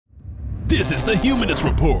This is the Humanist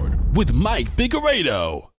Report with Mike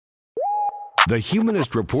Figueredo. The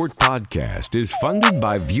Humanist Report podcast is funded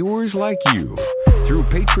by viewers like you through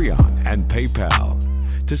Patreon and PayPal.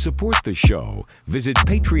 To support the show, visit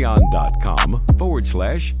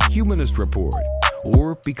patreon.com/Humanist Report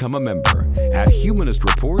or become a member at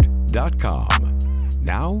humanistreport.com.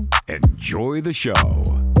 Now, enjoy the show.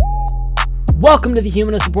 Welcome to the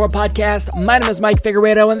Humanist Report podcast. My name is Mike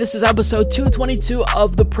Figueredo, and this is episode 222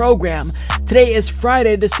 of the program. Today is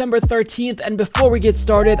Friday, December 13th, and before we get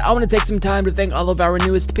started, I want to take some time to thank all of our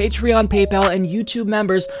newest Patreon, PayPal, and YouTube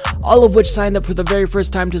members, all of which signed up for the very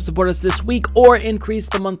first time to support us this week or increase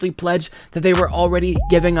the monthly pledge that they were already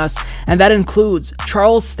giving us. And that includes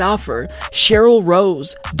Charles Stauffer, Cheryl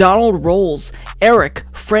Rose, Donald Rolls, Eric,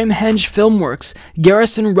 Framehenge Filmworks,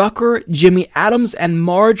 Garrison Rucker, Jimmy Adams, and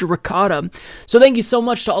Marge Ricotta. So thank you so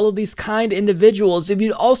much to all of these kind individuals. If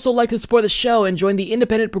you'd also like to support the show and join the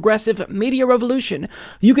independent progressive media revolution,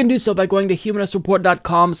 you can do so by going to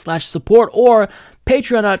humanistreport.com/support or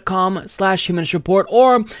patreon.com/humanistreport,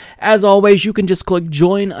 or as always, you can just click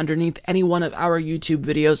join underneath any one of our YouTube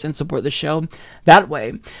videos and support the show that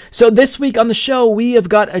way. So this week on the show, we have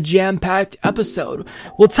got a jam-packed episode.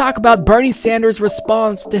 We'll talk about Bernie Sanders'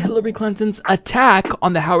 response to Hillary Clinton's attack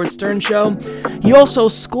on the Howard Stern show. He also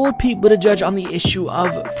schooled Pete Buttigieg on the issue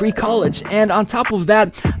of free college, and on top of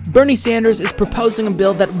that, Bernie Sanders is proposing a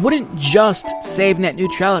bill that wouldn't just save net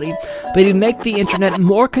neutrality, but it'd make the internet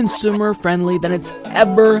more consumer-friendly than it's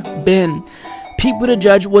ever been. Pete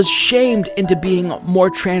Buttigieg was shamed into being more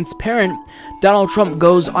transparent. Donald Trump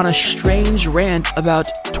goes on a strange rant about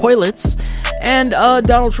toilets, and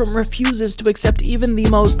Donald Trump refuses to accept even the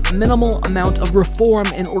most minimal amount of reform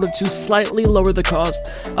in order to slightly lower the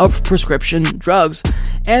cost of prescription drugs.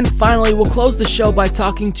 And finally, we'll close the show by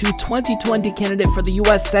talking to 2020 candidate for the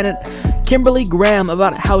U.S. Senate, Kimberly Graham,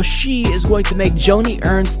 about how she is going to make Joni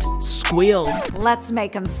Ernst squeal. Let's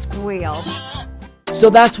make them squeal. So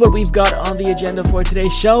that's what we've got on the agenda for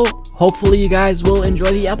today's show. Hopefully you guys will enjoy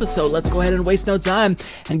the episode. Let's go ahead and waste no time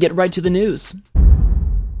and get right to the news.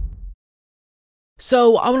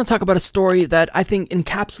 So I want to talk about a story that I think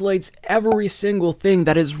encapsulates every single thing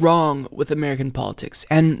that is wrong with American politics.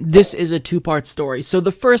 And this is a two-part story. So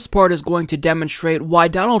the first part is going to demonstrate why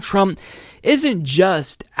Donald Trump isn't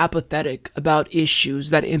just apathetic about issues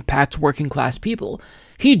that impact working class people.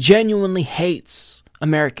 He genuinely hates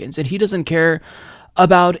Americans, and he doesn't care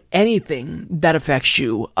about anything that affects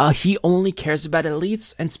you. He only cares about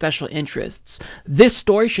elites and special interests. This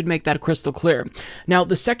story should make that crystal clear. Now,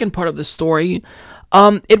 the second part of the story,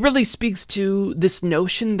 it really speaks to this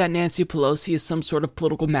notion that Nancy Pelosi is some sort of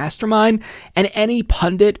political mastermind, and any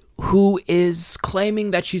pundit who is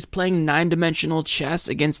claiming that she's playing nine-dimensional chess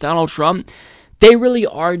against Donald Trump, they really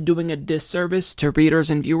are doing a disservice to readers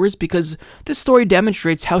and viewers, because this story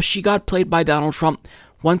demonstrates how she got played by Donald Trump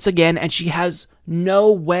once again, and she has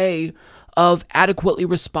no way of adequately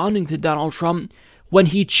responding to Donald Trump when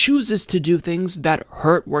he chooses to do things that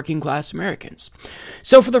hurt working class Americans.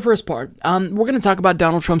 So for the first part, we're going to talk about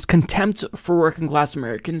Donald Trump's contempt for working class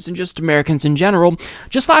Americans and just Americans in general.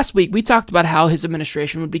 Just last week, we talked about how his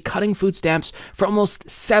administration would be cutting food stamps for almost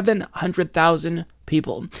 700,000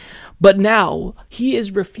 people. But now he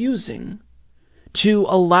is refusing to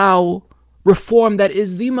allow reform that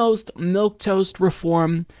is the most milquetoast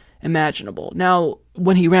reform imaginable. Now,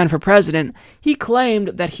 when he ran for president, he claimed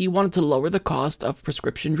that he wanted to lower the cost of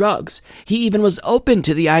prescription drugs. He even was open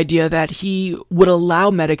to the idea that he would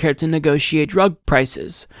allow Medicare to negotiate drug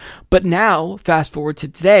prices. But now, fast forward to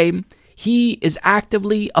today, he is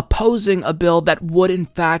actively opposing a bill that would in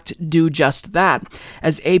fact do just that.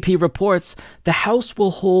 As AP reports, the House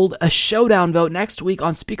will hold a showdown vote next week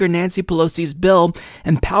on Speaker Nancy Pelosi's bill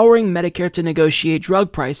empowering Medicare to negotiate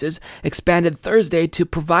drug prices, expanded Thursday to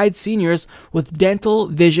provide seniors with dental,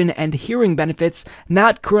 vision, and hearing benefits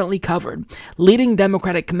not currently covered. Leading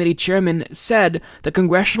Democratic Committee Chairman said the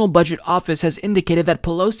Congressional Budget Office has indicated that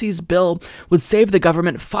Pelosi's bill would save the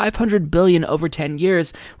government $500 billion over 10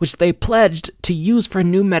 years, which they pledged to use for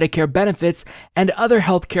new Medicare benefits and other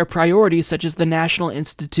healthcare priorities such as the National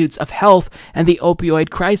Institutes of Health and the opioid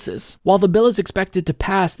crisis. While the bill is expected to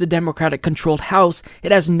pass the Democratic-controlled House,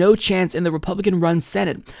 it has no chance in the Republican-run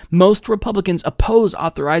Senate. Most Republicans oppose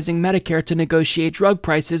authorizing Medicare to negotiate drug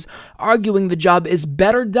prices, arguing the job is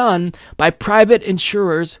better done by private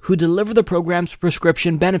insurers who deliver the program's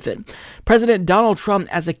prescription benefit. President Donald Trump,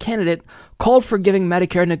 as a candidate, called for giving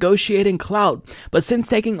Medicare negotiating clout, but since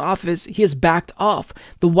taking office, he has backed off.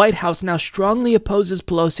 The White House now strongly opposes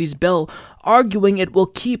Pelosi's bill, arguing it will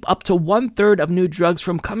keep up to 1/3 of new drugs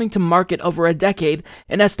from coming to market over a decade,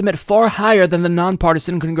 an estimate far higher than the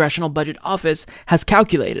nonpartisan Congressional Budget Office has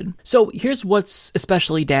calculated. So here's what's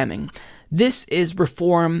especially damning. This is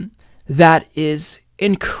reform that is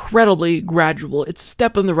incredibly gradual. It's a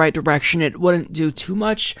step in the right direction. It wouldn't do too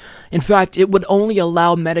much. In fact, it would only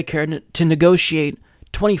allow Medicare to negotiate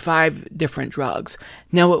 25 different drugs.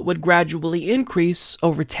 Now, it would gradually increase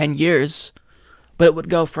over 10 years, but it would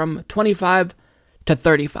go from 25 to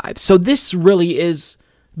 35. So this really is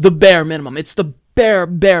the bare minimum. It's the bare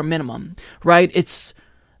minimum, right? It's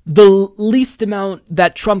the least amount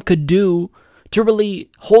that Trump could do to really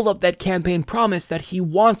hold up that campaign promise that he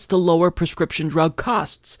wants to lower prescription drug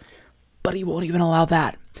costs. But he won't even allow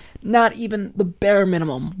that. Not even the bare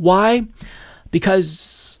minimum. Why?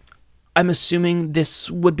 Because I'm assuming this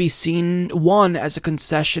would be seen, one, as a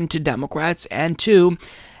concession to Democrats, and two,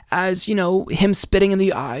 as, him spitting in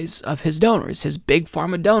the eyes of his donors, his big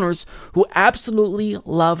pharma donors who absolutely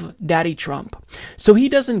love Daddy Trump. So he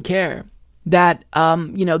doesn't care that,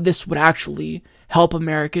 this would actually help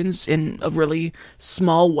Americans in a really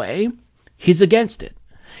small way. He's against it.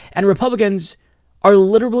 And Republicans are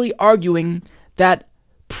literally arguing that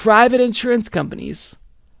private insurance companies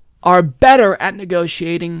are better at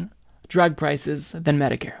negotiating drug prices than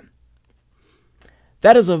Medicare.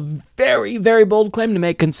 That is a very, very bold claim to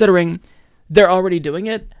make, considering they're already doing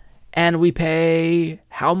it, and we pay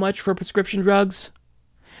how much for prescription drugs?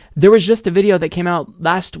 There was just a video that came out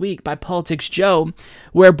last week by Politics Joe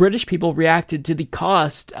where British people reacted to the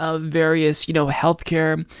cost of various,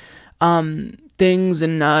 healthcare things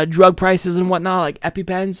and drug prices and whatnot, like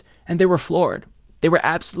EpiPens, and they were floored. They were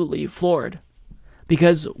absolutely floored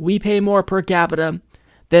because we pay more per capita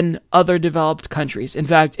than other developed countries. In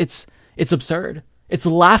fact, it's absurd. It's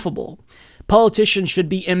laughable. Politicians should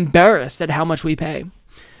be embarrassed at how much we pay.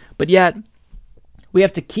 But yet, we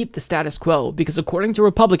have to keep the status quo because according to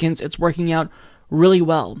Republicans, it's working out really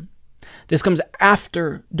well. This comes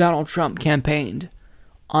after Donald Trump campaigned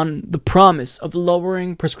on the promise of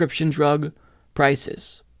lowering prescription drug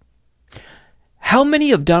prices. How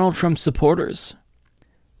many of Donald Trump's supporters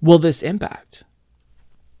will this impact?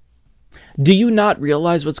 Do you not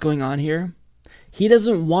realize what's going on here? He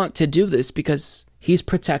doesn't want to do this because he's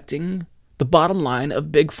protecting the bottom line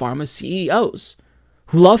of big pharma CEOs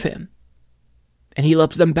who love him. And he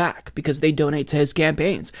loves them back because they donate to his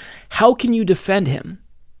campaigns. How can you defend him?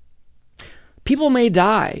 People may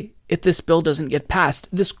die if this bill doesn't get passed.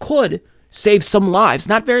 This could save some lives.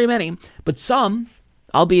 Not very many, but some,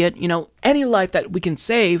 albeit, any life that we can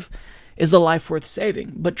save is a life worth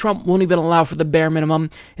saving. But Trump won't even allow for the bare minimum.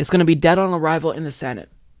 It's going to be dead on arrival in the Senate.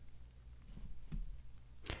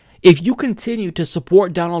 If you continue to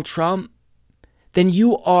support Donald Trump, then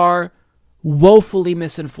you are woefully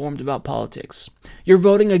misinformed about politics. You're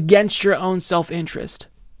voting against your own self-interest.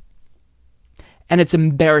 And it's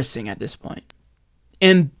embarrassing at this point.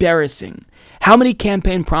 Embarrassing. How many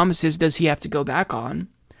campaign promises does he have to go back on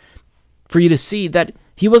for you to see that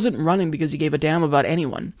he wasn't running because he gave a damn about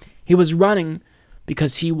anyone? He was running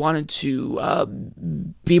because he wanted to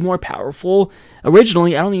be more powerful.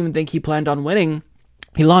 Originally, I don't even think he planned on winning.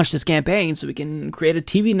 He launched his campaign so he can create a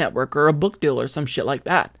TV network or a book deal or some shit like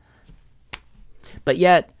that. But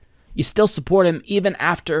yet, you still support him even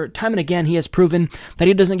after, time and again, he has proven that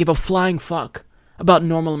he doesn't give a flying fuck about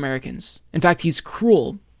normal Americans. In fact, he's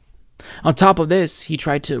cruel. On top of this, he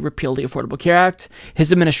tried to repeal the Affordable Care Act.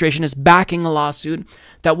 His administration is backing a lawsuit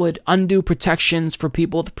that would undo protections for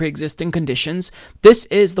people with pre-existing conditions. This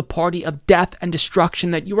is the party of death and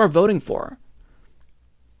destruction that you are voting for.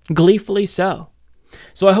 Gleefully so.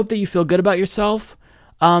 So I hope that you feel good about yourself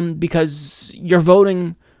because you're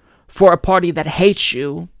voting for a party that hates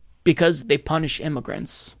you because they punish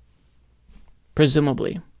immigrants.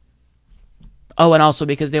 Presumably. Oh, and also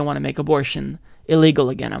because they want to make abortion illegal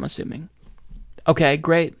again, I'm assuming. Okay,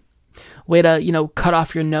 great. Way to, cut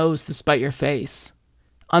off your nose to spite your face.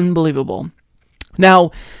 Unbelievable.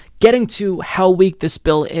 Now, getting to how weak this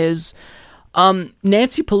bill is,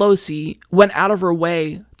 Nancy Pelosi went out of her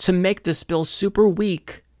way to make this bill super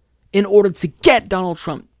weak in order to get Donald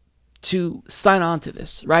Trump to sign on to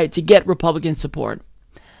this, right? To get Republican support.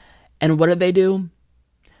 And what did they do?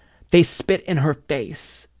 They spit in her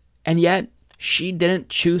face. And yet, she didn't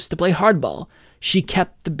choose to play hardball. She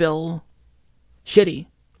kept the bill shitty,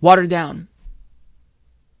 watered down.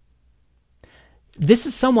 This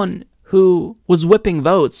is someone who was whipping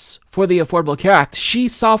votes for the Affordable Care Act. She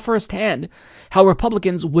saw firsthand how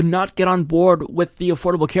Republicans would not get on board with the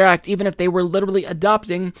Affordable Care Act even if they were literally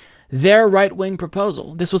adopting their right-wing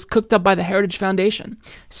proposal. This was cooked up by the Heritage Foundation.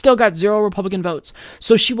 Still got 0 Republican votes.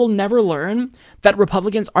 So she will never learn that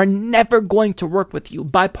Republicans are never going to work with you.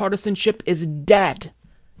 Bipartisanship is dead.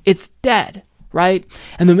 It's dead, right?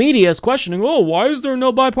 And the media is questioning, why is there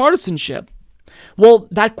no bipartisanship? Well,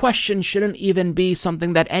 that question shouldn't even be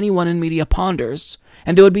something that anyone in media ponders.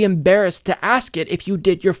 And they would be embarrassed to ask it if you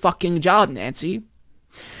did your fucking job, Nancy.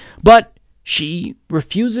 But she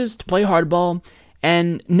refuses to play hardball.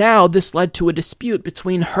 And now this led to a dispute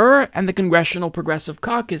between her and the Congressional Progressive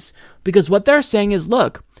Caucus, because what they're saying is,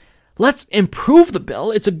 look, let's improve the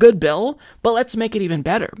bill. It's a good bill, but let's make it even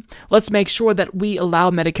better. Let's make sure that we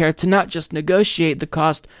allow Medicare to not just negotiate the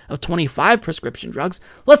cost of 25 prescription drugs.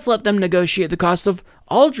 Let's let them negotiate the cost of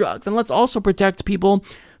all drugs. And let's also protect people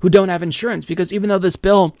who don't have insurance, because even though this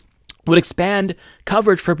bill would expand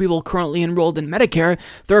coverage for people currently enrolled in Medicare,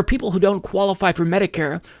 there are people who don't qualify for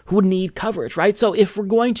Medicare who need coverage, right? So if we're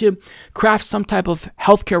going to craft some type of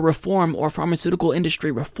healthcare reform or pharmaceutical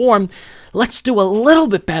industry reform, let's do a little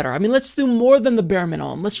bit better. I mean, let's do more than the bare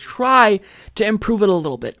minimum. Let's try to improve it a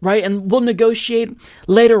little bit, right? And we'll negotiate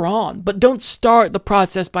later on, but don't start the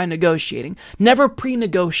process by negotiating. Never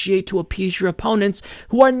pre-negotiate to appease your opponents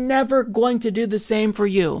who are never going to do the same for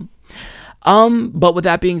you. But with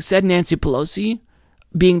that being said, Nancy Pelosi,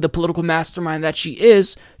 being the political mastermind that she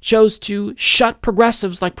is, chose to shut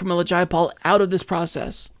progressives like Pramila Jayapal out of this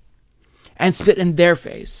process and spit in their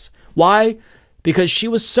face. Why? Because she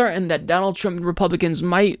was certain that Donald Trump and Republicans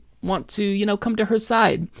might want to, come to her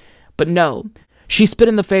side. But no, she spit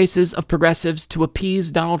in the faces of progressives to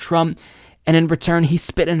appease Donald Trump, and in return, he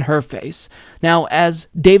spit in her face. Now, as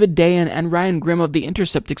David Dayen and Ryan Grimm of The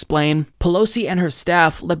Intercept explain, Pelosi and her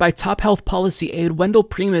staff, led by top health policy aide Wendell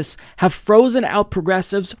Primus, have frozen out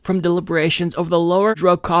progressives from deliberations over the Lower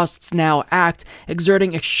Drug Costs Now Act,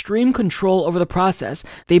 exerting extreme control over the process.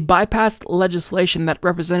 They bypassed legislation that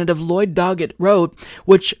Representative Lloyd Doggett wrote,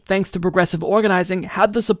 which, thanks to progressive organizing,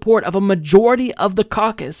 had the support of a majority of the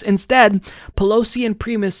caucus. Instead, Pelosi and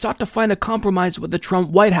Primus sought to find a compromise with the Trump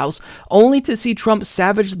White House, only to see Trump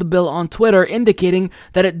savage the bill on Twitter, indicating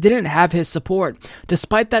that it didn't have his support.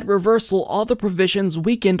 Despite that reversal, all the provisions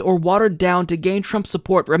weakened or watered down to gain Trump's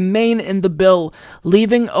support remain in the bill,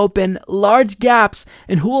 leaving open large gaps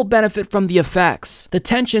in who will benefit from the effects. The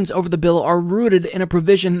tensions over the bill are rooted in a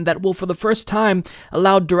provision that will for the first time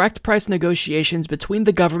allow direct price negotiations between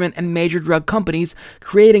the government and major drug companies,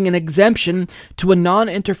 creating an exemption to a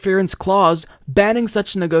non-interference clause banning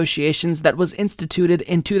such negotiations that was instituted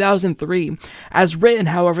in 2003. As written,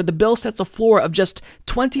 however, the bill sets a floor of just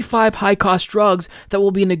 25 high-cost drugs that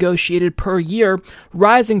will be negotiated per year,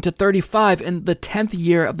 rising to 35 in the 10th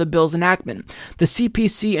year of the bill's enactment. The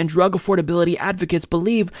CPC and drug affordability advocates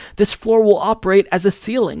believe this floor will operate as a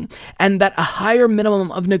ceiling, and that a higher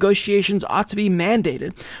minimum of negotiations ought to be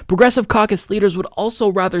mandated. Progressive caucus leaders would also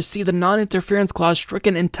rather see the non-interference clause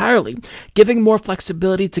stricken entirely, giving more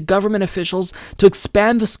flexibility to government officials to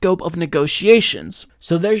expand the scope of negotiations.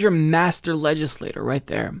 So there's your master legislator right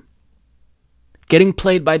there, getting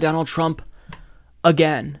played by Donald Trump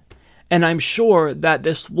again. And I'm sure that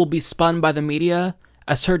this will be spun by the media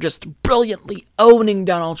as her just brilliantly owning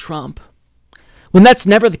Donald Trump, when that's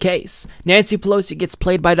never the case. Nancy Pelosi gets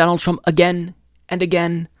played by Donald Trump again and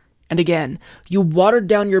again and again. You watered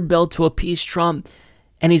down your bill to appease Trump,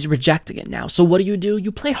 and he's rejecting it now. So what do?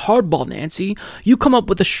 You play hardball, Nancy. You come up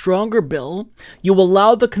with a stronger bill. You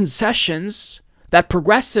allow the concessions that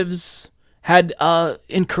progressives had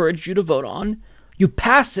encouraged you to vote on. You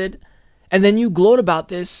pass it, and then you gloat about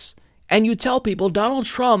this, and you tell people Donald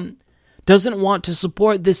Trump doesn't want to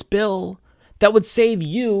support this bill that would save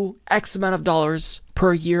you X amount of dollars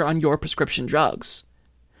per year on your prescription drugs.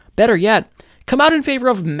 Better yet, come out in favor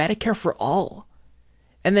of Medicare for all.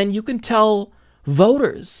 And then you can tell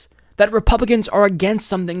voters that Republicans are against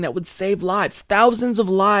something that would save lives, thousands of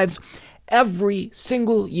lives every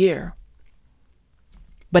single year.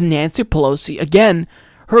 But Nancy Pelosi, again,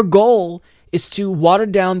 her goal is to water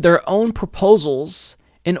down their own proposals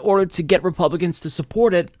in order to get Republicans to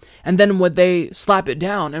support it, and then when they slap it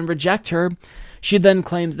down and reject her, she then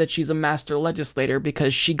claims that she's a master legislator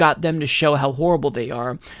because she got them to show how horrible they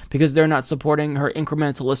are because they're not supporting her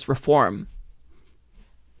incrementalist reform.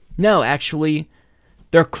 No, actually,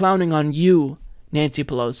 they're clowning on you, Nancy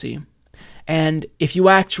Pelosi. And if you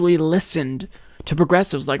actually listened to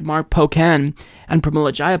progressives like Mark Pocan and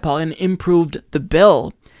Pramila Jayapal and improved the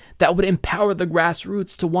bill, that would empower the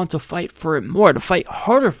grassroots to want to fight for it more, to fight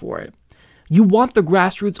harder for it. You want the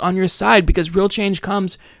grassroots on your side because real change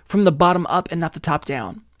comes from the bottom up and not the top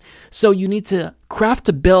down. So you need to craft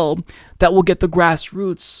a bill that will get the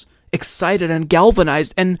grassroots excited and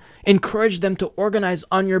galvanized and encourage them to organize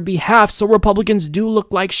on your behalf so Republicans do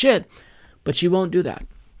look like shit. But you won't do that.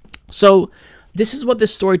 So this is what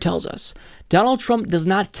this story tells us. Donald Trump does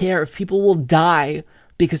not care if people will die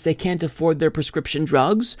because they can't afford their prescription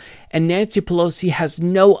drugs, and Nancy Pelosi has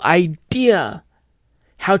no idea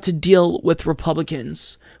how to deal with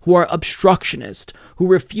Republicans who are obstructionist, who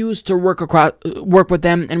refuse to work with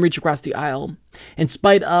them and reach across the aisle, in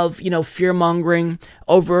spite of, fear-mongering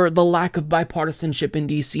over the lack of bipartisanship in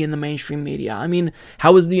D.C. in the mainstream media. I mean,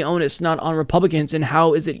 how is the onus not on Republicans, and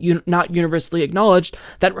how is it not universally acknowledged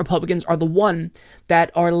that Republicans are the one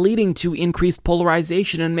that are leading to increased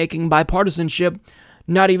polarization and making bipartisanship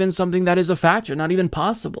not even something that is a factor, not even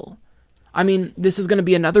possible? I mean, this is going to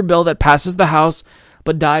be another bill that passes the House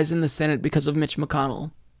but dies in the Senate because of Mitch McConnell.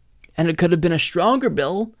 And it could have been a stronger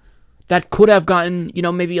bill that could have gotten,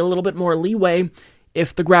 maybe a little bit more leeway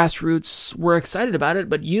if the grassroots were excited about it.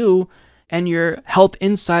 But you and your health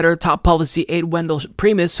insider, top policy aide Wendell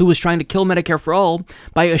Primus, who was trying to kill Medicare for all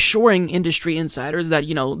by assuring industry insiders that,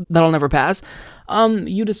 that'll never pass,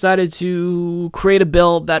 you decided to create a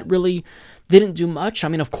bill that really didn't do much. I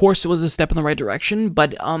mean, of course, it was a step in the right direction,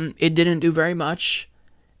 but it didn't do very much.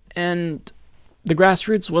 And the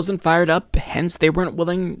grassroots wasn't fired up, hence they weren't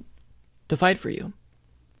willing to fight for you.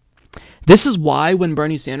 This is why when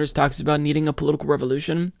Bernie Sanders talks about needing a political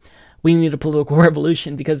revolution, we need a political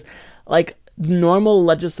revolution, because normal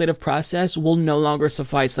legislative process will no longer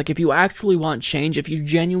suffice. If you actually want change, if you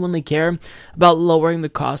genuinely care about lowering the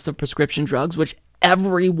cost of prescription drugs, which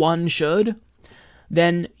everyone should,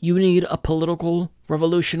 then you need a political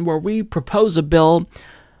revolution where we propose a bill,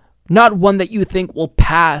 not one that you think will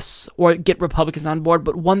pass or get Republicans on board,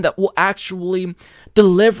 but one that will actually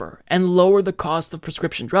deliver and lower the cost of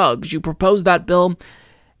prescription drugs. You propose that bill,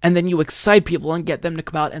 and then you excite people and get them to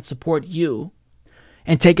come out and support you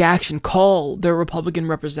and take action. Call their Republican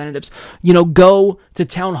representatives. Go to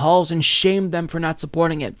town halls and shame them for not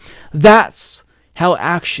supporting it. That's how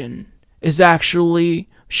action is actually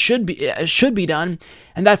should be done,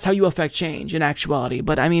 and that's how you affect change in actuality.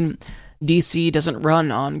 But I mean, DC doesn't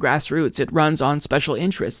run on grassroots. It runs on special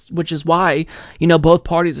interests, which is why, both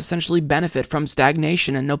parties essentially benefit from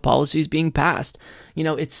stagnation and no policies being passed.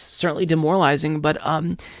 It's certainly demoralizing, but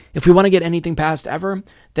if we want to get anything passed ever,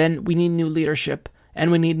 then we need new leadership,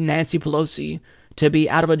 and we need Nancy Pelosi to be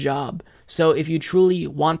out of a job. So if you truly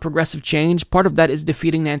want progressive change, part of that is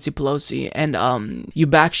defeating Nancy Pelosi. And you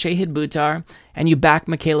back Shahid Buttar and you back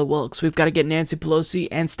Michaela Wilkes. We've got to get Nancy Pelosi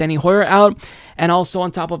and Steny Hoyer out. And also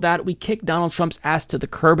on top of that, we kick Donald Trump's ass to the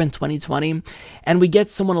curb in 2020. And we get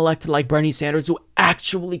someone elected like Bernie Sanders who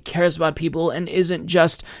actually cares about people and isn't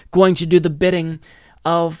just going to do the bidding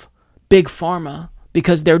of Big Pharma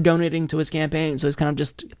because they're donating to his campaign. So he's kind of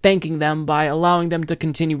just thanking them by allowing them to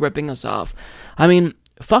continue ripping us off. I mean,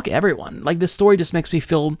 fuck everyone. This story just makes me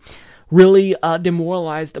feel really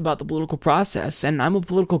demoralized about the political process, and I'm a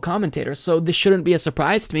political commentator, so this shouldn't be a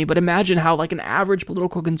surprise to me. But imagine how an average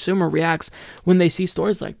political consumer reacts when they see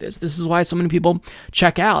stories like this. This is why so many people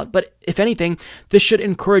check out. But if anything, this should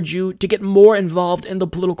encourage you to get more involved in the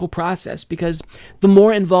political process, because the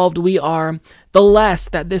more involved we are, the less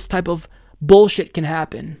that this type of bullshit can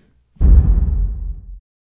happen.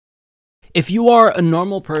 If you are a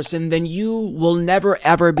normal person, then you will never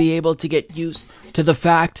ever be able to get used to the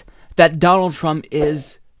fact that Donald Trump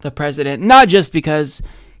is the president, not just because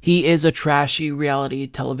he is a trashy reality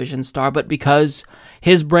television star, but because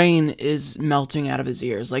his brain is melting out of his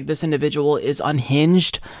ears. This individual is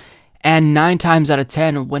unhinged, and 9 times out of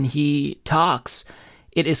 10 when he talks,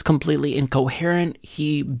 it is completely incoherent.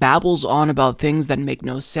 He babbles on about things that make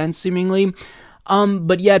no sense, seemingly.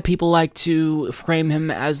 But yet people like to frame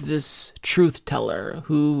him as this truth teller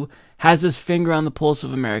who has his finger on the pulse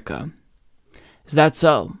of America. Is that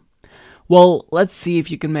so? Well, let's see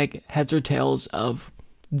if you can make heads or tails of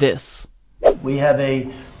this. We have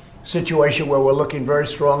a situation where we're looking very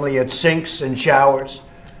strongly at sinks and showers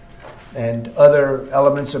and other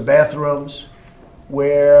elements of bathrooms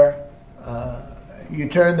where you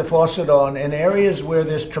turn the faucet on in areas where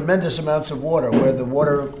there's tremendous amounts of water, where the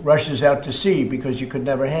water rushes out to sea because you could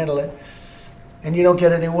never handle it, and you don't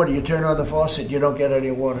get any water. You turn on the faucet, you don't get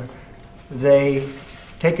any water. They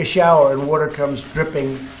take a shower and water comes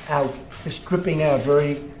dripping out, just dripping out,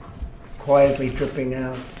 very quietly dripping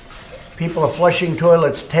out. People are flushing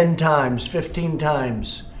toilets 10 times, 15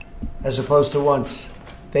 times, as opposed to once.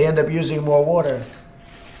 They end up using more water.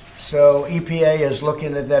 So EPA is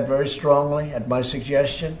looking at that very strongly, at my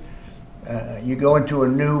suggestion, You go into a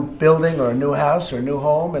new building or a new house or a new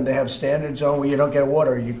home, and they have standards on where you don't get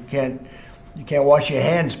water. You can't wash your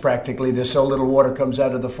hands practically. There's so little water comes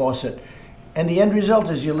out of the faucet. And the end result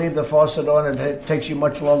is you leave the faucet on, and it takes you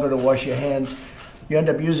much longer to wash your hands. You end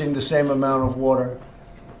up using the same amount of water.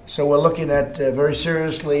 So we're looking at very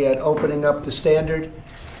seriously at opening up the standard.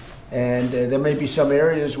 And there may be some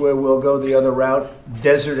areas where we'll go the other route,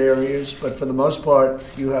 desert areas. But for the most part,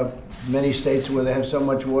 you have many states where they have so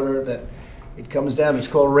much water that it comes down. It's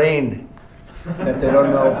called rain, that they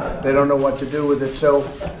don't know what to do with it. So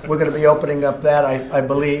we're going to be opening up that, I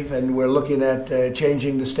believe, and we're looking at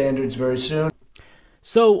changing the standards very soon.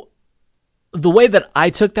 So the way that I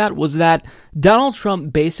took that was that Donald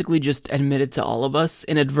Trump basically just admitted to all of us,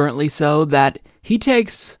 inadvertently so, that he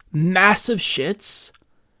takes massive shits,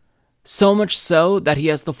 so much so that he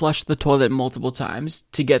has to flush the toilet multiple times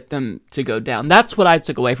to get them to go down. That's what I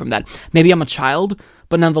took away from that. Maybe I'm a child,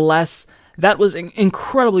 but nonetheless, that was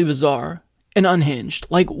incredibly bizarre and unhinged.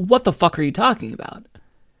 Like, what the fuck are you talking about?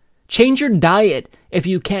 Change your diet if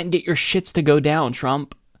you can't get your shits to go down,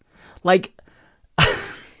 Trump. Like,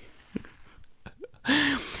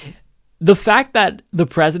 the fact that the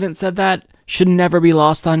president said that should never be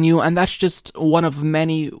lost on you, and that's just one of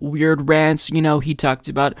many weird rants. You know, he talked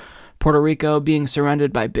about Puerto Rico being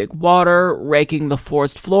surrounded by big water, raking the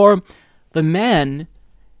forest floor. The man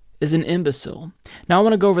is an imbecile. Now I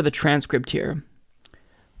want to go over the transcript here,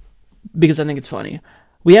 because I think it's funny.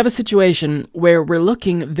 We have a situation where we're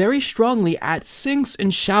looking very strongly at sinks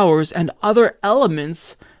and showers and other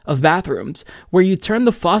elements of bathrooms where you turn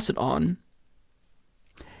the faucet on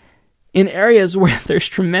in areas where there's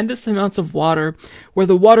tremendous amounts of water, where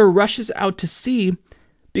the water rushes out to sea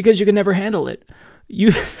because you can never handle it.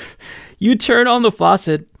 You turn on the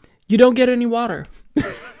faucet, you don't get any water.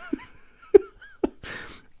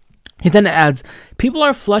 He then adds, people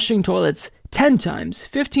are flushing toilets 10 times,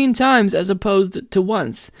 15 times as opposed to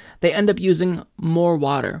once. They end up using more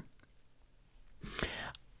water.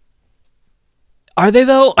 Are they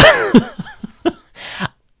though?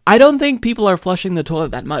 I don't think people are flushing the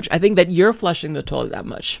toilet that much. I think that you're flushing the toilet that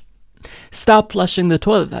much. Stop flushing the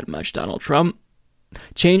toilet that much, Donald Trump.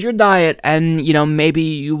 Change your diet and, maybe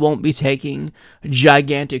you won't be taking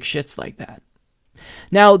gigantic shits like that.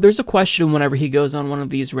 Now, there's a question whenever he goes on one of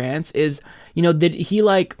these rants is, did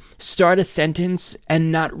he start a sentence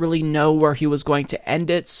and not really know where he was going to end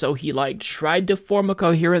it? So he tried to form a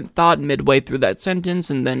coherent thought midway through that sentence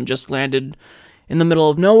and then just landed in the middle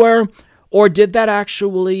of nowhere? Or did that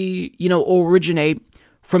actually, originate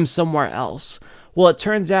from somewhere else? Well, it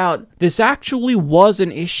turns out this actually was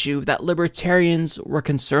an issue that libertarians were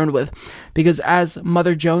concerned with, because as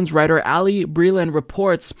Mother Jones writer Ali Breland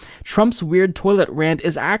reports, Trump's weird toilet rant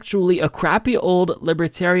is actually a crappy old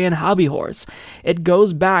libertarian hobby horse. It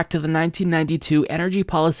goes back to the 1992 Energy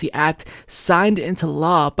Policy Act signed into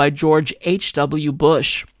law by George H.W.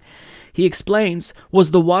 Bush. He explains,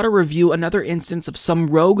 was the water review another instance of some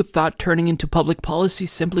rogue thought turning into public policy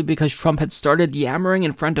simply because Trump had started yammering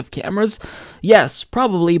in front of cameras? Yes,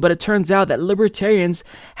 probably, but it turns out that libertarians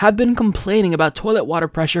have been complaining about toilet water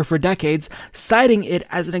pressure for decades, citing it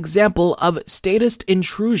as an example of statist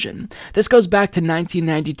intrusion. This goes back to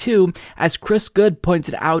 1992, as Chris Good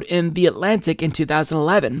pointed out in The Atlantic in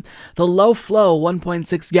 2011. The low-flow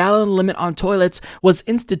 1.6-gallon limit on toilets was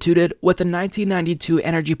instituted with the 1992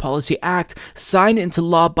 Energy Policy Act, signed into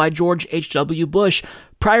law by George H.W. Bush.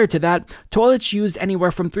 Prior to that, toilets used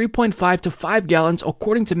anywhere from 3.5 to 5 gallons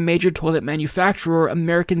according to major toilet manufacturer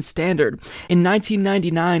American Standard. In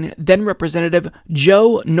 1999, then Representative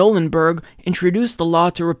Joe Nolenberg introduced the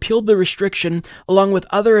law to repeal the restriction, along with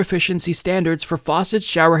other efficiency standards for faucets,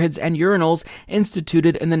 showerheads, and urinals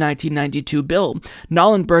instituted in the 1992 bill.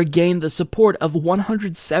 Nolenberg gained the support of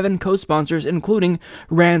 107 co-sponsors, including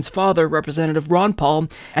Rand's father, Representative Ron Paul,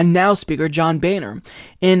 and now Speaker John Boehner.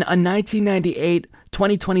 In a 1998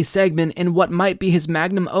 2020 segment in what might be his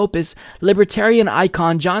magnum opus, libertarian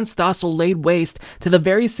icon John Stossel laid waste to the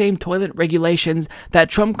very same toilet regulations that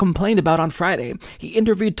Trump complained about on Friday. He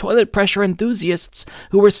interviewed toilet pressure enthusiasts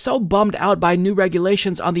who were so bummed out by new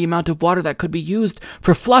regulations on the amount of water that could be used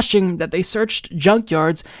for flushing that they searched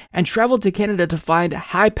junkyards and traveled to Canada to find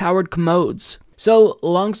high-powered commodes. So,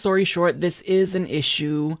 long story short, this is an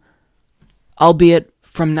issue, albeit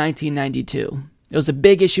from 1992. It was a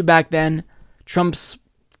big issue back then. Trump's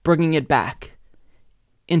bringing it back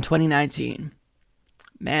in 2019.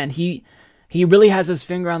 Man, he really has his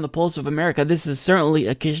finger on the pulse of America. This is certainly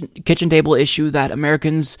a kitchen table issue that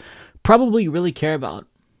Americans probably really care about.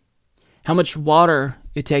 How much water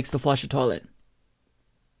it takes to flush a toilet.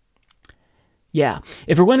 Yeah,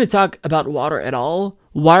 if we're going to talk about water at all,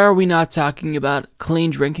 why are we not talking about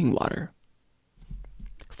clean drinking water?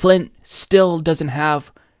 Flint still doesn't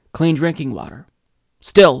have clean drinking water.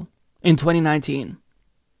 Still, in 2019.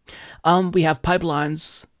 We have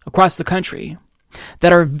pipelines across the country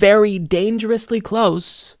that are very dangerously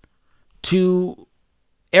close to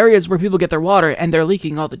areas where people get their water, and they're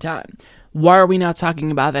leaking all the time. Why are we not talking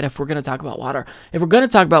about that if we're going to talk about water? If we're going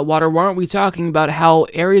to talk about water, why aren't we talking about how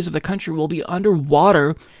areas of the country will be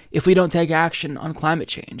underwater if we don't take action on climate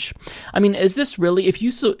change? I mean, is this really, if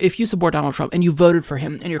you support Donald Trump and you voted for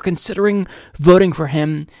him and you're considering voting for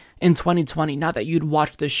him in 2020, not that you'd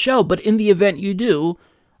watch this show, but in the event you do,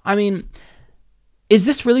 I mean, is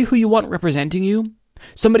this really who you want representing you?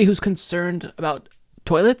 Somebody who's concerned about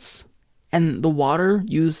toilets and the water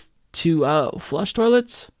used to flush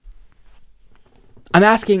toilets? I'm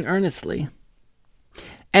asking earnestly.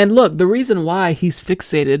 And look, the reason why he's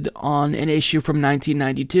fixated on an issue from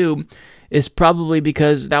 1992 is probably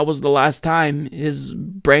because that was the last time his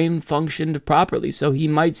brain functioned properly. So he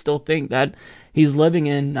might still think that he's living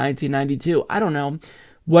in 1992. I don't know.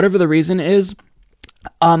 Whatever the reason is,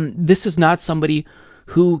 this is not somebody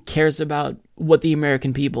who cares about what the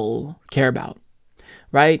American people care about.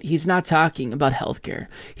 Right? He's not talking about healthcare.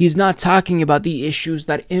 He's not talking about the issues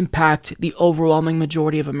that impact the overwhelming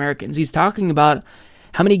majority of Americans. He's talking about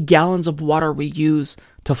how many gallons of water we use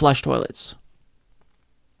to flush toilets.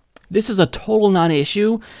 This is a total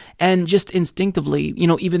non-issue, and just instinctively,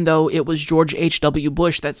 even though it was George H.W.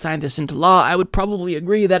 Bush that signed this into law, I would probably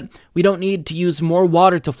agree that we don't need to use more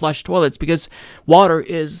water to flush toilets because water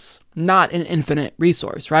is not an infinite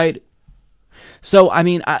resource, right? So, I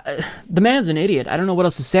mean, the man's an idiot. I don't know what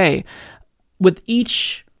else to say. With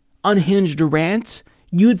each unhinged rant,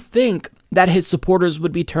 you'd think that his supporters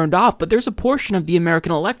would be turned off, but there's a portion of the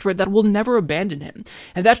American electorate that will never abandon him.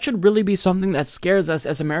 And that should really be something that scares us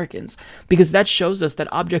as Americans, because that shows us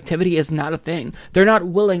that objectivity is not a thing. They're not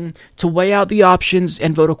willing to weigh out the options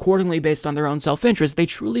and vote accordingly based on their own self-interest. They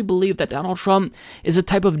truly believe that Donald Trump is a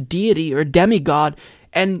type of deity or demigod,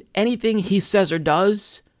 and anything he says or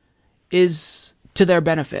does is to their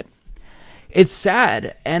benefit. It's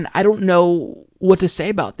sad, and I don't know what to say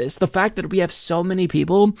about this. The fact that we have so many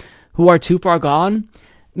people who are too far gone,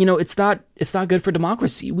 it's not good for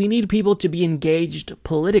democracy. We need people to be engaged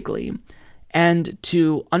politically and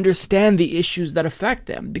to understand the issues that affect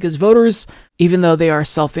them, because voters, even though they are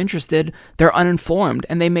self-interested, they're uninformed,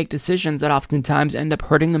 and they make decisions that oftentimes end up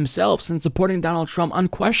hurting themselves, and supporting Donald Trump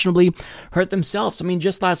unquestionably hurt themselves. I mean,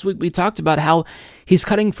 just last week we talked about how he's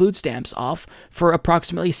cutting food stamps off for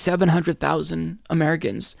approximately 700,000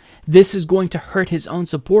 Americans. This is going to hurt his own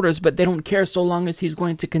supporters, but they don't care so long as he's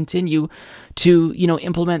going to continue to,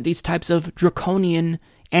 implement these types of draconian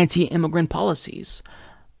anti-immigrant policies.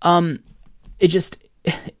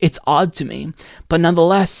 It's odd to me, but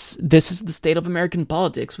nonetheless, this is the state of American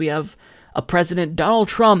politics. We have a president, Donald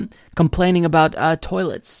Trump, complaining about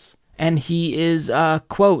toilets, and he is,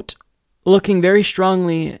 quote, looking very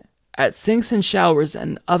strongly at sinks and showers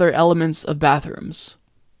and other elements of bathrooms.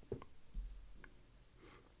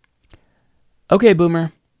 Okay,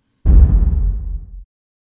 boomer.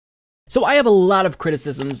 So I have a lot of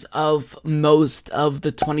criticisms of most of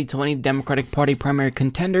the 2020 Democratic Party primary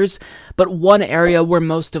contenders, but one area where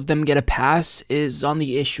most of them get a pass is on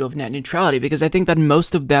the issue of net neutrality, because I think that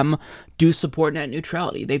most of them do support net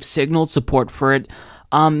neutrality. They've signaled support for it,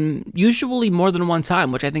 usually more than one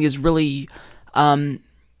time, which I think is really,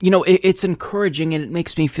 it's encouraging, and it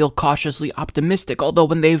makes me feel cautiously optimistic. Although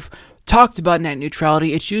when they've talked about net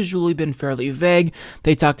neutrality, it's usually been fairly vague.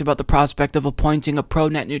 They talked about the prospect of appointing a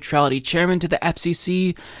pro-net neutrality chairman to the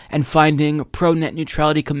FCC and finding pro-net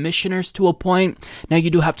neutrality commissioners to appoint. Now, you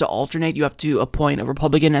do have to alternate. You have to appoint a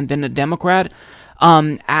Republican and then a Democrat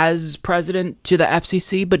as president to the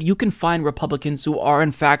FCC, but you can find Republicans who are,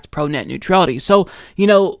 in fact, pro-net neutrality. So,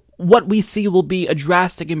 what we see will be a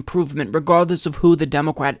drastic improvement regardless of who the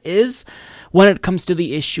Democrat is when it comes to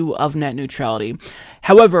the issue of net neutrality.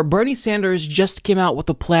 However, Bernie Sanders just came out with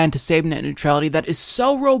a plan to save net neutrality that is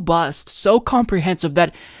so robust, so comprehensive,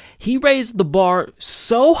 that he raised the bar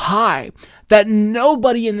so high that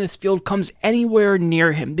nobody in this field comes anywhere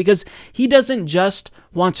near him, because he doesn't just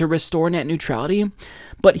want to restore net neutrality,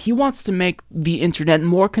 but he wants to make the internet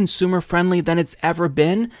more consumer-friendly than it's ever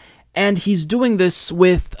been. And he's doing this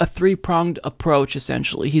with a three-pronged approach,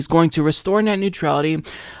 essentially. He's going to restore net neutrality,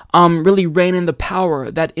 really rein in the power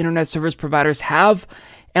that internet service providers have.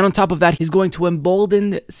 And on top of that, he's going to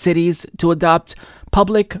embolden cities to adopt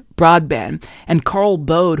public broadband. And Carl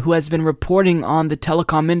Bode, who has been reporting on the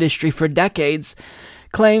telecom industry for decades,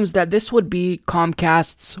 claims that this would be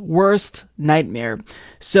Comcast's worst nightmare.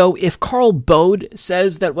 So if Carl Bode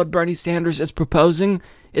says that what Bernie Sanders is proposing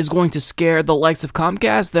is going to scare the likes of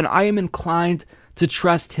Comcast, then I am inclined to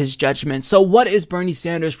trust his judgment. So what is Bernie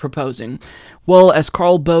Sanders proposing? Well, as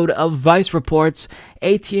Carl Bode of Vice reports,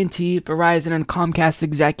 AT&T, Verizon, and Comcast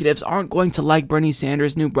executives aren't going to like Bernie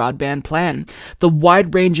Sanders' new broadband plan. The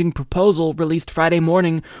wide-ranging proposal released Friday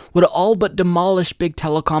morning would all but demolish big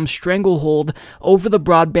telecom's stranglehold over the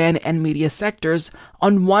broadband and media sectors,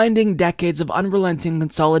 unwinding decades of unrelenting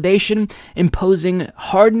consolidation, imposing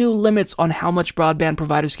hard new limits on how much broadband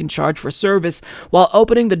providers can charge for service, while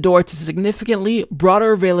opening the door to significantly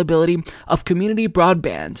broader availability of community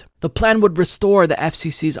broadband. The plan would restore the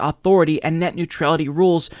FCC's authority and net neutrality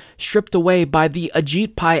rules stripped away by the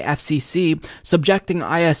Ajit Pai FCC, subjecting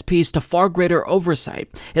ISPs to far greater oversight.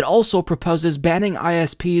 It also proposes banning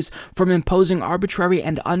ISPs from imposing arbitrary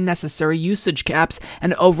and unnecessary usage caps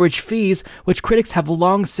and overage fees, which critics have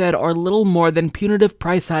long said are little more than punitive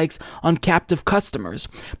price hikes on captive customers.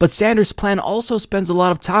 But Sanders' plan also spends a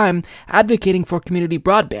lot of time advocating for community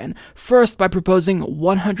broadband, first by proposing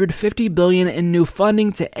 $150 billion in new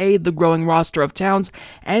funding to aid the growing roster of towns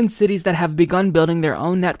and cities that have begun building their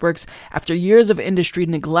own networks after years of industry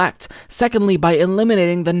neglect. Secondly, by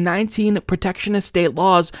eliminating the 19 protectionist state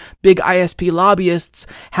laws big ISP lobbyists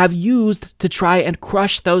have used to try and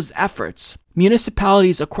crush those efforts.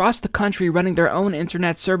 Municipalities across the country running their own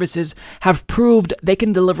internet services have proved they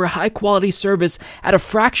can deliver high-quality service at a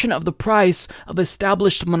fraction of the price of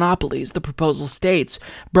established monopolies, the proposal states.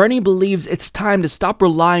 Bernie believes it's time to stop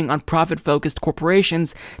relying on profit-focused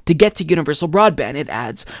corporations to get to universal broadband, it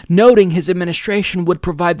adds, noting his administration would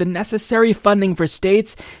provide the necessary funding for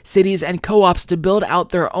states, cities, and co-ops to build out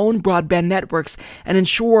their own broadband networks and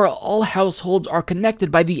ensure all households are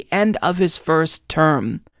connected by the end of his first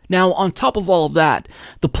term. Now, on top of all of that,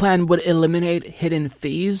 the plan would eliminate hidden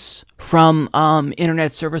fees from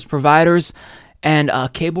internet service providers and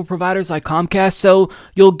cable providers like Comcast. So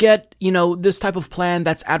you'll get, this type of plan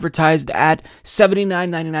that's advertised at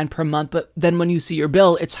 $79.99 per month, but then when you see your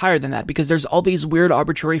bill, it's higher than that because there's all these weird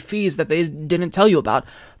arbitrary fees that they didn't tell you about.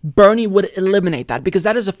 Bernie would eliminate that because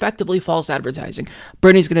that is effectively false advertising.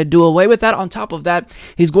 Bernie's going to do away with that. On top of that,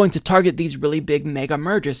 he's going to target these really big mega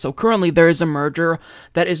mergers. So currently there is a merger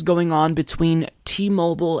that is going on between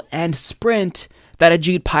T-Mobile and Sprint that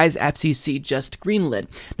Ajit Pai's FCC just greenlit.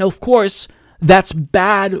 Now, of course, that's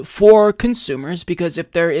bad for consumers because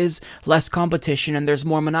if there is less competition and there's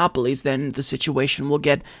more monopolies, then the situation will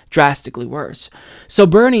get drastically worse. So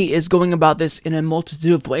Bernie is going about this in a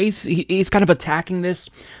multitude of ways. He's kind of attacking this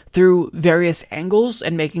through various angles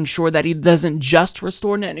and making sure that he doesn't just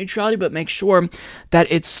restore net neutrality, but make sure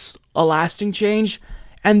that it's a lasting change.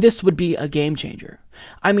 And this would be a game changer.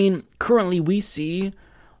 I mean, currently we see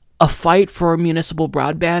a fight for municipal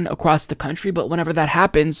broadband across the country, but whenever that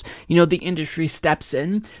happens, the industry steps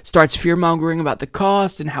in, starts fear-mongering about the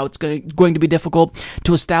cost and how it's going to be difficult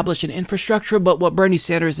to establish an infrastructure. But what Bernie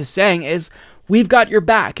Sanders is saying is, we've got your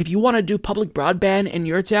back. If you want to do public broadband in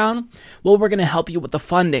your town, well, we're going to help you with the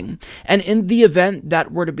funding. And in the event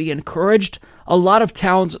that were to be encouraged, a lot of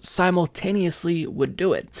towns simultaneously would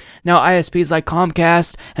do it. Now, ISPs like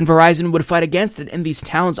Comcast and Verizon would fight against it in these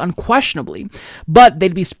towns unquestionably, but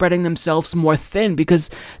they'd be spreading themselves more thin because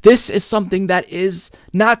this is something that is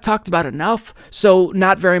not talked about enough, so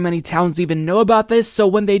not very many towns even know about this. So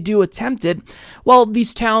when they do attempt it, well,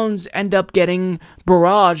 these towns end up getting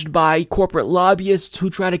barraged by corporate lobbyists who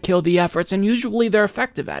try to kill the efforts, and usually they're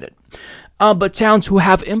effective at it. But towns who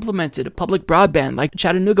have implemented public broadband, like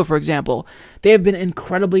Chattanooga, for example, they have been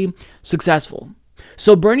incredibly successful.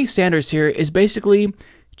 So Bernie Sanders here is basically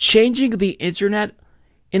changing the internet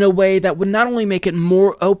in a way that would not only make it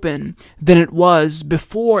more open than it was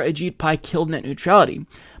before Ajit Pai killed net neutrality,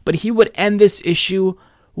 but he would end this issue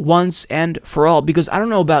once and for all. Because I don't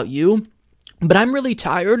know about you, but I'm really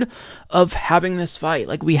tired of having this fight.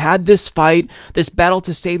 Like, we had this fight, this battle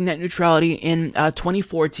to save net neutrality in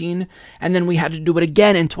 2014, and then we had to do it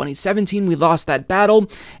again in 2017. We lost that battle,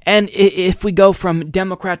 and if we go from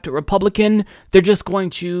Democrat to Republican, they're just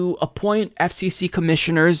going to appoint FCC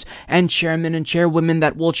commissioners and chairmen and chairwomen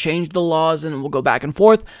that will change the laws, and we'll go back and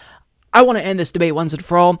forth. I want to end this debate once and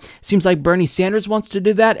for all. Seems like Bernie Sanders wants to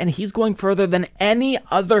do that, and he's going further than any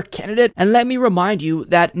other candidate. And let me remind you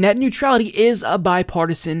that net neutrality is a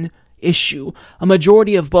bipartisan issue. A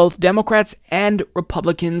majority of both Democrats and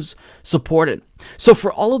Republicans support it. So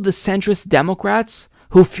for all of the centrist Democrats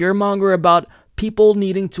who fearmonger about people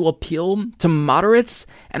needing to appeal to moderates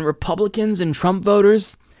and Republicans and Trump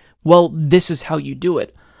voters, well, this is how you do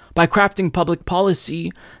it. by crafting public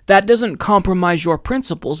policy that doesn't compromise your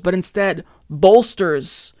principles, but instead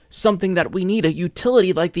bolsters something that we need, a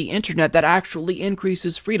utility like the internet that actually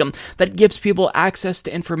increases freedom, that gives people access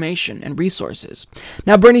to information and resources.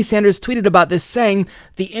 Now, Bernie Sanders tweeted about this, saying,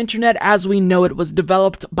 "The internet as we know it was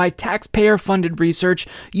developed by taxpayer-funded research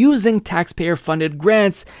using taxpayer-funded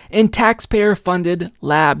grants in taxpayer-funded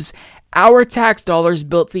labs. Our tax dollars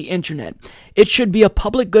built the internet. It should be a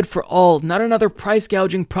public good for all, not another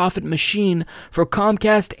price-gouging profit machine for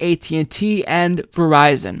Comcast, AT&T, and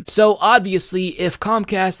Verizon." So obviously, if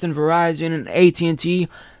Comcast and Verizon and AT&T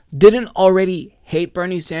didn't already hate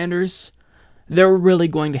Bernie Sanders, they're really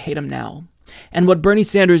going to hate him now. And what Bernie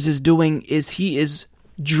Sanders is doing is he is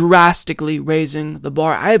drastically raising the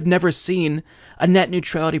bar. I have never seen a net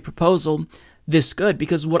neutrality proposal this good,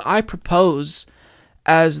 because what I propose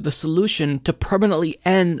as the solution to permanently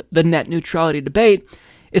end the net neutrality debate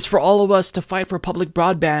is for all of us to fight for public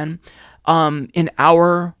broadband in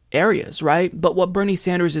our areas, right? But what Bernie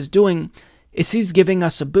Sanders is doing is he's giving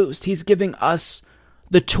us a boost. He's giving us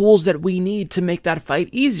the tools that we need to make that fight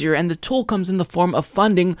easier, and the tool comes in the form of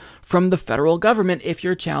funding from the federal government if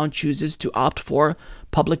your town chooses to opt for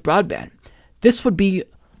public broadband. This would be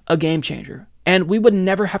a game changer, and we would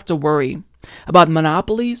never have to worry about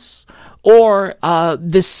monopolies or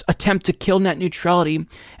this attempt to kill net neutrality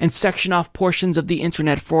and section off portions of the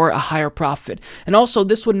internet for a higher profit. And also,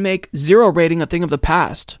 this would make zero rating a thing of the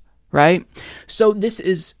past, right? So this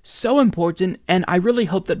is so important, and I really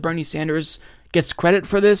hope that Bernie Sanders gets credit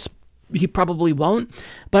for this. He probably won't,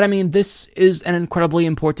 but I mean, this is an incredibly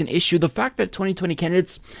important issue. The fact that 2020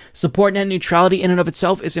 candidates support net neutrality in and of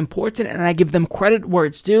itself is important, and I give them credit where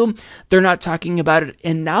it's due. They're not talking about it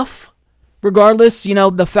enough. Regardless,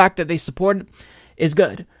 the fact that they support it is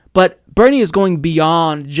good. But Bernie is going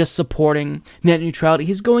beyond just supporting net neutrality.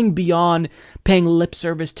 He's going beyond paying lip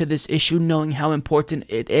service to this issue, knowing how important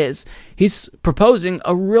it is. He's proposing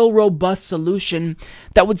a real robust solution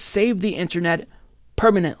that would save the internet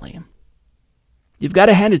permanently. You've got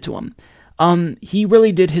to hand it to him. He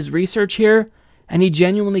really did his research here, and he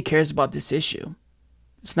genuinely cares about this issue.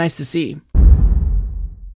 It's nice to see.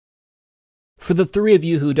 For the three of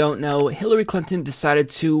you who don't know, Hillary Clinton decided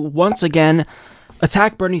to once again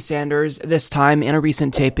attack Bernie Sanders, this time in a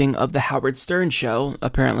recent taping of The Howard Stern Show.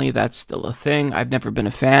 Apparently that's still a thing. I've never been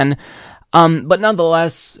a fan. But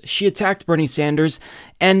nonetheless, she attacked Bernie Sanders,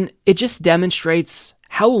 and it just demonstrates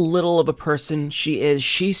how little of a person she is.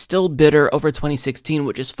 She's still bitter over 2016,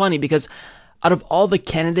 which is funny because out of all the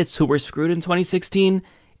candidates who were screwed in 2016,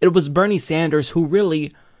 it was Bernie Sanders who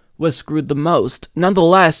really was screwed the most.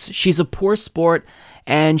 Nonetheless, she's a poor sport,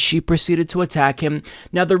 and she proceeded to attack him.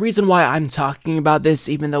 Now, the reason why I'm talking about this,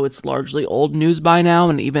 even though it's largely old news by now,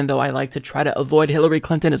 and even though I like to try to avoid Hillary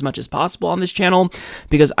Clinton as much as possible on this channel,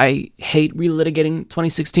 because I hate relitigating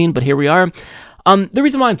 2016, but here we are. The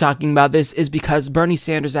reason why I'm talking about this is because Bernie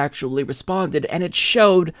Sanders actually responded, and it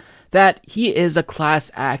showed that he is a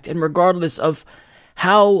class act, and regardless of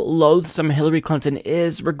how loathsome Hillary Clinton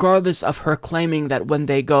is, regardless of her claiming that when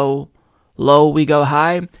they go low, we go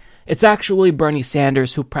high, it's actually Bernie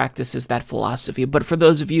Sanders who practices that philosophy. But for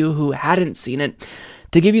those of you who hadn't seen it,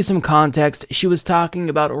 to give you some context, she was talking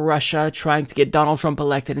about Russia trying to get Donald Trump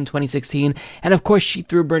elected in 2016, and of course she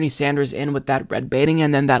threw Bernie Sanders in with that red baiting,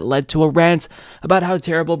 and then that led to a rant about how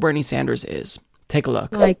terrible Bernie Sanders is. Take a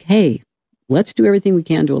look. Like, hey, let's do everything we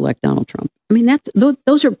can to elect Donald Trump. I mean,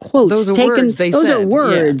 those are quotes those are taken. Words those said, are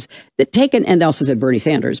words that taken, and they also said Bernie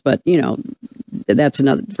Sanders, but that's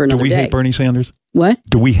another for another day. Do we hate Bernie Sanders? What?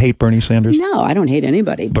 Do we hate Bernie Sanders? No, I don't hate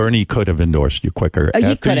anybody. Bernie could have endorsed you quicker. He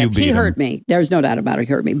after could you have. beat He him. hurt me. There's no doubt about it.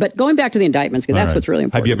 He hurt me. But going back to the indictments, because that's what's really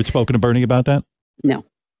important. Have you ever spoken to Bernie about that? No.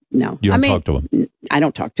 You don't talk to him? I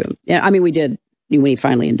don't talk to him. Yeah, I mean, we did when he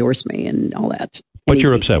finally endorsed me and all that. But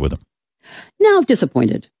you're upset with him? No,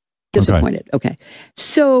 disappointed. Okay.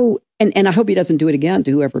 So, and I hope he doesn't do it again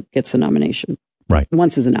to whoever gets the nomination. Right.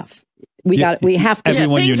 Once is enough. We have to.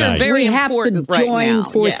 Everyone unite. We have to join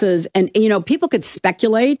forces, and people could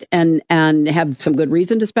speculate and have some good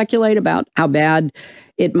reason to speculate about how bad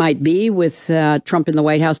it might be with Trump in the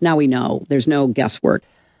White House. Now we know there's no guesswork.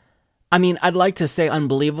 I mean, I'd like to say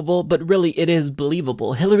unbelievable, but really it is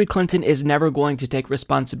believable. Hillary Clinton is never going to take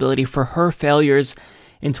responsibility for her failures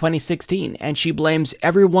in 2016, and she blames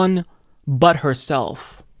everyone but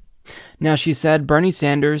herself. Now, she said Bernie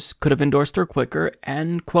Sanders could have endorsed her quicker,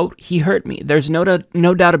 and, quote, he hurt me. There's no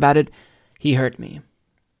doubt about it, he hurt me.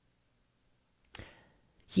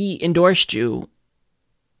 He endorsed you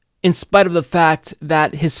in spite of the fact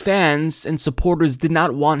that his fans and supporters did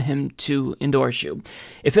not want him to endorse you.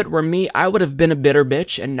 If it were me, I would have been a bitter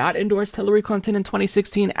bitch and not endorsed Hillary Clinton in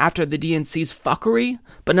 2016 after the DNC's fuckery,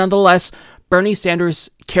 but nonetheless, Bernie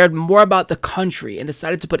Sanders cared more about the country and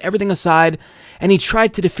decided to put everything aside, and he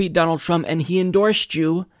tried to defeat Donald Trump, and he endorsed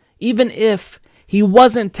you, even if he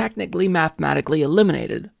wasn't technically mathematically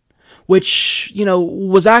eliminated, which,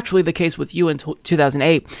 was actually the case with you in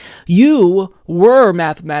 2008. You were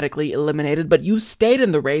mathematically eliminated, but you stayed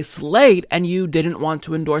in the race late, and you didn't want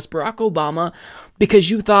to endorse Barack Obama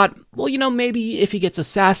because you thought, well, maybe if he gets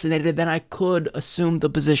assassinated, then I could assume the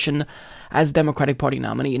position as Democratic Party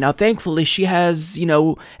nominee. Now, thankfully, she has,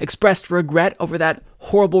 expressed regret over that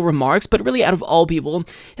horrible remarks, but really, out of all people,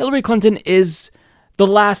 Hillary Clinton is the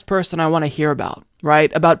last person I want to hear about,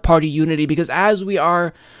 right? About party unity, because as we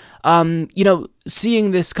are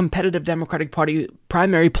seeing this competitive Democratic Party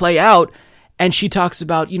primary play out, and she talks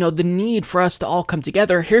about, the need for us to all come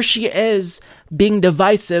together. Here she is being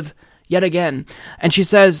divisive yet again. And she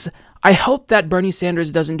says, I hope that Bernie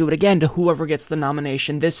Sanders doesn't do it again to whoever gets the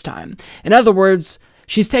nomination this time. In other words,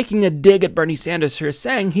 she's taking a dig at Bernie Sanders here,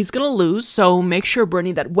 saying he's going to lose, so make sure,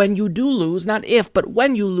 Bernie, that when you do lose, not if, but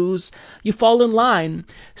when you lose, you fall in line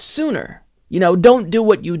sooner. Don't do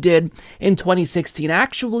what you did in 2016.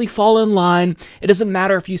 Actually fall in line. It doesn't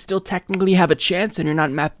matter if you still technically have a chance and you're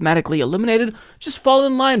not mathematically eliminated. Just fall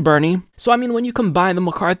in line, Bernie. So, when you combine the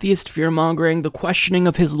McCarthyist fear-mongering, the questioning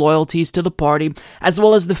of his loyalties to the party, as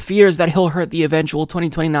well as the fears that he'll hurt the eventual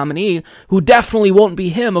 2020 nominee, who definitely won't be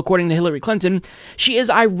him, according to Hillary Clinton, she is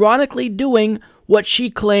ironically doing what she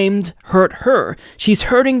claimed hurt her. She's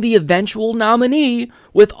hurting the eventual nominee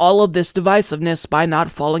with all of this divisiveness by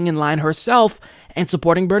not falling in line herself and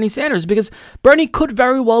supporting Bernie Sanders, because Bernie could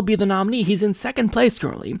very well be the nominee. He's in second place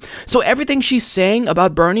currently. So everything she's saying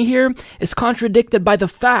about Bernie here is contradicted by the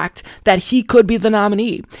fact that he could be the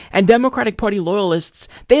nominee. And Democratic Party loyalists,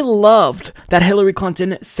 they loved that Hillary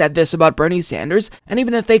Clinton said this about Bernie Sanders, and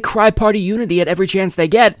even if they cry party unity at every chance they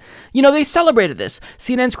get, they celebrated this.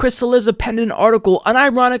 CNN's Chris Cillizza penned an article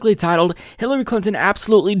unironically titled, Hillary Clinton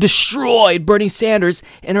absolutely destroyed Bernie Sanders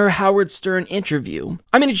in her Howard Stern interview.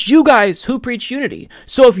 It's you guys who preach unity.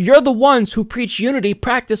 So if you're the ones who preach unity,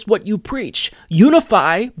 practice what you preach.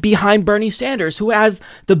 Unify behind Bernie Sanders, who has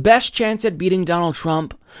the best chance at beating Donald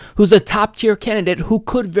Trump, who's a top-tier candidate who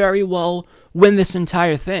could very well win this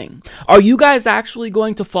entire thing. Are you guys actually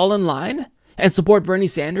going to fall in line and support Bernie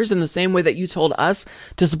Sanders in the same way that you told us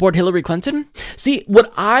to support Hillary Clinton? See,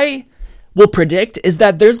 what I will predict is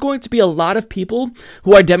that there's going to be a lot of people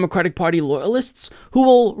who are Democratic Party loyalists who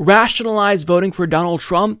will rationalize voting for Donald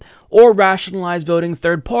Trump or rationalize voting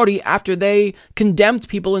third party after they condemned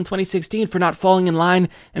people in 2016 for not falling in line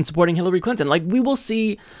and supporting Hillary Clinton. Like, we will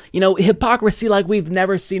see, hypocrisy like we've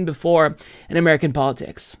never seen before in American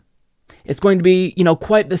politics. It's going to be,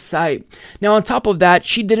 quite the sight. Now, on top of that,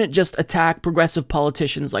 she didn't just attack progressive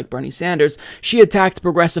politicians like Bernie Sanders. She attacked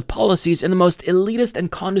progressive policies in the most elitist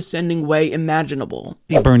and condescending way imaginable.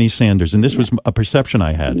 Bernie Sanders, and this was a perception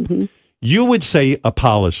I had. Mm-hmm. You would say a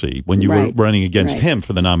policy when you were running against him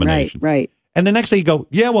for the nomination. Right. And the next day you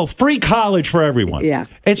go, free college for everyone. Yeah.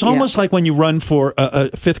 It's almost like when you run for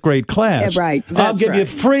a fifth grade class. Right. I'll give you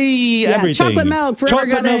free everything. Chocolate milk for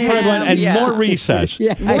everyone. And more recess.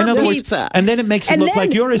 More pizza. And then it makes it look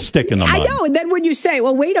like you're a stick in the mud. I know. And then when you say,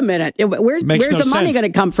 well, wait a minute, where's the money going to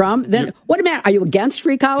come from? Then what about, are you against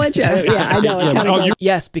free college? I know.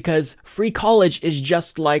 Yes, because free college is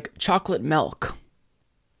just like chocolate milk.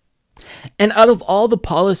 And out of all the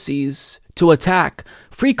policies to attack,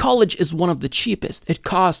 free college is one of the cheapest. It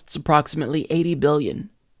costs approximately $80 billion.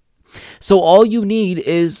 So all you need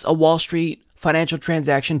is a Wall Street financial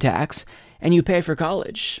transaction tax, and you pay for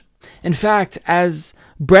college. In fact, as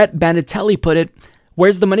Brett Banditelli put it,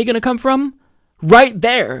 where's the money going to come from? Right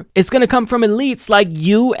there. It's going to come from elites like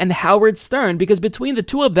you and Howard Stern, because between the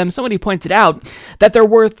two of them, somebody pointed out that they're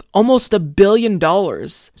worth almost $1 billion.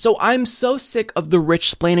 So I'm so sick of the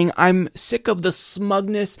rich-splaining. I'm sick of the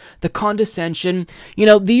smugness, the condescension.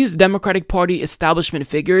 These Democratic Party establishment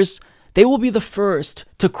figures, they will be the first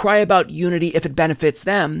to cry about unity if it benefits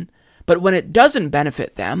them. But when it doesn't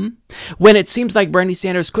benefit them, when it seems like Bernie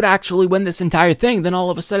Sanders could actually win this entire thing, then all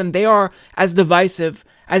of a sudden they are as divisive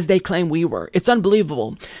as they claim we were. It's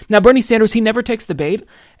unbelievable. Now, Bernie Sanders, he never takes the bait,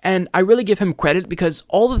 and I really give him credit because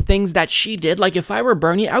all the things that she did, like if I were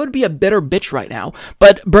Bernie, I would be a bitter bitch right now.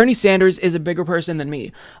 But Bernie Sanders is a bigger person than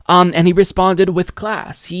me, and he responded with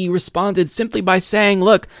class. He responded simply by saying,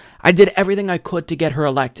 look, I did everything I could to get her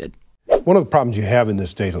elected. One of the problems you have in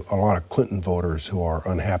this state, a lot of Clinton voters who are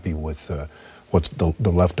unhappy with what's the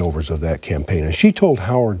leftovers of that campaign. And she told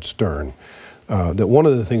Howard Stern that one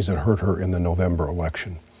of the things that hurt her in the November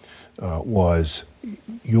election was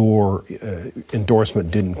your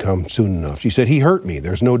endorsement didn't come soon enough. She said, he hurt me,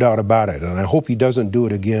 there's no doubt about it, and I hope he doesn't do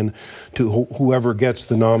it again to whoever gets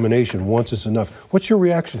the nomination once it's enough. What's your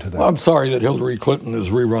reaction to that? Well, I'm sorry that Hillary Clinton is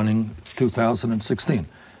rerunning 2016.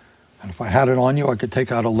 And if I had it on you, I could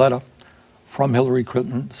take out a letter from Hillary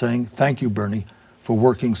Clinton saying, thank you, Bernie, for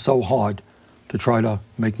working so hard to try to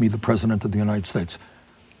make me the president of the United States.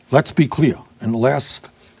 Let's be clear.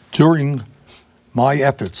 During my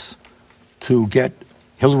efforts to get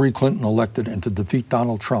Hillary Clinton elected and to defeat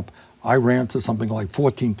Donald Trump, I ran to something like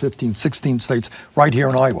 14, 15, 16 states right here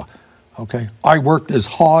in Iowa. Okay? I worked as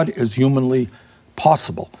hard as humanly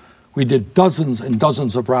possible. We did dozens and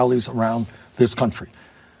dozens of rallies around this country.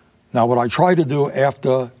 Now, what I tried to do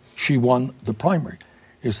after she won the primary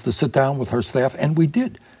is to sit down with her staff, and we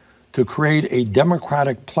did, to create a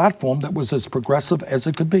Democratic platform that was as progressive as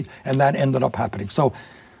it could be. And that ended up happening. So,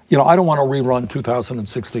 I don't want to rerun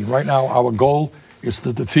 2016. Right now, our goal is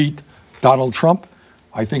to defeat Donald Trump.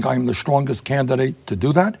 I think I'm the strongest candidate to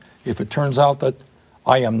do that. If it turns out that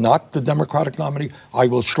I am not the Democratic nominee, I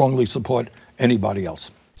will strongly support anybody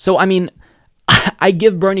else. So, I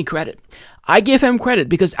give Bernie credit. I give him credit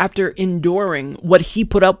because after enduring what he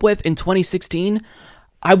put up with in 2016,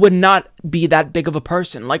 I would not be that big of a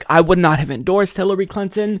person. Like, I would not have endorsed Hillary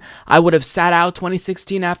Clinton. I would have sat out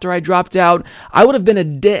 2016 after I dropped out. I would have been a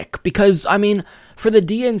dick because, for the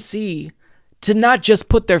DNC to not just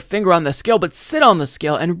put their finger on the scale, but sit on the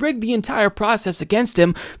scale and rig the entire process against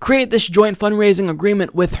him, create this joint fundraising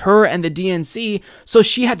agreement with her and the DNC, so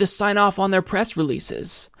she had to sign off on their press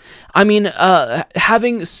releases. Having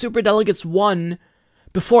superdelegates won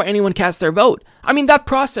before anyone cast their vote. That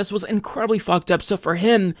process was incredibly fucked up. So for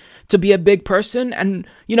him to be a big person and,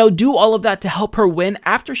 do all of that to help her win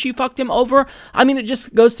after she fucked him over, it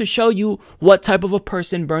just goes to show you what type of a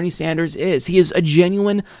person Bernie Sanders is. He is a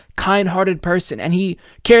genuine, kind-hearted person, and he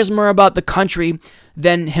cares more about the country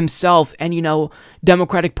than himself and,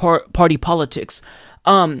 Democratic Party politics.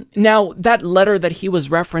 Now, that letter that he was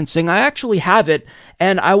referencing, I actually have it,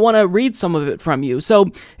 and I want to read some of it from you. So,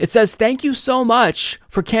 it says, "Thank you so much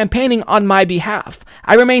for campaigning on my behalf.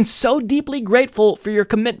 I remain so deeply grateful for your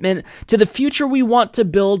commitment to the future we want to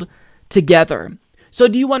build together." So,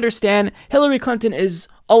 do you understand? Hillary Clinton is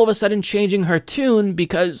all of a sudden changing her tune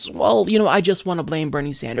because, I just want to blame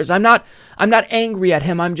Bernie Sanders. I'm not angry at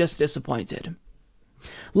him, I'm just disappointed.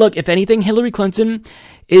 Look, if anything, Hillary Clinton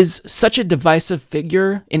is such a divisive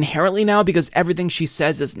figure inherently now because everything she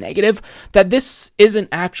says is negative that this isn't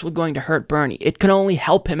actually going to hurt Bernie. It can only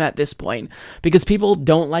help him at this point because people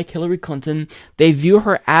don't like Hillary Clinton. They view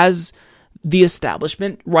her as the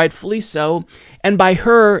establishment, rightfully so. And by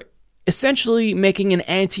her essentially making an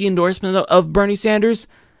anti-endorsement of Bernie Sanders,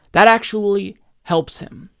 that actually helps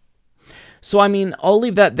him. So, I'll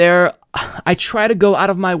leave that there. I try to go out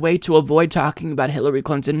of my way to avoid talking about Hillary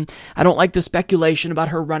Clinton. I don't like the speculation about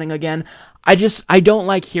her running again. I don't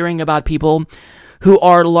like hearing about people who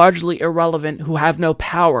are largely irrelevant, who have no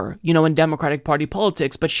power, in Democratic Party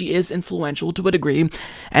politics, but she is influential to a degree.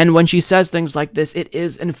 And when she says things like this, it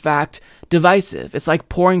is, in fact, divisive. It's like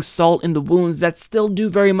pouring salt in the wounds that still do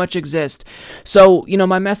very much exist. So,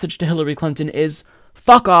 my message to Hillary Clinton is,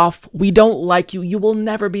 fuck off. We don't like you. You will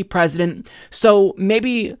never be president. So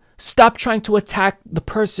maybe stop trying to attack the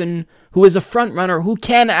person who is a front runner who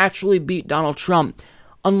can actually beat Donald Trump,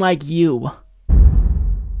 unlike you.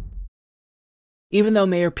 Even though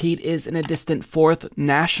Mayor Pete is in a distant fourth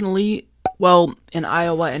nationally, in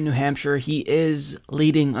Iowa and New Hampshire, he is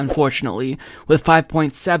leading, unfortunately, with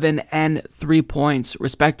 5.7 and 3 points,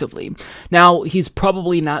 respectively. Now, he's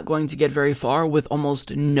probably not going to get very far with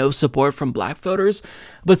almost no support from black voters,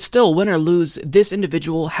 but still, win or lose, this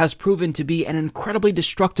individual has proven to be an incredibly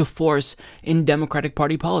destructive force in Democratic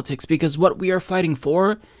Party politics, because what we are fighting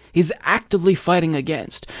for, he's actively fighting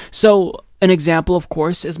against. So, an example, of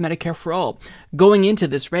course, is Medicare for All. Going into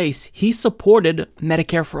this race, he supported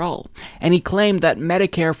Medicare for All, and he claimed that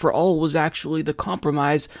Medicare for All was actually the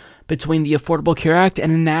compromise between the Affordable Care Act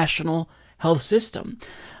and a national health system.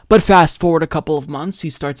 But fast forward a couple of months, he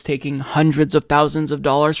starts taking hundreds of thousands of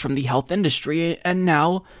dollars from the health industry, and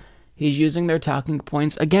now he's using their talking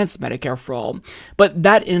points against Medicare for All. But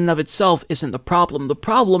that in and of itself isn't the problem. The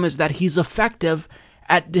problem is that he's effective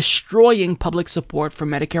at destroying public support for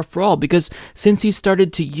Medicare for All, because since he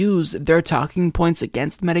started to use their talking points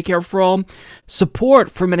against Medicare for All,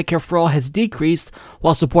 support for Medicare for All has decreased,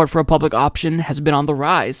 while support for a public option has been on the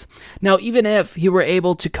rise. Now, even if he were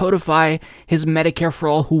able to codify his Medicare for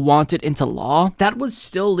All who want it into law, that would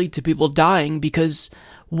still lead to people dying, because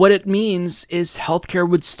what it means is healthcare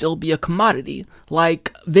would still be a commodity,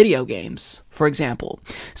 like video games, for example.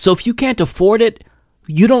 So if you can't afford it,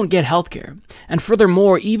 you don't get healthcare. And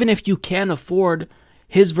furthermore, even if you can afford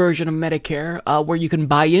his version of Medicare, where you can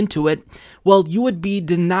buy into it, well, you would be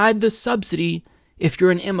denied the subsidy if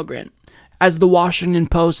you're an immigrant. As the Washington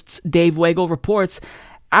Post's Dave Weigel reports,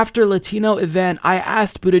 after Latino event, I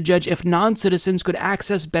asked Buttigieg if non-citizens could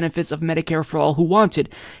access benefits of Medicare for All who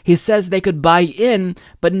wanted. He says they could buy in,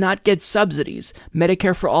 but not get subsidies.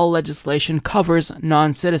 Medicare for All legislation covers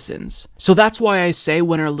non-citizens. So that's why I say,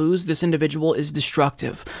 win or lose, this individual is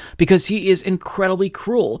destructive, because he is incredibly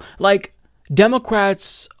cruel. Like,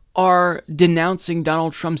 Democrats are denouncing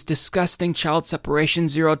Donald Trump's disgusting child separation,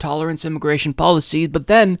 zero-tolerance immigration policy, but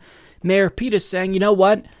then Mayor Pete is saying, you know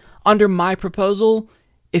what? Under my proposal,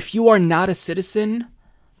 if you are not a citizen,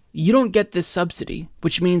 you don't get this subsidy,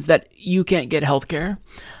 which means that you can't get health care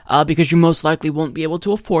because you most likely won't be able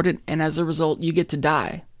to afford it, and as a result, you get to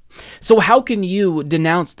die. So how can you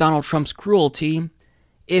denounce Donald Trump's cruelty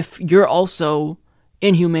if you're also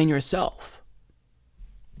inhumane yourself?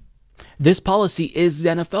 This policy is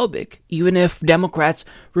xenophobic, even if Democrats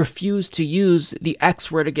refuse to use the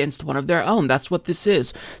X word against one of their own. That's what this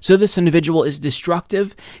is. So this individual is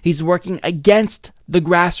destructive. He's working against the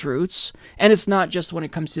grassroots. And it's not just when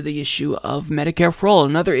it comes to the issue of Medicare for All.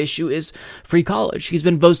 Another issue is free college. He's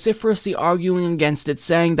been vociferously arguing against it,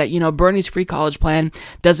 saying that, Bernie's free college plan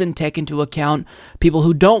doesn't take into account people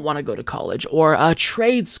who don't want to go to college or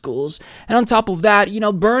trade schools. And on top of that,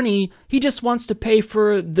 Bernie, he just wants to pay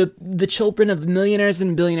for the children of millionaires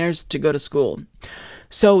and billionaires to go to school.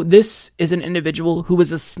 So this is an individual who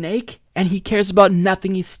is a snake, and he cares about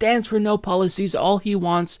nothing. He stands for no policies. All he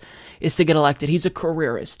wants is to get elected. He's a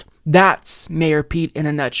careerist. That's Mayor Pete in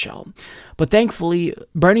a nutshell. But thankfully,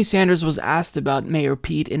 Bernie Sanders was asked about Mayor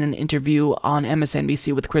Pete in an interview on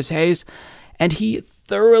MSNBC with Chris Hayes, and he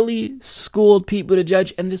thoroughly schooled Pete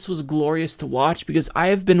Buttigieg, and this was glorious to watch, because I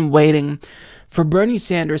have been waiting for Bernie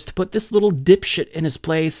Sanders to put this little dipshit in his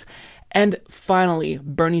place. And finally,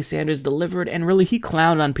 Bernie Sanders delivered, and really, he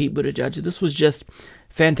clowned on Pete Buttigieg. This was just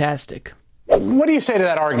fantastic. What do you say to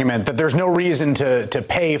that argument that there's no reason to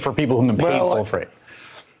pay for people who can pay full freight?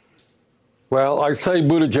 Well, I say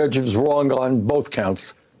Buttigieg is wrong on both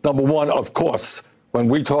counts. Number one, of course, when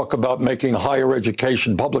we talk about making higher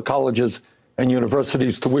education, public colleges and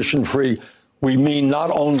universities tuition-free, we mean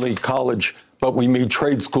not only college, but we mean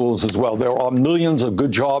trade schools as well. There are millions of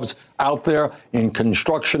good jobs out there in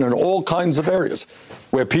construction and all kinds of areas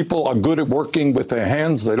where people are good at working with their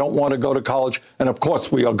hands. They don't want to go to college. And of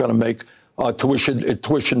course, we are going to make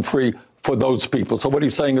tuition free for those people. So what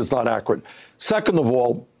he's saying is not accurate. Second of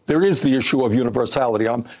all, there is the issue of universality.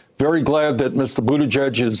 I'm very glad that Mr.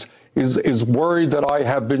 Buttigieg is worried that I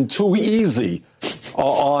have been too easy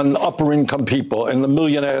on upper income people and the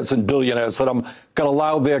millionaires and billionaires, that I'm going to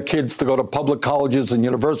allow their kids to go to public colleges and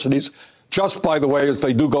universities. Just, by the way, as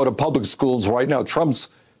they do go to public schools right now, Trump's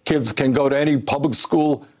kids can go to any public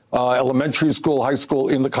school, elementary school, high school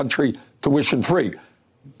in the country, tuition free.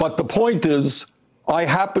 But the point is, I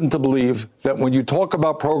happen to believe that when you talk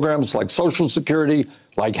about programs like Social Security,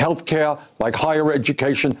 like health care, like higher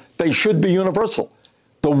education, they should be universal.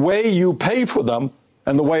 The way you pay for them,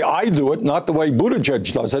 and the way I do it, not the way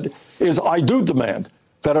Buttigieg does it, is I do demand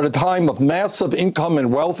that at a time of massive income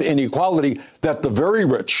and wealth inequality, that the very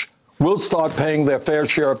rich will start paying their fair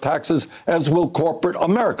share of taxes, as will corporate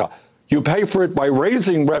America. You pay for it by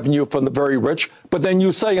raising revenue from the very rich, but then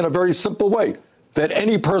you say in a very simple way that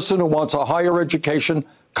any person who wants a higher education,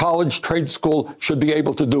 college, trade school should be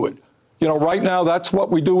able to do it. Right now, that's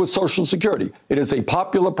what we do with Social Security. It is a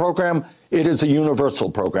popular program. It is a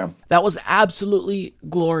universal program. That was absolutely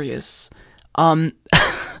glorious. I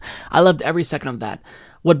loved every second of that.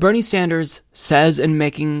 What Bernie Sanders says in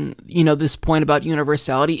making, this point about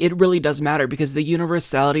universality, it really does matter, because the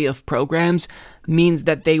universality of programs means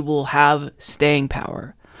that they will have staying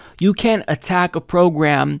power. You can't attack a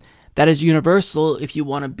program that is universal if you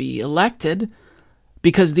want to be elected,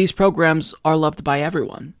 because these programs are loved by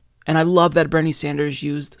everyone. And I love that Bernie Sanders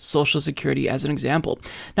used Social Security as an example.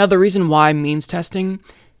 Now, the reason why means testing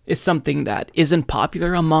is something that isn't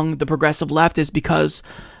popular among the progressive left is because,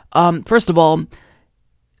 first of all,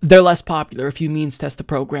 they're less popular if you means test the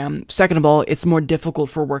program. Second of all, it's more difficult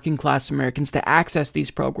for working class Americans to access these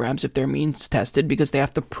programs if they're means tested because they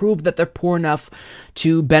have to prove that they're poor enough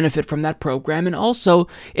to benefit from that program. And also,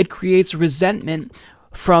 it creates resentment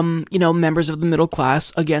from, members of the middle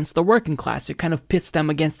class against the working class. It kind of pits them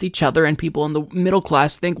against each other, and people in the middle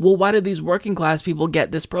class think, well, why do these working class people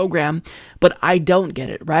get this program, but I don't get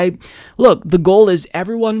it, right? Look, the goal is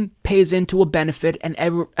everyone pays into a benefit and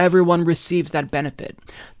everyone receives that benefit.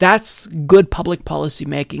 That's good public policy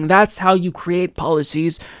making. That's how you create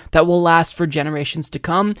policies that will last for generations to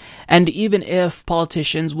come. And even if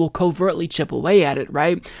politicians will covertly chip away at it,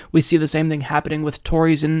 right? We see the same thing happening with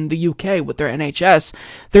Tories in the UK with their NHS.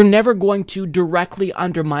 They're never going to directly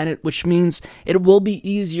undermine it, which means it will be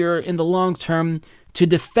easier in the long term to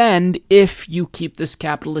defend if you keep this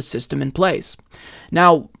capitalist system in place.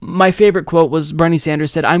 Now, my favorite quote was Bernie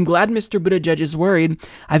Sanders said, "I'm glad Mr. Buttigieg is worried.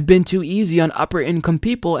 I've been too easy on upper income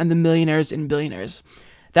people and the millionaires and billionaires."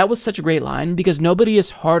 That was such a great line because nobody is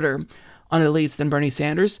harder on elites than Bernie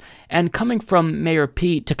Sanders. And coming from Mayor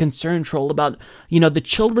Pete to concern troll about, the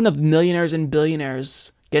children of millionaires and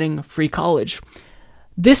billionaires getting free college.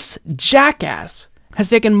 This jackass has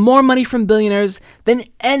taken more money from billionaires than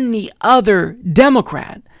any other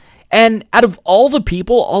Democrat. And out of all the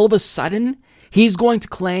people, all of a sudden, he's going to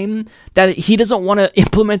claim that he doesn't want to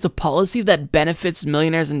implement a policy that benefits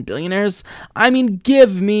millionaires and billionaires. I mean,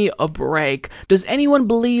 give me a break. Does anyone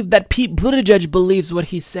believe that Pete Buttigieg believes what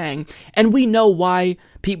he's saying? And we know why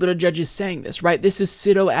Pete Buttigieg is saying this, right? This is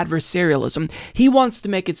pseudo-adversarialism. He wants to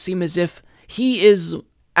make it seem as if he is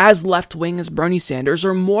as left-wing as Bernie Sanders,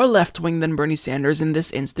 or more left-wing than Bernie Sanders in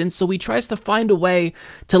this instance, so he tries to find a way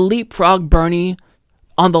to leapfrog Bernie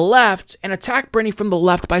on the left and attack Bernie from the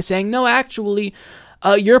left by saying, no, actually,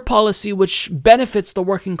 your policy which benefits the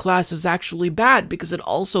working class is actually bad because it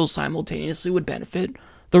also simultaneously would benefit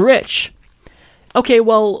the rich. Okay,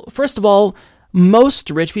 well, first of all, most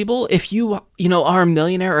rich people, if you are a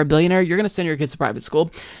millionaire or a billionaire, you're going to send your kids to private school.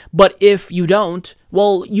 But if you don't,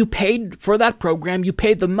 well, you paid for that program, you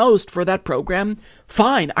paid the most for that program,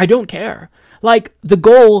 fine, I don't care. Like, the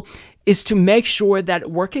goal is to make sure that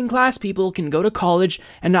working class people can go to college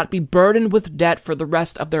and not be burdened with debt for the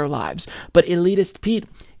rest of their lives. But elitist Pete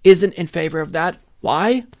isn't in favor of that.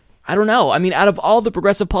 Why? I don't know. I mean, out of all the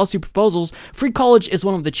progressive policy proposals, free college is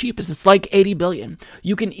one of the cheapest. It's like $80 billion.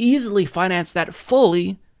 You can easily finance that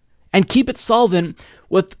fully and keep it solvent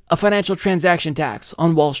with a financial transaction tax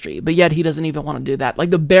on Wall Street. But yet he doesn't even want to do that.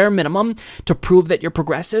 Like the bare minimum to prove that you're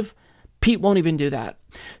progressive, Pete won't even do that.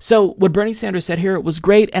 So what Bernie Sanders said here was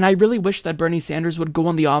great, and I really wish that Bernie Sanders would go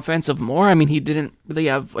on the offensive more. I mean, he didn't really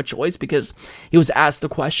have a choice because he was asked the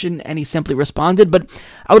question and he simply responded. But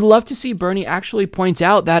I would love to see Bernie actually point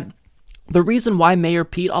out that the reason why Mayor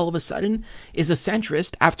Pete all of a sudden is a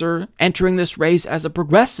centrist after entering this race as a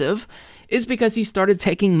progressive is because he started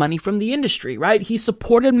taking money from the industry, right? He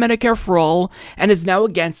supported Medicare for All and is now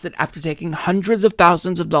against it after taking hundreds of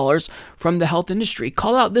thousands of dollars from the health industry.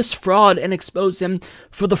 Call out this fraud and expose him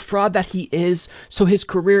for the fraud that he is, so his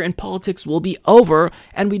career in politics will be over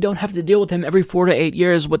and we don't have to deal with him every 4 to 8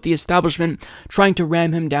 years with the establishment trying to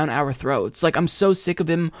ram him down our throats. Like, I'm so sick of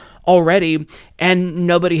him already, and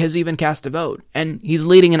nobody has even cast a vote. And he's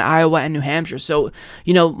leading in Iowa and New Hampshire. So,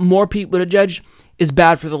 more Pete Buttigieg is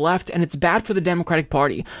bad for the left, and it's bad for the Democratic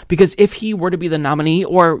Party, because if he were to be the nominee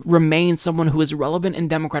or remain someone who is relevant in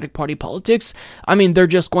Democratic Party politics, I mean, they're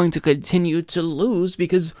just going to continue to lose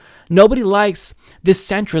because nobody likes this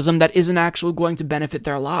centrism that isn't actually going to benefit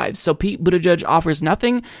their lives. So Pete Buttigieg offers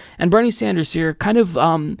nothing, and Bernie Sanders here kind of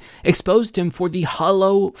exposed him for the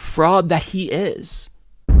hollow fraud that he is.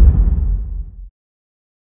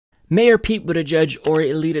 Mayor Pete Buttigieg, or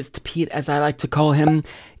elitist Pete as I like to call him,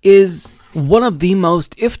 is one of the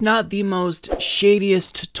most, if not the most,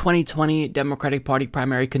 shadiest 2020 Democratic Party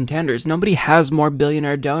primary contenders. Nobody has more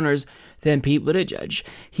billionaire donors than Pete Buttigieg.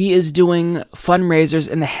 He is doing fundraisers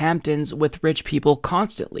in the Hamptons with rich people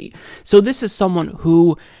constantly. So this is someone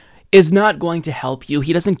who is not going to help you.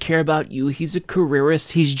 He doesn't care about you. He's a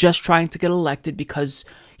careerist. He's just trying to get elected because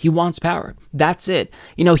he wants power. That's it.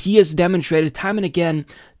 He has demonstrated time and again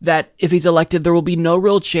that if he's elected, there will be no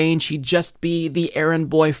real change. He'd just be the errand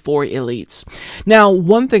boy for elites. Now,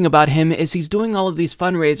 one thing about him is he's doing all of these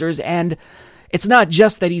fundraisers, and it's not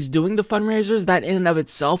just that he's doing the fundraisers. That in and of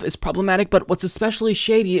itself is problematic, but what's especially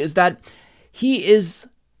shady is that he is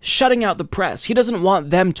shutting out the press. He doesn't want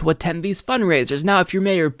them to attend these fundraisers. Now, if you're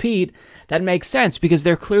Mayor Pete, that makes sense because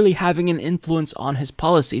they're clearly having an influence on his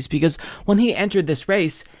policies, because when he entered this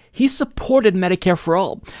race, he supported Medicare for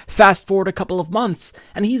All. Fast forward a couple of months,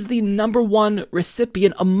 and he's the #1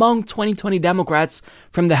 recipient among 2020 Democrats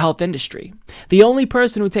from the health industry. The only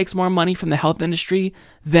person who takes more money from the health industry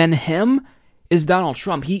than him is Donald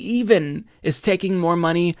Trump. He even is taking more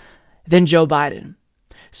money than Joe Biden.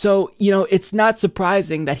 So, it's not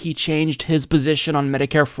surprising that he changed his position on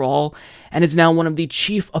Medicare for All and is now one of the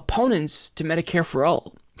chief opponents to Medicare for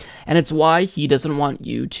All. And it's why he doesn't want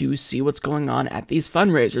you to see what's going on at these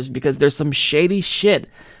fundraisers, because there's some shady shit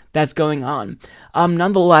that's going on.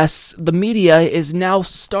 Nonetheless, the media is now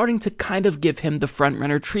starting to kind of give him the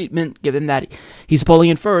front-runner treatment, given that he's polling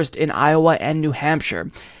in first in Iowa and New Hampshire.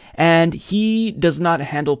 And he does not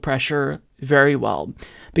handle pressure very well,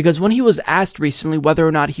 because when he was asked recently whether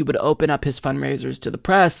or not he would open up his fundraisers to the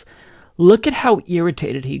press, look at how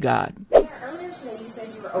irritated he got. Earlier today you said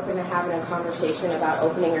you were open to having a conversation about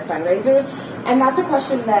opening your fundraisers, and that's a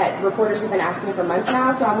question that reporters have been asking for months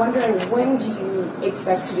now, so I'm wondering, when do you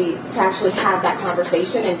expect to actually have that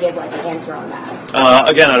conversation and give an answer on that?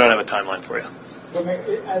 Again, I don't have a timeline for you. Well,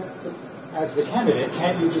 as the candidate,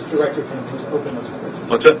 can't you just direct your campaign to open those fundraisers?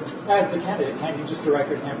 What's that? As the candidate, can't you just direct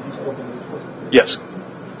your campaign to open those fundraisers? Yes.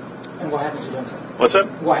 And why haven't you done so? What's that?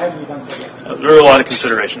 Why haven't you done so yet? There are a lot of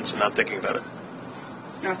considerations, and I'm thinking about it.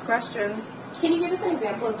 Last question. Can you give us an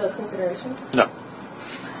example of those considerations? No.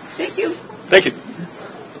 Thank you. Thank you.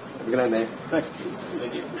 Have a good night, Mayor. Thanks.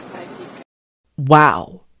 Thank you.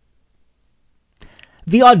 Wow.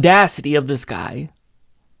 The audacity of this guy.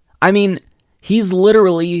 I mean, he's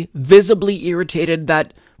literally visibly irritated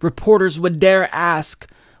that reporters would dare ask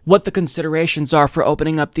what the considerations are for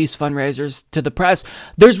opening up these fundraisers to the press.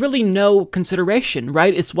 There's really no consideration,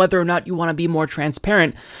 right? It's whether or not you want to be more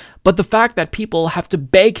transparent. But the fact that people have to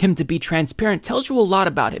beg him to be transparent tells you a lot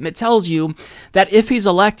about him. It tells you that if he's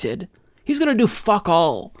elected, he's going to do fuck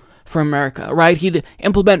all for America, right? He'd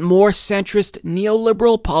implement more centrist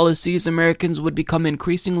neoliberal policies. Americans would become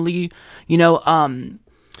increasingly,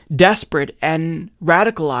 desperate and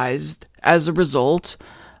radicalized as a result.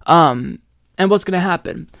 And what's going to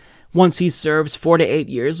happen? Once he serves 4 to 8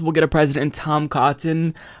 years, we'll get a president Tom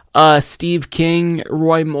Cotton, Steve King,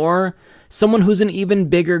 Roy Moore, someone who's an even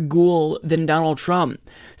bigger ghoul than Donald Trump.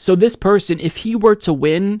 So this person, if he were to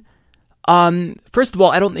win, first of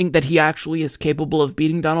all, I don't think that he actually is capable of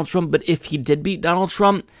beating Donald Trump, but if he did beat Donald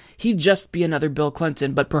Trump, he'd just be another Bill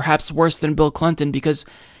Clinton, but perhaps worse than Bill Clinton, because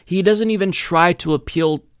he doesn't even try to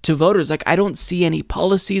appeal to voters. I don't see any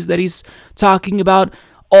policies that he's talking about.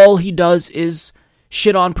 All he does is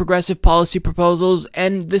shit on progressive policy proposals,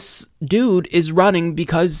 and this dude is running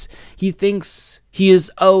because he thinks he is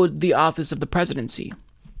owed the office of the presidency.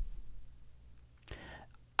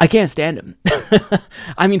 I can't stand him.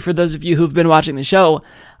 I mean, for those of you who've been watching the show,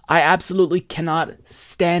 I absolutely cannot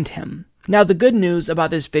stand him. Now, the good news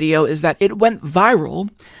about this video is that it went viral,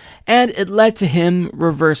 and it led to him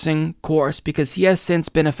reversing course, because he has since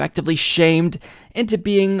been effectively shamed into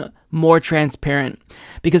being more transparent.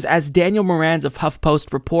 Because as Daniel Moranz of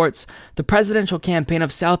HuffPost reports, the presidential campaign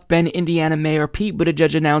of South Bend, Indiana Mayor Pete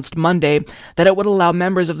Buttigieg announced Monday that it would allow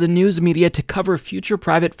members of the news media to cover future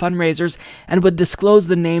private fundraisers and would disclose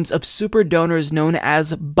the names of super donors known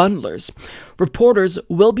as bundlers. Reporters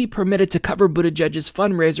will be permitted to cover Buttigieg's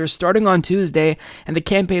fundraiser starting on Tuesday, and the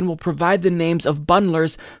campaign will provide the names of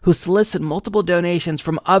bundlers who solicit multiple donations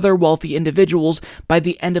from other wealthy individuals by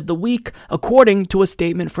the end of the week, according to a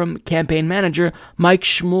statement from campaign manager Mike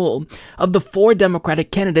Shmuel. Of the 4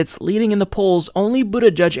 Democratic candidates leading in the polls, only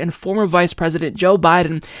Buttigieg and former Vice President Joe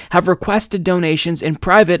Biden have requested donations in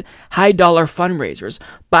private, high-dollar fundraisers.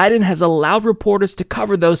 Biden has allowed reporters to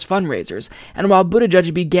cover those fundraisers, and while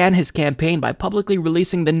Buttigieg began his campaign by publicly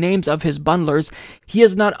releasing the names of his bundlers, he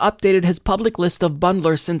has not updated his public list of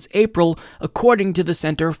bundlers since April, according to the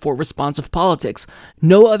Center for Responsive Politics.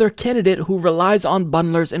 No other candidate who relies on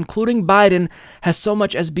bundlers, including Biden, has so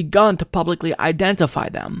much as begun to publicly identify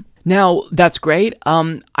them. Now, that's great.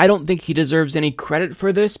 I don't think he deserves any credit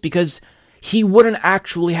for this, because he wouldn't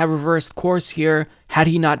actually have reversed course here had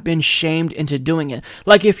he not been shamed into doing it.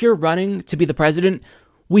 Like, if you're running to be the president,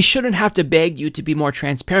 we shouldn't have to beg you to be more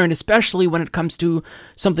transparent, especially when it comes to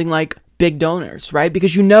something like big donors, right?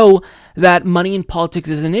 Because you know that money in politics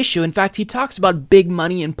is an issue. In fact, he talks about big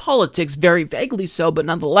money in politics, very vaguely so, but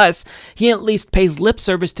nonetheless, he at least pays lip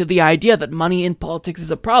service to the idea that money in politics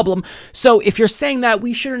is a problem. So if you're saying that,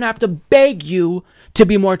 we shouldn't have to beg you to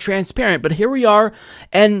be more transparent. But here we are,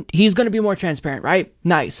 and he's going to be more transparent, right?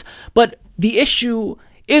 Nice. But the issue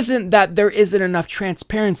isn't that there isn't enough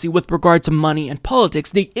transparency with regard to money and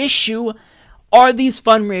politics. The issue are these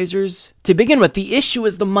fundraisers to begin with. The issue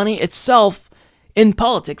is the money itself in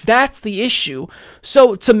politics. That's the issue.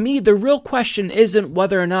 So to me, the real question isn't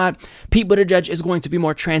whether or not Pete Buttigieg is going to be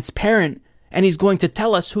more transparent and he's going to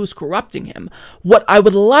tell us who's corrupting him. What I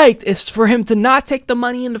would like is for him to not take the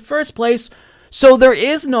money in the first place, so there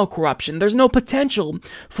is no corruption. There's no potential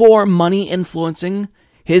for money influencing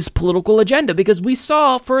his political agenda, because we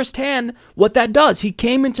saw firsthand what that does. He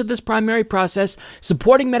came into this primary process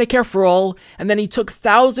supporting Medicare for all, and then he took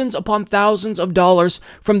thousands upon thousands of dollars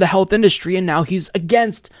from the health industry, and now he's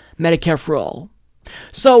against Medicare for all.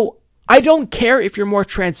 So I don't care if you're more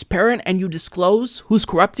transparent and you disclose who's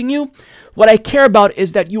corrupting you. What I care about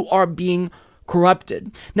is that you are being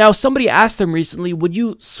corrupted. Now, somebody asked him recently, would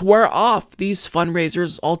you swear off these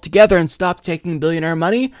fundraisers altogether and stop taking billionaire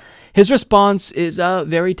money? His response is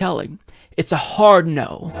very telling. It's a hard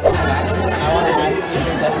no. I want to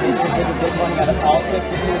ask you if you're taking big money out of politics,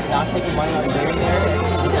 if you're not taking money out of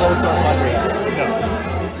billionaires,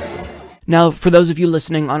 Now, for those of you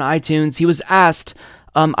listening on iTunes, he was asked,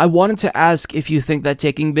 I wanted to ask if you think that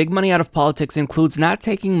taking big money out of politics includes not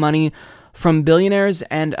taking money from billionaires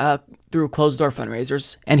and through closed-door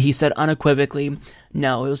fundraisers. And he said unequivocally,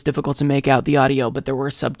 no. It was difficult to make out the audio, but there were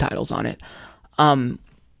subtitles on it.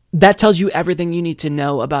 That tells you everything you need to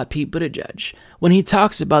know about Pete Buttigieg. When he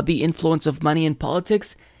talks about the influence of money in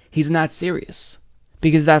politics, he's not serious,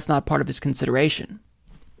 because that's not part of his consideration.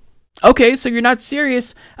 Okay, so you're not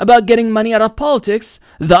serious about getting money out of politics,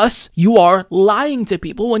 thus you are lying to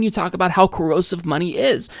people when you talk about how corrosive money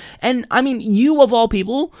is. And I mean, you of all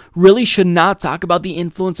people really should not talk about the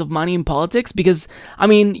influence of money in politics, because I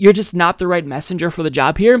mean, you're just not the right messenger for the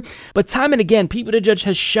job here. But time and again, Pete Buttigieg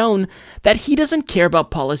has shown that he doesn't care about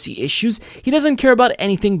policy issues. He doesn't care about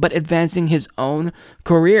anything but advancing his own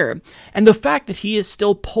career. And the fact that he is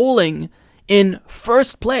still polling in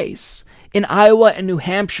first place in Iowa and New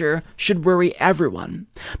Hampshire should worry everyone.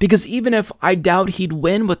 Because even if I doubt he'd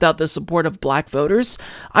win without the support of black voters,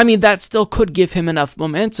 I mean, that still could give him enough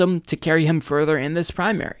momentum to carry him further in this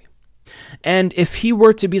primary. And if he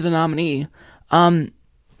were to be the nominee,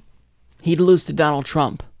 he'd lose to Donald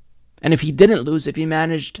Trump. And if he didn't lose, if he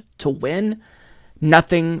managed to win,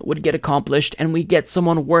 nothing would get accomplished, and we get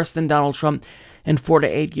someone worse than Donald Trump in 4 to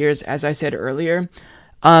 8 years, as I said earlier.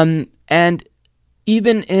 And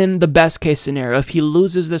even in the best case scenario, if he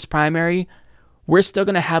loses this primary, we're still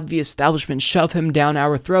going to have the establishment shove him down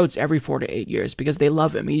our throats every 4 to 8 years because they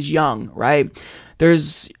love him. He's young, right?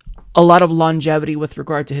 There's a lot of longevity with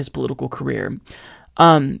regard to his political career.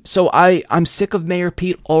 So I'm sick of Mayor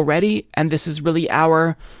Pete already, and this is really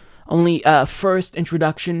our only first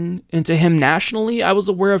introduction into him nationally. I was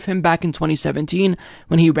aware of him back in 2017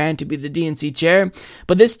 when he ran to be the DNC chair.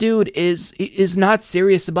 But this dude is not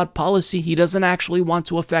serious about policy. He doesn't actually want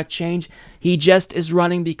to affect change. He just is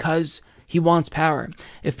running because he wants power.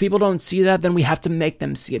 If people don't see that, then we have to make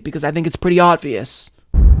them see it, because I think it's pretty obvious.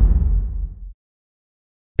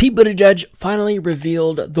 Pete Buttigieg finally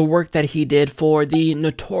revealed the work that he did for the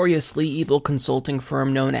notoriously evil consulting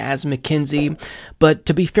firm known as McKinsey. But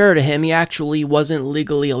to be fair to him, he actually wasn't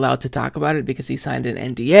legally allowed to talk about it because he signed an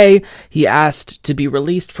NDA. He asked to be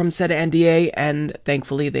released from said NDA, and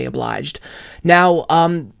thankfully they obliged. Now,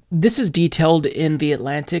 this is detailed in The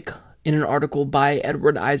Atlantic in an article by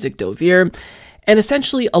Edward Isaac Dovier. And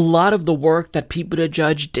essentially, a lot of the work that Pete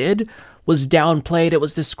Buttigieg did was downplayed. It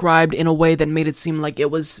was described in a way that made it seem like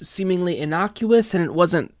it was seemingly innocuous, and it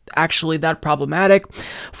wasn't actually that problematic.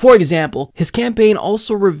 For example, his campaign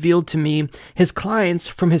also revealed to me his clients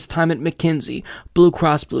from his time at McKinsey: Blue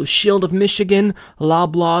Cross Blue Shield of Michigan,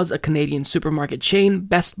 Loblaws, a Canadian supermarket chain,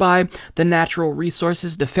 Best Buy, the Natural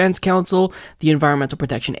Resources Defense Council, the Environmental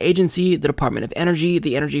Protection Agency, the Department of Energy,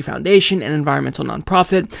 the Energy Foundation, an environmental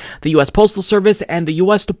nonprofit, the U.S. Postal Service, and the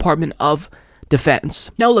U.S. Department of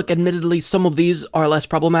Defense. Now look, admittedly, some of these are less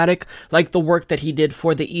problematic, like the work that he did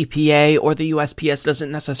for the EPA or the USPS doesn't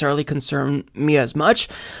necessarily concern me as much,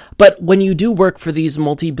 but when you do work for these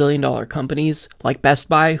multi-billion-dollar companies like Best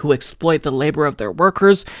Buy, who exploit the labor of their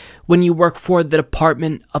workers, when you work for the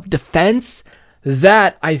Department of Defense,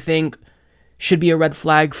 that, I think, should be a red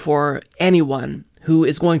flag for anyone who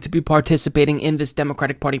is going to be participating in this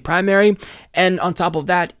Democratic Party primary. And on top of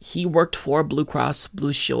that, he worked for Blue Cross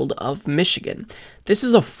Blue Shield of Michigan. This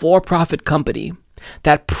is a for-profit company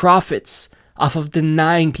that profits off of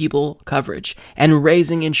denying people coverage and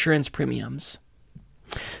raising insurance premiums.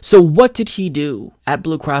 So what did he do at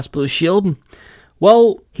Blue Cross Blue Shield?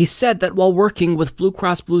 Well, He said that while working with Blue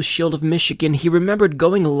Cross Blue Shield of Michigan, he remembered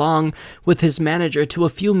going along with his manager to a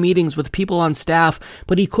few meetings with people on staff,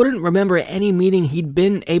 but he couldn't remember any meeting he'd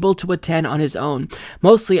been able to attend on his own.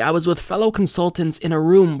 Mostly, I was with fellow consultants in a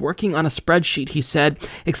room working on a spreadsheet, he said,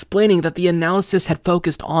 explaining that the analysis had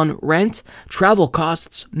focused on rent, travel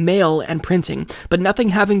costs, mail, and printing, but nothing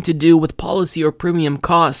having to do with policy or premium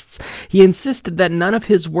costs. He insisted that none of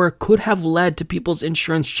his work could have led to people's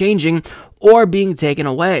insurance changing or being taken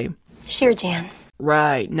away. Sure, Jan.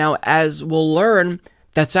 Right. Now, as we'll learn,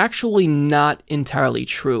 that's actually not entirely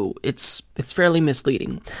true. It's fairly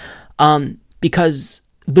misleading. Because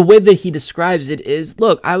the way that he describes it is,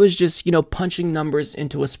 look, I was just, punching numbers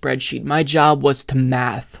into a spreadsheet. My job was to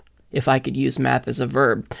math, if I could use math as a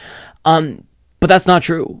verb. But that's not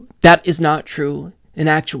true. That is not true in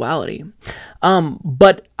actuality.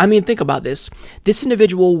 But I mean, think about this. This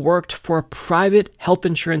individual worked for a private health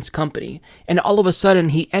insurance company, and all of a sudden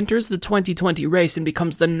he enters the 2020 race and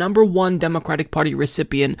becomes the #1 Democratic Party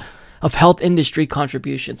recipient of health industry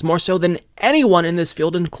contributions, more so than anyone in this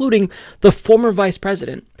field, including the former vice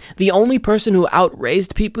president. The only person who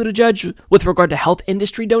outraised Pete Buttigieg with regard to health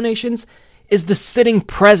industry donations is the sitting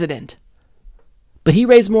president. But he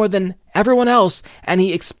raised more than everyone else, and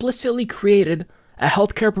he explicitly created a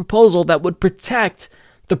healthcare proposal that would protect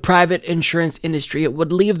the private insurance industry. It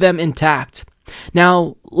would leave them intact.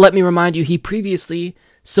 Now, let me remind you, he previously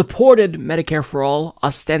supported Medicare for All,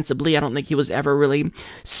 ostensibly. I don't think he was ever really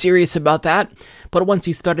serious about that. But once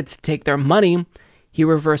he started to take their money, he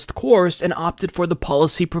reversed course and opted for the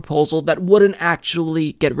policy proposal that wouldn't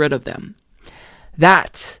actually get rid of them.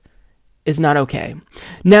 That is not okay.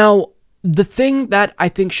 Now, the thing that I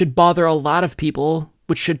think should bother a lot of people,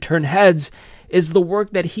 which should turn heads, is the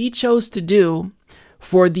work that he chose to do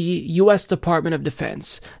for the U.S. Department of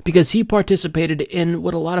Defense, because he participated in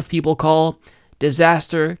what a lot of people call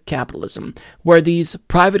disaster capitalism, where these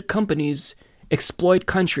private companies exploit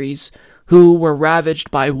countries who were ravaged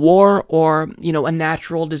by war or, a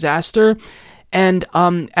natural disaster. And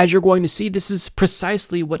as you're going to see, this is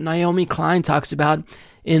precisely what Naomi Klein talks about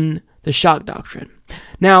in the shock doctrine.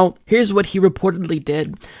 Now, here's what he reportedly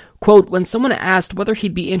did. Quote, when someone asked whether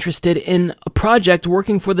he'd be interested in a project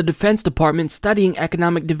working for the Defense Department studying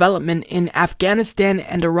economic development in Afghanistan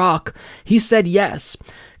and Iraq, he said yes.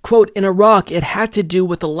 Quote, in Iraq, it had to do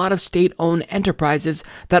with a lot of state-owned enterprises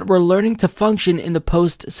that were learning to function in the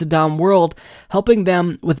post-Saddam world, helping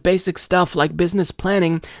them with basic stuff like business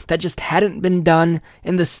planning that just hadn't been done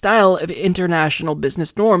in the style of international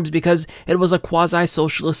business norms because it was a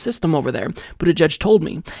quasi-socialist system over there, Buttigieg told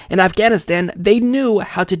me. In Afghanistan, they knew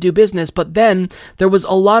how to do business, but then there was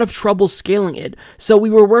a lot of trouble scaling it, so we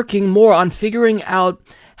were working more on figuring out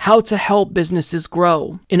how to help businesses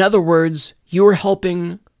grow. In other words, you were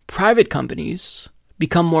helping private companies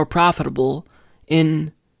become more profitable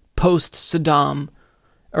in post-Saddam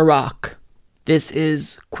Iraq. This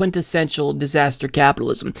is quintessential disaster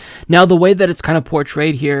capitalism. Now, the way that it's kind of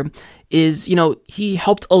portrayed here is, he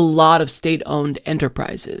helped a lot of state-owned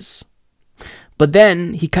enterprises. But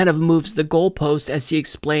then he kind of moves the goalpost as he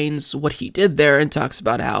explains what he did there and talks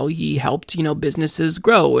about how he helped, businesses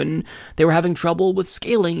grow, and they were having trouble with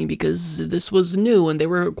scaling because this was new and they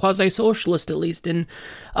were quasi-socialist, at least in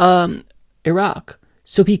Iraq.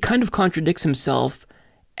 So he kind of contradicts himself,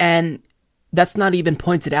 and that's not even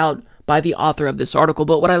pointed out by the author of this article.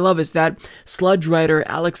 But what I love is that sludge writer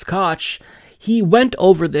Alex Koch, he went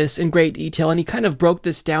over this in great detail, and he kind of broke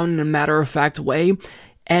this down in a matter-of-fact way,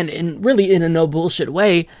 and in a no bullshit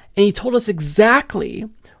way, and he told us exactly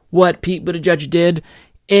what Pete Buttigieg did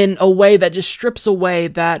in a way that just strips away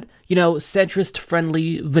that,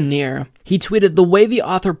 centrist-friendly veneer. He tweeted, the way the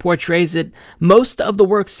author portrays it, most of the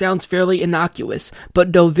work sounds fairly innocuous,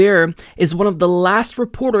 but Dovere is one of the last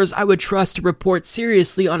reporters I would trust to report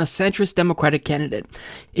seriously on a centrist Democratic candidate.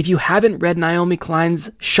 If you haven't read Naomi Klein's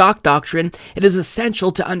Shock Doctrine, it is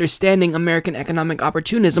essential to understanding American economic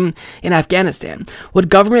opportunism in Afghanistan. What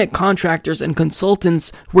government contractors and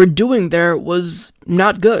consultants were doing there was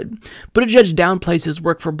not good. Buttigieg downplays his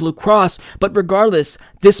work for Blue Cross, but regardless,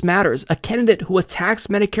 this matters. A candidate who attacks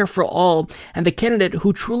Medicare for all and the candidate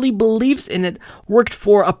who truly believes in it worked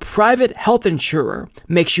for a private health insurer.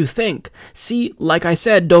 Makes you think. See, like I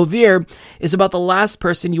said, Dovere is about the last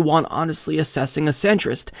person you want honestly assessing a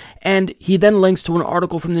centrist. And he then links to an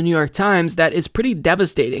article from the New York Times that is pretty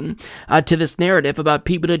devastating to this narrative about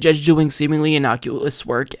Pete Buttigieg doing seemingly innocuous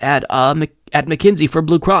work at at McKinsey for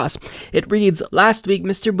Blue Cross. It reads, last week,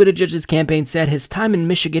 Mr. Buttigieg's campaign said his time in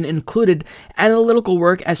Michigan included analytical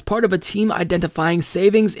work as part of a team identifying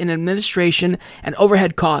savings in administration and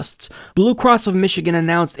overhead costs. Blue Cross of Michigan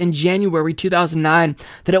announced in January 2009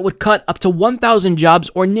 that it would cut up to 1,000 jobs,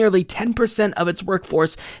 or nearly 10% of its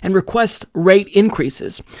workforce, and request rate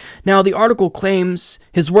increases. Now, the article claims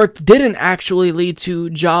his work didn't actually lead to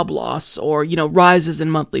job loss or, rises in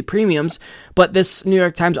monthly premiums, but this New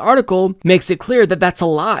York Times article makes it clear that that's a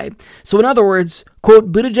lie. So in other words,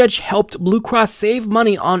 quote, Buttigieg helped Blue Cross save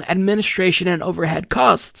money on administration and overhead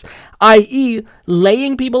costs, i.e.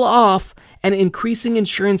 laying people off and increasing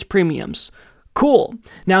insurance premiums. Cool.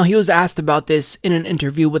 Now, he was asked about this in an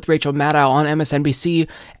interview with Rachel Maddow on MSNBC,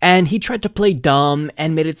 and he tried to play dumb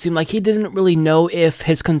and made it seem like he didn't really know if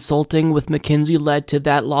his consulting with McKinsey led to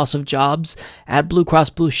that loss of jobs at Blue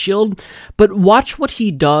Cross Blue Shield. But watch what he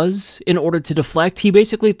does in order to deflect. He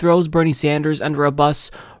basically throws Bernie Sanders under a bus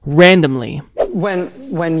randomly.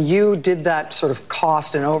 When you did that sort of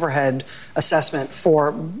cost and overhead assessment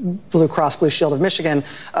for Blue Cross Blue Shield of Michigan,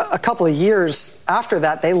 a couple of years after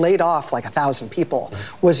that, they laid off like 1,000 people.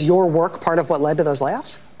 Was your work part of what led to those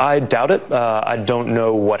layoffs? I doubt it. I don't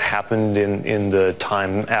know what happened in the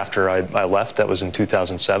time after I left. That was in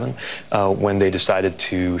 2007 when they decided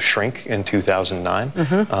to shrink in 2009.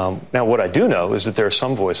 Now, what I do know is that there are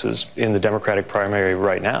some voices in the Democratic primary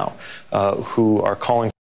right now who are calling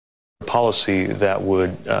for a policy that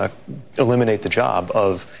would eliminate the job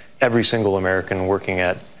of every single American working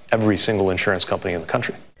at every single insurance company in the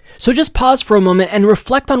country. So just pause for a moment and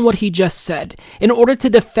reflect on what he just said. In order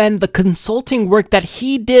to defend the consulting work that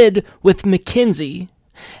he did with McKinsey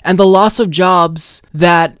and the loss of jobs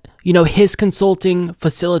that, his consulting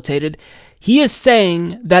facilitated, he is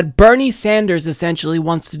saying that Bernie Sanders essentially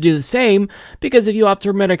wants to do the same, because if you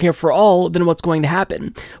offer Medicare for all, then what's going to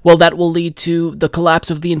happen? Well, that will lead to the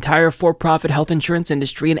collapse of the entire for-profit health insurance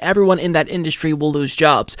industry, and everyone in that industry will lose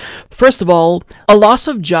jobs. First of all, a loss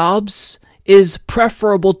of jobs is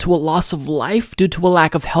preferable to a loss of life due to a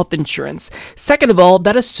lack of health insurance. Second of all,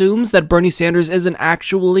 that assumes that Bernie Sanders isn't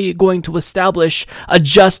actually going to establish a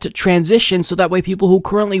just transition, so that way people who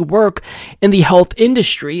currently work in the health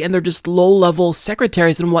industry and they're just low-level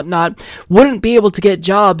secretaries and whatnot wouldn't be able to get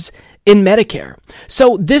jobs in Medicare.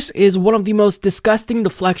 So this is one of the most disgusting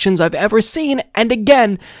deflections I've ever seen, and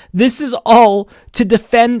again, this is all to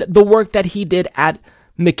defend the work that he did at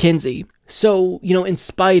McKinsey. So, in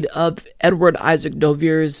spite of Edward Isaac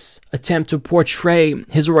Dovier's attempt to portray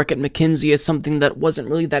his work at McKinsey as something that wasn't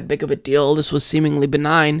really that big of a deal, this was seemingly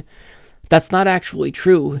benign, that's not actually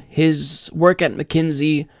true. His work at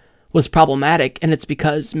McKinsey was problematic, and it's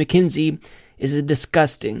because McKinsey is a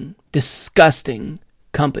disgusting, disgusting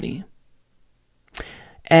company.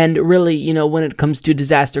 And really, when it comes to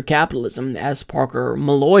disaster capitalism, as Parker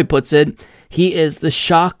Malloy puts it, he is the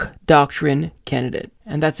shock doctrine candidate.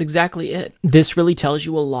 And that's exactly it. This really tells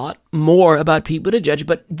you a lot more about Pete Buttigieg,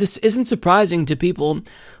 but this isn't surprising to people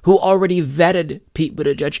who already vetted Pete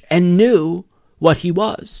Buttigieg and knew what he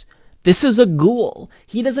was. This is a ghoul.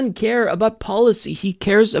 He doesn't care about policy. He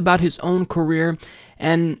cares about his own career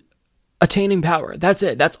and attaining power. That's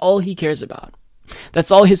it. That's all he cares about.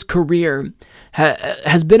 That's all his career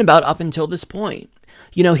has been about up until this point.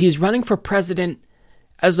 He's running for president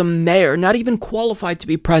as a mayor, not even qualified to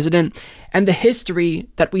be president, and the history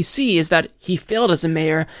that we see is that he failed as a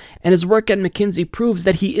mayor, and his work at McKinsey proves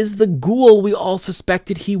that he is the ghoul we all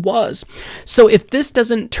suspected he was. So if this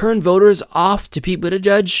doesn't turn voters off to Pete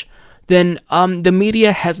Buttigieg, then the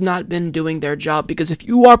media has not been doing their job, because if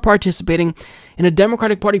you are participating in a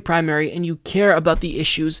Democratic Party primary and you care about the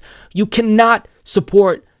issues, you cannot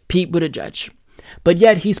support Pete Buttigieg. But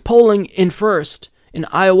yet he's polling in first in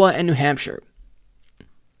Iowa and New Hampshire.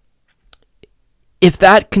 If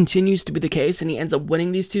that continues to be the case and he ends up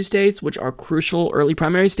winning these two states, which are crucial early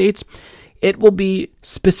primary states, it will be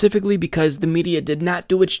specifically because the media did not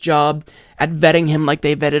do its job at vetting him like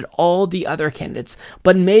they vetted all the other candidates.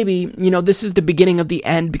 But maybe, this is the beginning of the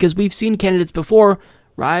end, because we've seen candidates before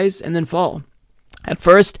rise and then fall. At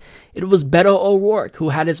first, it was Beto O'Rourke who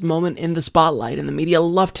had his moment in the spotlight, and the media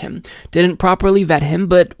loved him, didn't properly vet him,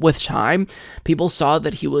 but with time, people saw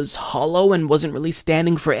that he was hollow and wasn't really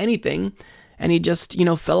standing for anything, and he just,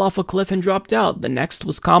 fell off a cliff and dropped out. The next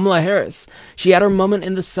was Kamala Harris. She had her moment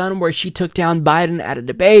in the sun where she took down Biden at a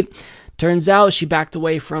debate, Turns out she backed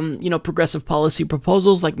away from, progressive policy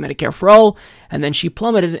proposals like Medicare for All, and then she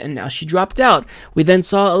plummeted, and now she dropped out. We then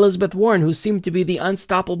saw Elizabeth Warren, who seemed to be the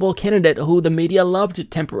unstoppable candidate who the media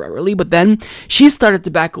loved temporarily, but then she started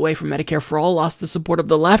to back away from Medicare for All, lost the support of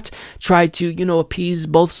the left, tried to, appease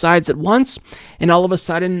both sides at once, and all of a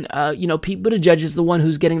sudden, Pete Buttigieg is the one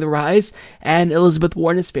who's getting the rise, and Elizabeth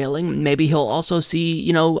Warren is failing. Maybe he'll also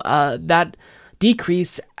see, that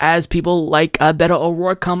decrease as people like Beto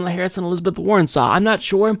O'Rourke, Kamala Harris, and Elizabeth Warren saw. I'm not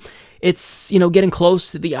sure it's, getting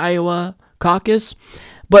close to the Iowa caucus,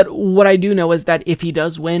 but what I do know is that if he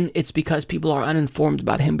does win, it's because people are uninformed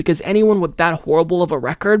about him, because anyone with that horrible of a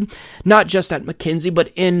record, not just at McKinsey,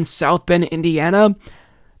 but in South Bend, Indiana,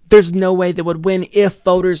 there's no way they would win if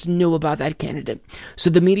voters knew about that candidate. So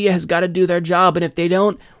the media has got to do their job, and if they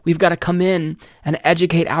don't, we've got to come in and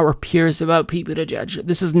educate our peers about Pete Buttigieg.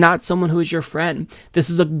 This is not someone who is your friend. This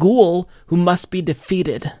is a ghoul who must be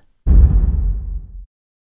defeated.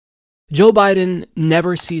 Joe Biden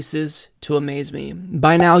never ceases to amaze me.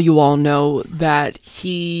 By now, you all know that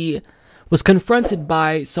he was confronted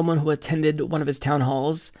by someone who attended one of his town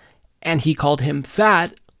halls, and he called him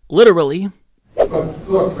fat, literally.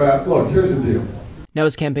 Look, fat, here's the deal. Now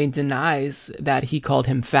his campaign denies that he called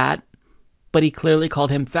him fat, but he clearly called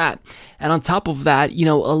him fat. And on top of that,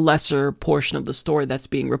 a lesser portion of the story that's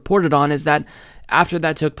being reported on is that after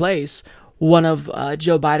that took place, one of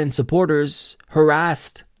Joe Biden's supporters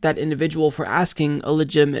harassed that individual for asking a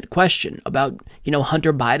legitimate question about,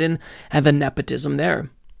 Hunter Biden and the nepotism there.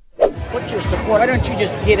 What's your support? Why don't you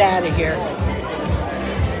just get out of here?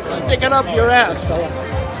 Stick it up your ass, fella.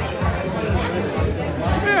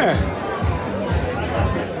 Here.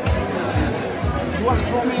 You want to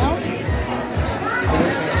throw me out? I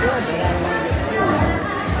wish I could, but I don't want to get sued.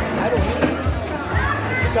 I don't either.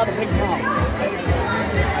 You got a big mouth.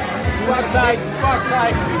 Go outside. Go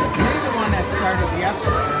outside. You're the one that started the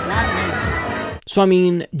effort, not me. So,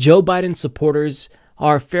 Joe Biden's supporters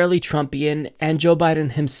are fairly Trumpian, and Joe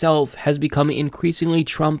Biden himself has become increasingly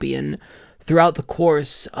Trumpian throughout the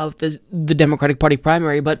course of the Democratic Party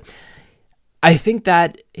primary, but I think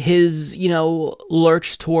that his,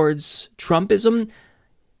 lurch towards Trumpism,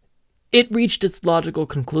 it reached its logical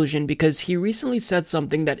conclusion because he recently said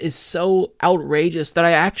something that is so outrageous that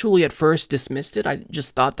I actually at first dismissed it. I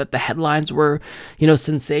just thought that the headlines were,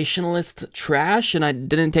 sensationalist trash, and I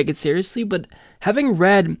didn't take it seriously. But having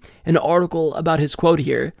read an article about his quote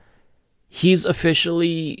here, he's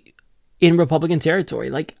officially in Republican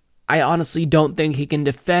territory. I honestly don't think he can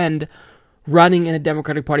defend running in a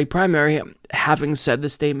Democratic Party primary, having said the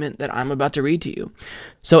statement that I'm about to read to you.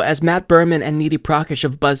 So as Matt Berman and Needy Prakash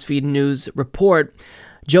of BuzzFeed News report,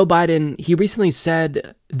 Joe Biden, he recently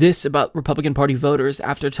said this about Republican Party voters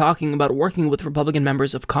after talking about working with Republican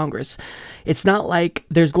members of Congress. It's not like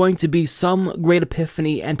there's going to be some great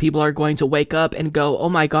epiphany and people are going to wake up and go, oh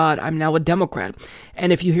my God, I'm now a Democrat.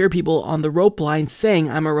 And if you hear people on the rope line saying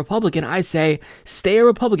I'm a Republican, I say, stay a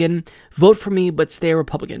Republican, vote for me, but stay a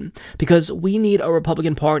Republican, because we need a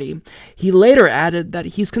Republican Party. He later added that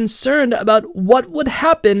he's concerned about what would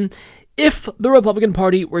happen if the Republican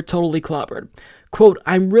Party were totally clobbered. Quote,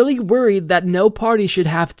 I'm really worried that no party should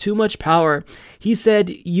have too much power. He said,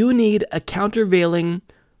 you need a countervailing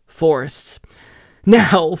force.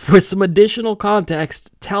 Now, for some additional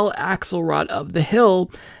context, Tal Axelrod of The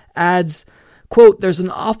Hill adds, quote, there's an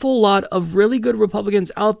awful lot of really good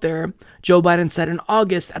Republicans out there, Joe Biden said in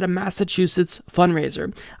August at a Massachusetts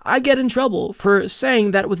fundraiser. I get in trouble for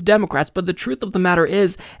saying that with Democrats, but the truth of the matter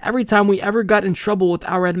is, every time we ever got in trouble with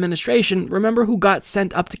our administration, remember who got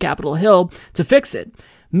sent up to Capitol Hill to fix it?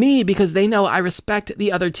 Me, because they know I respect the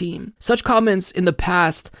other team. Such comments in the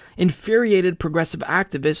past infuriated progressive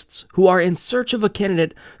activists who are in search of a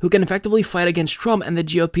candidate who can effectively fight against Trump and the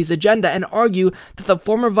GOP's agenda and argue that the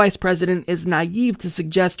former vice president is naive to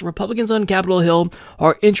suggest Republicans on Capitol Hill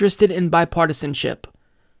are interested in bipartisanship.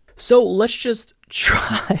 So let's just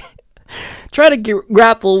try to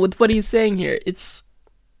grapple with what he's saying here. It's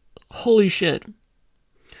holy shit.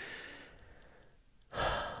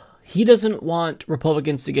 He doesn't want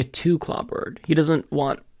Republicans to get too clobbered. He doesn't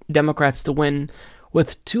want Democrats to win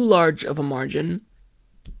with too large of a margin,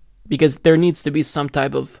 because there needs to be some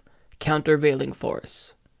type of countervailing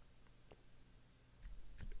force.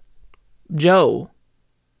 Joe,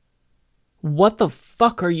 what the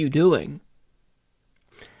fuck are you doing?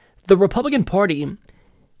 The Republican Party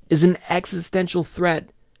is an existential threat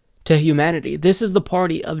to humanity. This is the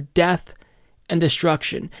party of death and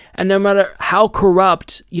destruction. And no matter how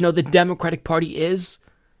corrupt, the Democratic Party is,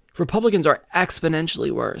 Republicans are exponentially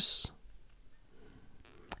worse.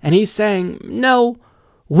 And he's saying, no,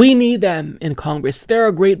 We need them in Congress. They're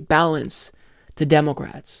a great balance to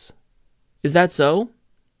Democrats. Is that so?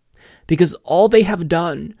 Because all they have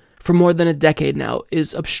done for more than a decade now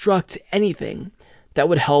is obstruct anything that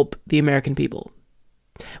would help the American people.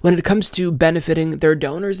 When it comes to benefiting their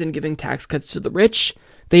donors and giving tax cuts to the rich,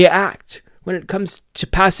 they act. When it comes to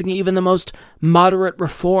passing even the most moderate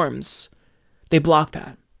reforms, they block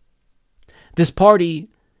that. This party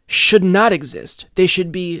should not exist. They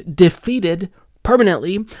should be defeated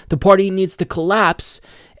permanently. The party needs to collapse,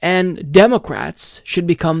 and Democrats should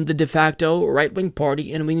become the de facto right-wing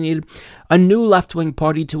party, and we need a new left-wing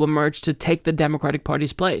party to emerge to take the Democratic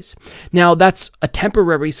Party's place. Now, that's a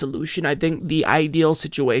temporary solution. I think the ideal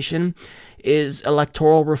situation is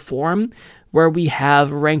electoral reform, where we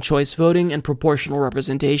have ranked choice voting and proportional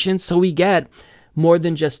representation, so we get more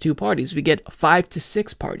than just two parties. We get 5 to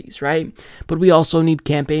 6 parties, right? But we also need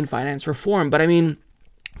campaign finance reform. But I mean,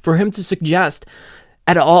 for him to suggest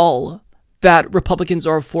at all that Republicans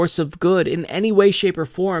are a force of good in any way, shape, or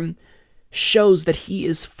form shows that he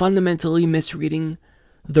is fundamentally misreading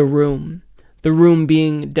the room. The room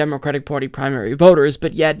being Democratic Party primary voters,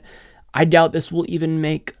 but yet I doubt this will even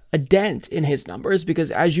make a dent in his numbers because,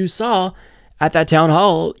 as you saw at that town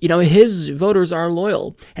hall, his voters are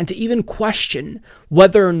loyal. And to even question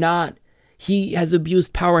whether or not he has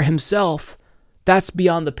abused power himself, that's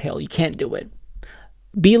beyond the pale. You can't do it.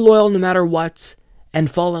 Be loyal no matter what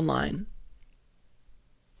and fall in line.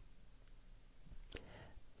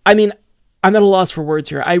 I mean, I'm at a loss for words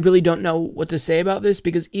here. I really don't know what to say about this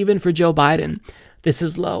because even for Joe Biden, this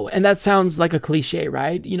is low. And that sounds like a cliche,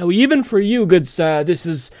 right? Even for you, good sir, this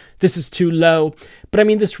is too low. But I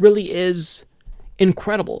mean, this really is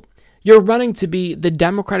incredible. You're running to be the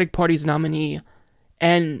Democratic Party's nominee,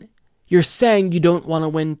 and you're saying you don't want to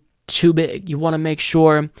win too big. You want to make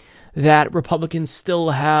sure that Republicans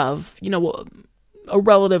still have, a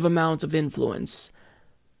relative amount of influence.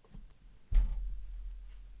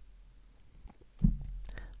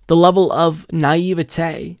 The level of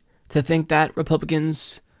naivete to think that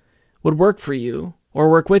Republicans would work for you, or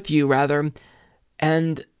work with you, rather,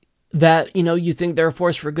 and that, you think they're a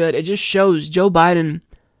force for good. It just shows Joe Biden,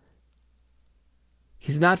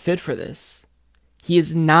 he's not fit for this. He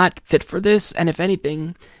is not fit for this, and if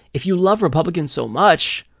anything, if you love Republicans so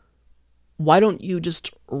much, why don't you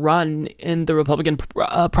just run in the Republican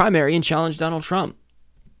primary and challenge Donald Trump?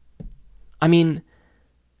 I mean,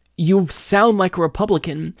 you sound like a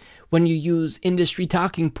Republican when you use industry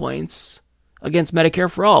talking points against Medicare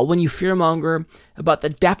for All, when you fearmonger about the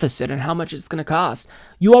deficit and how much it's going to cost.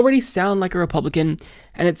 You already sound like a Republican,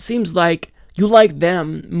 and it seems like you like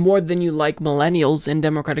them more than you like millennials and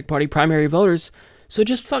Democratic Party primary voters, so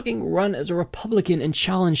just fucking run as a Republican and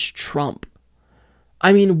challenge Trump.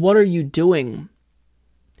 I mean, what are you doing?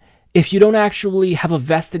 If you don't actually have a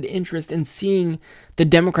vested interest in seeing the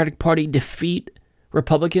Democratic Party defeat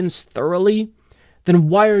Republicans thoroughly, then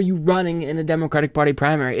why are you running in a Democratic Party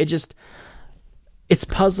primary? It's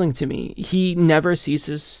puzzling to me. He never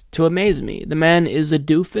ceases to amaze me. The man is a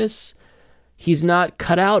doofus. He's not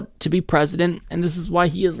cut out to be president, and this is why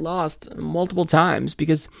he has lost multiple times,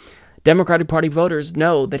 because Democratic Party voters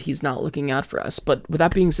know that he's not looking out for us. But with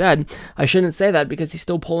that being said, I shouldn't say that because he's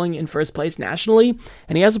still polling in first place nationally,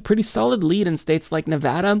 and he has a pretty solid lead in states like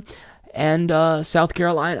Nevada and South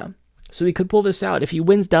Carolina. So he could pull this out. If he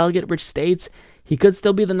wins delegate-rich states, he could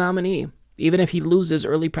still be the nominee, even if he loses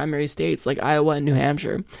early primary states like Iowa and New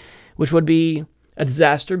Hampshire, which would be a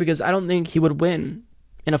disaster because I don't think he would win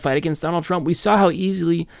in a fight against Donald Trump. We saw how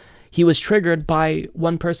easily he was triggered by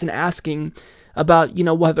one person asking about,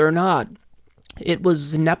 whether or not it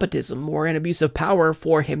was nepotism or an abuse of power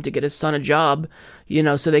for him to get his son a job,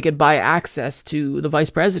 so they could buy access to the vice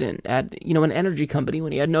president at, an energy company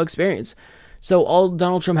when he had no experience. So all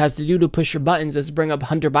Donald Trump has to do to push your buttons is bring up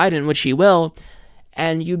Hunter Biden, which he will,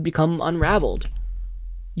 and you'd become unraveled.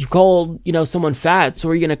 You called, someone fat, so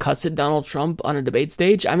are you going to cuss at Donald Trump on a debate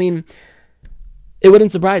stage? I mean, it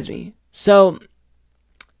wouldn't surprise me. So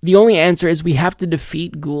the only answer is we have to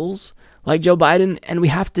defeat ghouls like Joe Biden, and we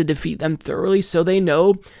have to defeat them thoroughly so they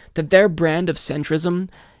know that their brand of centrism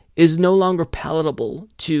is no longer palatable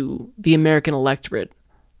to the American electorate,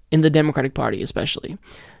 in the Democratic Party especially.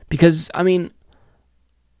 Because, I mean,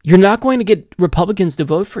 you're not going to get Republicans to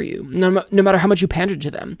vote for you, no matter how much you pander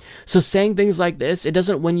to them. So saying things like this, it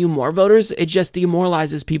doesn't win you more voters, it just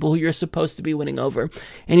demoralizes people who you're supposed to be winning over.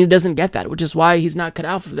 And he doesn't get that, which is why he's not cut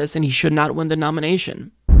out for this, and he should not win the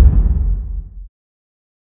nomination.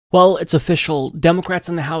 Well, it's official. Democrats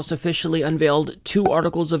in the House officially unveiled 2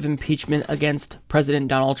 articles of impeachment against President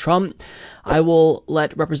Donald Trump. I will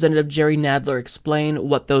let Representative Jerry Nadler explain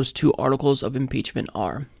what those 2 articles of impeachment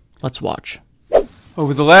are. Let's watch.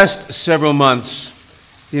 Over the last several months,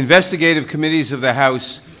 the investigative committees of the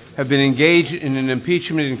House have been engaged in an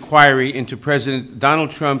impeachment inquiry into President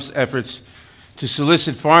Donald Trump's efforts to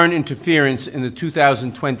solicit foreign interference in the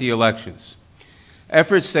 2020 elections.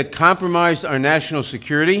 Efforts that compromised our national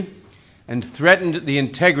security and threatened the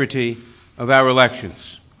integrity of our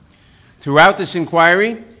elections. Throughout this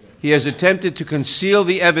inquiry, he has attempted to conceal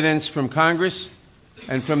the evidence from Congress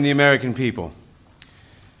and from the American people.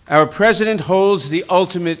 Our president holds the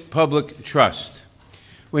ultimate public trust.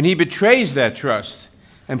 When he betrays that trust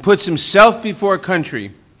and puts himself before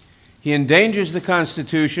country, he endangers the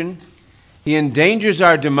Constitution, he endangers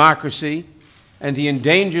our democracy, and he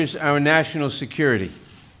endangers our national security.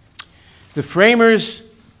 The framers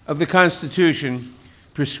of the Constitution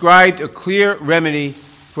prescribed a clear remedy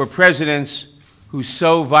for presidents who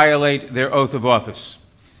so violate their oath of office.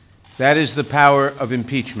 That is the power of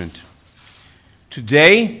impeachment.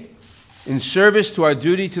 Today, in service to our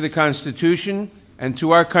duty to the Constitution and to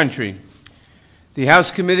our country, the House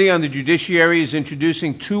Committee on the Judiciary is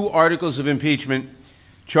introducing 2 articles of impeachment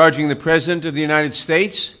charging the President of the United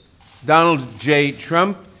States, Donald J.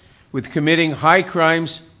 Trump, with committing high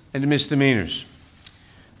crimes and misdemeanors.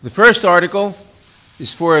 The first article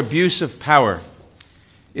is for abuse of power.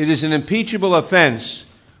 It is an impeachable offense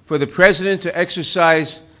for the President to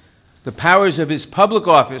exercise the powers of his public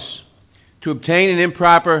office to obtain an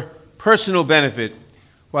improper personal benefit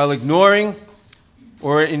while ignoring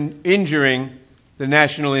or injuring the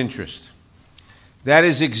national interest. That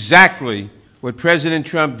is exactly what President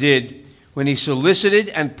Trump did when he solicited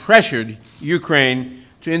and pressured Ukraine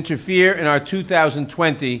to interfere in our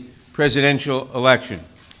 2020 presidential election,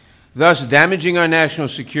 thus damaging our national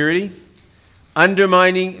security,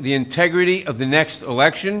 undermining the integrity of the next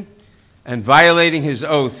election, and violating his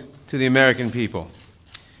oath to the American people.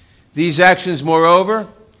 These actions, moreover,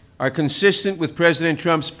 are consistent with President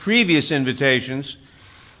Trump's previous invitations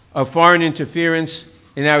of foreign interference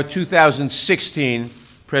in our 2016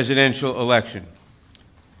 presidential election.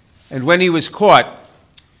 And when he was caught,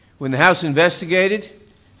 when the House investigated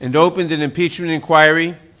and opened an impeachment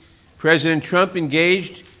inquiry, President Trump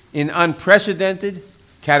engaged in unprecedented,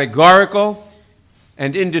 categorical,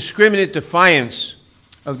 and indiscriminate defiance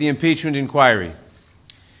of the impeachment inquiry.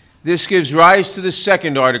 This gives rise to the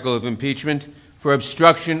second article of impeachment for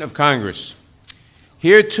obstruction of Congress.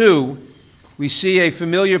 Here, too, we see a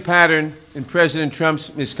familiar pattern in President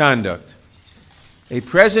Trump's misconduct. A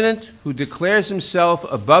president who declares himself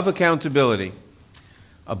above accountability,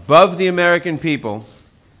 above the American people,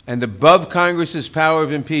 and above Congress's power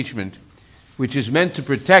of impeachment, which is meant to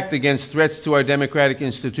protect against threats to our democratic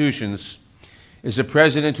institutions, is a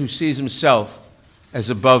president who sees himself as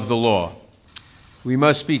above the law. We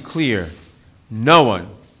must be clear. No one,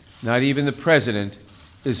 not even the president,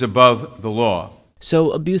 is above the law.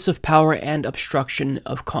 So, abuse of power and obstruction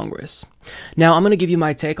of Congress. Now, I'm going to give you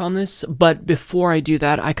my take on this, but before I do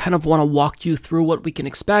that, I kind of want to walk you through what we can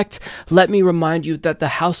expect. Let me remind you that the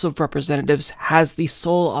House of Representatives has the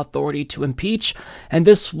sole authority to impeach, and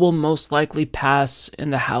this will most likely pass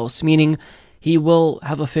in the House, meaning he will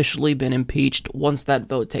have officially been impeached once that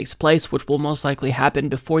vote takes place, which will most likely happen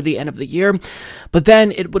before the end of the year. But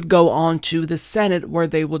then it would go on to the Senate, where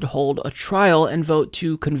they would hold a trial and vote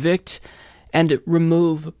to convict and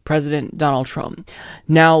remove President Donald Trump.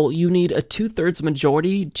 Now, you need a 2/3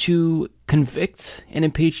 majority to convict an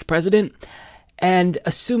impeached president, and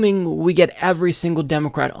assuming we get every single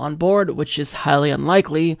Democrat on board, which is highly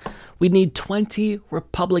unlikely, we need 20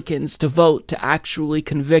 Republicans to vote to actually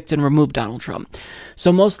convict and remove Donald Trump.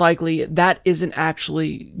 So most likely, that isn't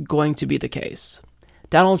actually going to be the case.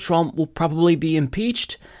 Donald Trump will probably be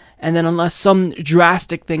impeached, and then unless some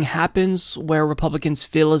drastic thing happens where Republicans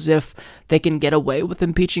feel as if they can get away with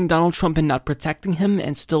impeaching Donald Trump and not protecting him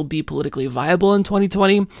and still be politically viable in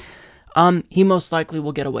 2020, he most likely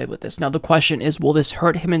will get away with this. Now, the question is, will this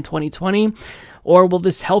hurt him in 2020, or will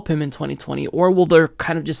this help him in 2020, or will there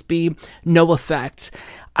kind of just be no effect?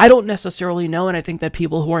 I don't necessarily know, and I think that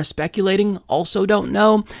people who are speculating also don't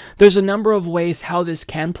know. There's a number of ways how this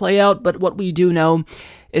can play out, but what we do know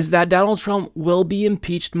is that Donald Trump will be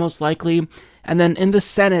impeached most likely, and then in the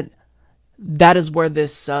Senate, that is where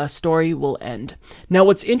this story will end. Now,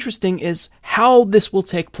 what's interesting is how this will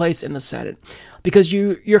take place in the Senate, because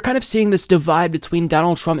you're kind of seeing this divide between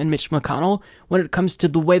Donald Trump and Mitch McConnell when it comes to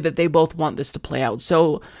the way that they both want this to play out.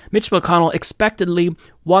 So Mitch McConnell expectedly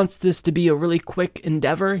wants this to be a really quick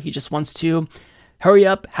endeavor. He just wants to hurry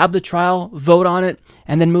up, have the trial, vote on it,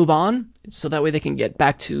 and then move on, so that way they can get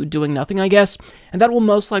back to doing nothing, I guess. And that will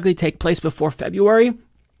most likely take place before February.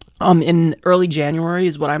 In early January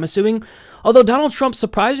is what I'm assuming. Although Donald Trump,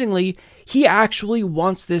 surprisingly, he actually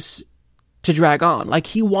wants this to drag on. Like,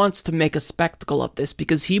 he wants to make a spectacle of this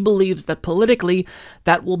because he believes that politically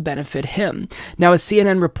that will benefit him. Now, as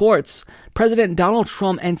CNN reports, President Donald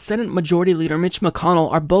Trump and Senate Majority Leader Mitch McConnell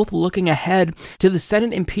are both looking ahead to the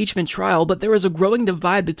Senate impeachment trial, but there is a growing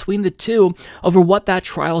divide between the two over what that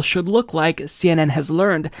trial should look like, CNN has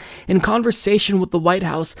learned. In conversation with the White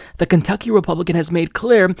House, the Kentucky Republican has made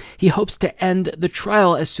clear he hopes to end the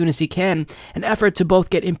trial as soon as he can, an effort to both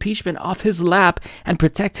get impeachment off his lap and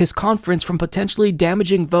protect his conference from potentially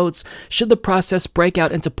damaging votes should the process break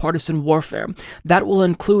out into partisan warfare. That will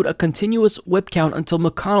include a continuous whip count until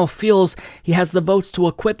McConnell feels he has the votes to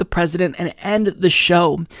acquit the president and end the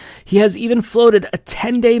show. He has even floated a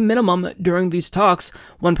 10-day minimum during these talks,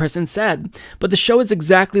 one person said. But the show is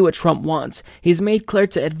exactly what Trump wants. He's made clear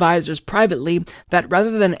to advisors privately that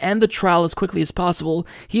rather than end the trial as quickly as possible,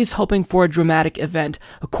 he's hoping for a dramatic event,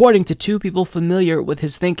 according to two people familiar with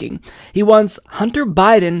his thinking. He wants Hunter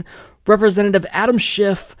Biden, Representative Adam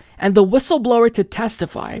Schiff, and the whistleblower to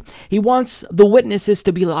testify. He wants the witnesses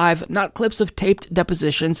to be live, not clips of taped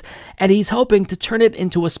depositions, and he's hoping to turn it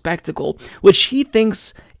into a spectacle, which he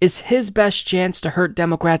thinks is his best chance to hurt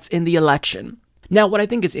Democrats in the election. Now, what I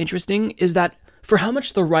think is interesting is that for how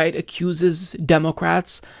much the right accuses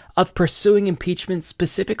Democrats of pursuing impeachment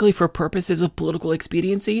specifically for purposes of political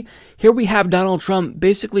expediency, here we have Donald Trump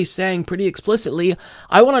basically saying pretty explicitly,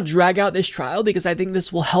 I want to drag out this trial because I think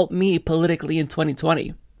this will help me politically in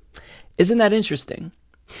 2020. Isn't that interesting?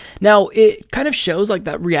 Now, it kind of shows like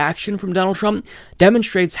that reaction from Donald Trump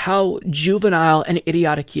demonstrates how juvenile and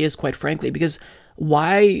idiotic he is, quite frankly, because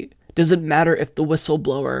why does it matter if the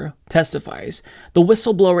whistleblower testifies? The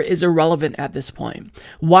whistleblower is irrelevant at this point.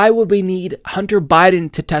 Why would we need Hunter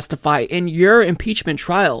Biden to testify in your impeachment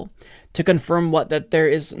trial to confirm that there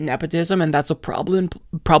is nepotism and that's a problem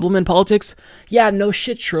in politics? Yeah, no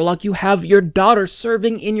shit, Sherlock. You have your daughter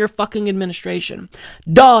serving in your fucking administration.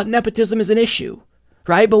 Duh, nepotism is an issue,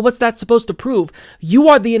 right? But what's that supposed to prove? You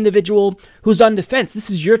are the individual who's on defense. This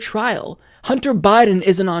is your trial. Hunter Biden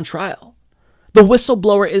isn't on trial. The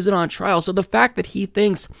whistleblower isn't on trial. So the fact that he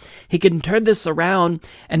thinks he can turn this around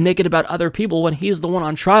and make it about other people when he's the one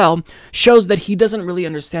on trial shows that he doesn't really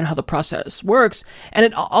understand how the process works. And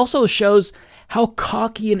it also shows how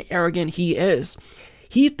cocky and arrogant he is.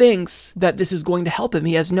 He thinks that this is going to help him.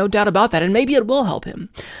 He has no doubt about that. And maybe it will help him.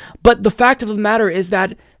 But the fact of the matter is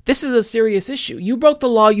that this is a serious issue. You broke the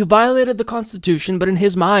law. You violated the Constitution. But in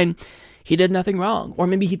his mind, he did nothing wrong. Or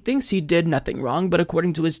maybe he thinks he did nothing wrong, but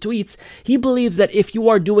according to his tweets, he believes that if you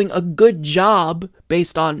are doing a good job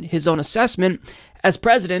based on his own assessment as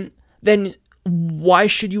president, then why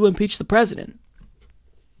should you impeach the president?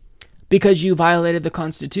 Because you violated the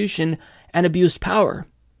Constitution and abused power.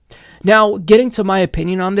 Now, getting to my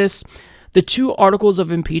opinion on this, the two articles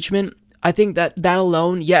of impeachment, I think that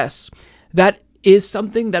alone, yes, that is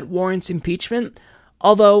something that warrants impeachment,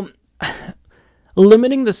 although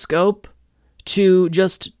limiting the scope to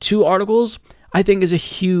just two articles, I think is a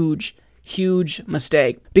huge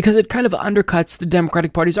mistake because it kind of undercuts the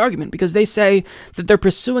Democratic Party's argument because they say that they're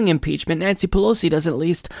pursuing impeachment. Nancy Pelosi does at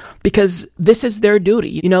least because this is their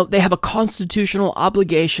duty. You know, they have a constitutional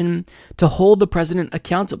obligation to hold the president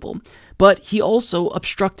accountable, but he also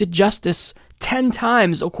obstructed justice 10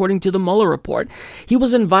 times, according to the Mueller report. He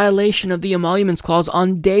was in violation of the emoluments clause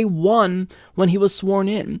on day one when he was sworn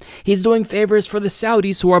in. He's doing favors for the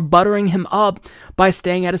Saudis who are buttering him up by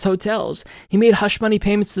staying at his hotels. He made hush money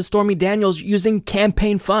payments to Stormy Daniels using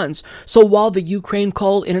campaign funds. So while the Ukraine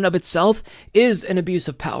call in and of itself is an abuse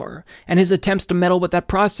of power, and his attempts to meddle with that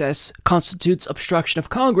process constitutes obstruction of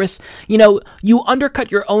Congress, you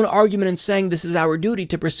undercut your own argument in saying this is our duty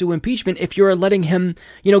to pursue impeachment if you're letting him,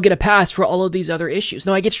 get a pass for all of these other issues.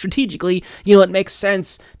 Now, I get strategically, it makes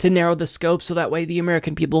sense to narrow the scope so that way the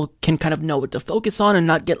American people can kind of know what to focus on and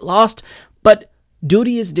not get lost. But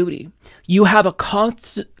duty is duty. You have a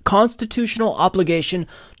constitutional obligation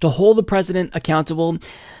to hold the president accountable,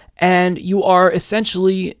 and you are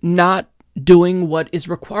essentially not doing what is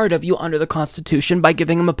required of you under the Constitution by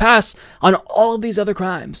giving him a pass on all of these other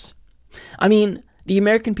crimes. I mean, the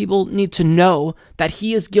American people need to know that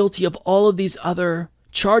he is guilty of all of these other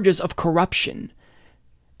charges of corruption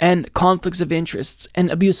and conflicts of interests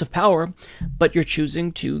and abuse of power, but you're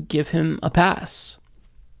choosing to give him a pass.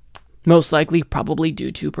 Most likely, probably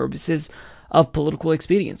due to purposes of political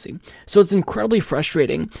expediency. So it's incredibly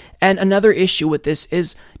frustrating. And another issue with this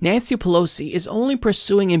is Nancy Pelosi is only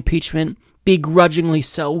pursuing impeachment begrudgingly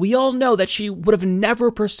so. We all know that she would have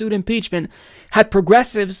never pursued impeachment had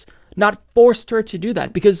progressives not forced her to do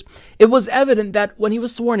that, because it was evident that when he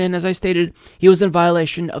was sworn in, as I stated, he was in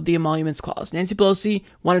violation of the Emoluments Clause. Nancy Pelosi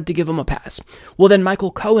wanted to give him a pass. Well, then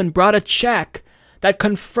Michael Cohen brought a check that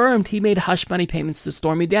confirmed he made hush money payments to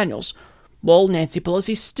Stormy Daniels. Well, Nancy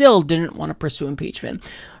Pelosi still didn't want to pursue impeachment.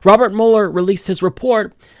 Robert Mueller released his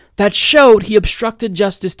report that showed he obstructed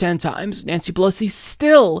justice 10 times. Nancy Pelosi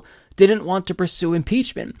still didn't want to pursue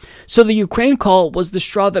impeachment. So the Ukraine call was the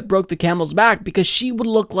straw that broke the camel's back, because she would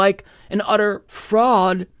look like an utter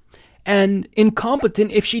fraud and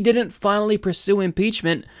incompetent if she didn't finally pursue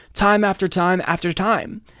impeachment time after time after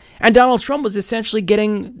time. And Donald Trump was essentially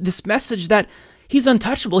getting this message that he's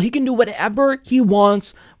untouchable. He can do whatever he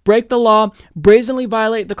wants, break the law, brazenly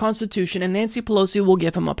violate the Constitution, and Nancy Pelosi will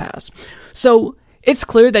give him a pass. So it's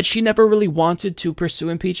clear that she never really wanted to pursue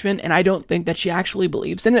impeachment, and I don't think that she actually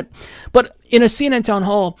believes in it. But in a CNN town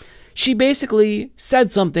hall, she basically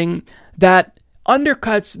said something that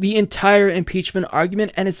undercuts the entire impeachment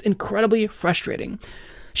argument, and it's incredibly frustrating.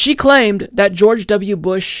 She claimed that George W.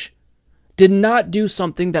 Bush did not do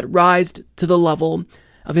something that rised to the level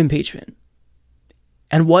of impeachment.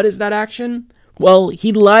 And what is that action? Well,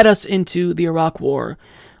 he led us into the Iraq War.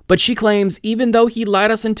 But she claims even though he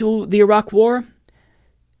led us into the Iraq War,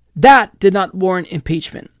 that did not warrant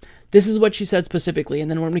impeachment. This is what she said specifically,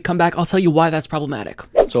 and then when we come back, I'll tell you why that's problematic.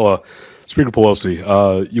 So, Speaker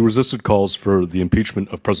Pelosi, you resisted calls for the impeachment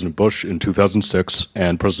of President Bush in 2006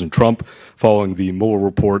 and President Trump following the Mueller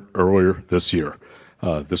report earlier this year.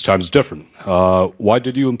 This time is different. Why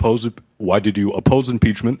did you oppose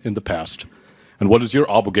impeachment in the past? And what is your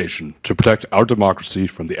obligation to protect our democracy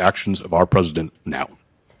from the actions of our president now?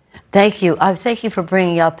 Thank you. Thank you for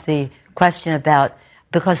bringing up the question about,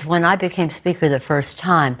 because when I became Speaker the first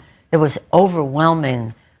time, there was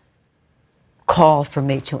overwhelming call for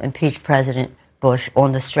me to impeach President Bush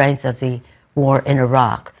on the strength of the war in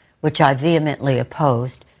Iraq, which I vehemently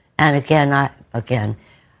opposed. And I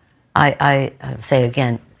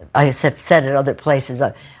said at other places,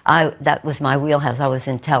 that was my wheelhouse. I was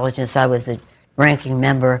intelligence. I was the ranking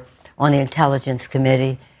member on the Intelligence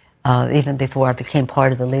Committee, even before I became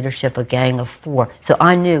part of the leadership of Gang of Four. So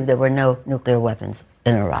I knew there were no nuclear weapons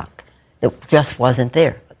in Iraq. It just wasn't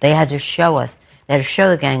there. They had to show us, they had to show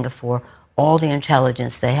the Gang of Four all the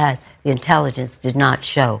intelligence they had. The intelligence did not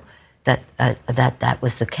show that that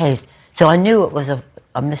was the case. So I knew it was a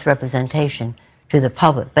misrepresentation to the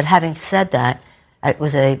public. But having said that, it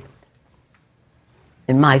was in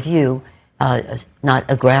my view, not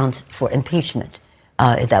a ground for impeachment.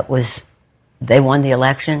 They won the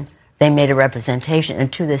election, they made a representation,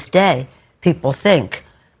 and to this day, people think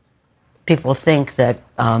that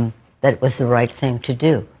it was the right thing to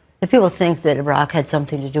do. The people think that Iraq had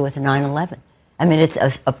something to do with 9/11. I mean, it's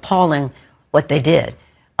appalling what they did.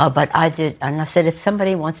 But I did, and I said, if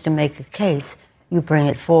somebody wants to make a case, you bring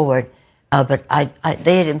it forward. But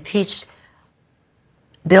they had impeached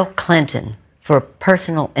Bill Clinton for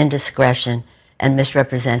personal indiscretion and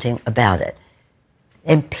misrepresenting about it.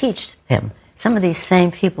 Impeached him. Some of these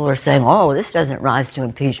same people are saying, oh, this doesn't rise to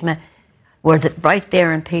impeachment. We're right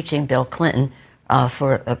there impeaching Bill Clinton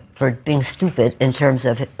for being stupid in terms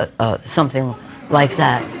of something like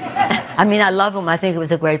that. I mean, I love him. I think he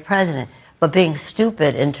was a great president. But being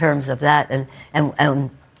stupid in terms of that, and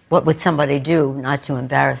what would somebody do not to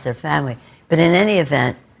embarrass their family? But in any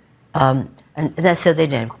event, and that's so they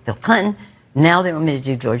did Bill Clinton. Now they want me to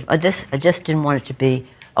do George. I just didn't want it to be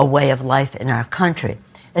a way of life in our country.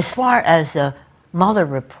 As far as the Mueller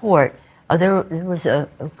report, there was a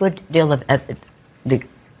good deal of the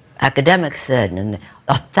academics said, and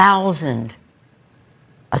 1,000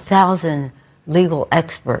 legal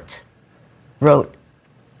experts wrote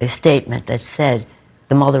a statement that said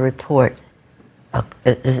the Mueller report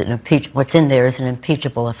is what's in there is an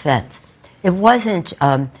impeachable offense. It wasn't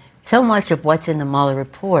so much of what's in the Mueller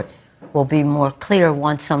report will be more clear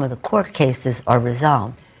once some of the court cases are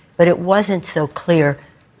resolved, but it wasn't so clear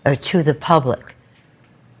to the public.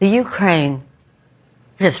 The Ukraine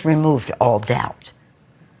just removed all doubt.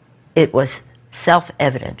 It was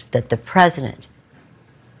self-evident that the president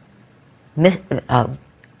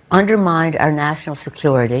undermined our national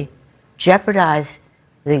security, jeopardized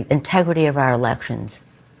the integrity of our elections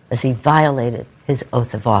as he violated his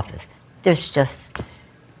oath of office. There's just,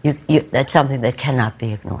 that's something that cannot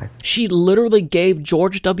be ignored. She literally gave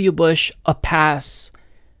George W. Bush a pass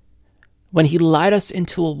when he led us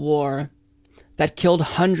into a war that killed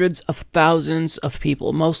hundreds of thousands of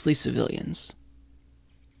people, mostly civilians.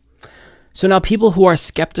 So now people who are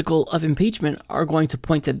skeptical of impeachment are going to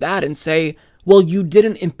point to that and say, well, you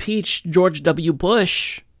didn't impeach George W.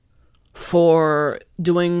 Bush for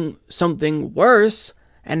doing something worse,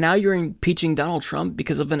 and now you're impeaching Donald Trump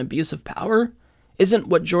because of an abuse of power? Isn't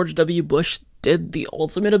what George W. Bush did the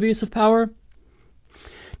ultimate abuse of power?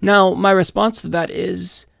 Now, my response to that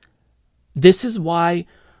is, this is why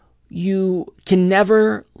you can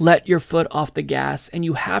never let your foot off the gas, and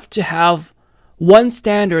you have to have one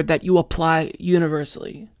standard that you apply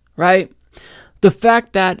universally, right? The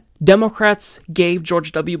fact that Democrats gave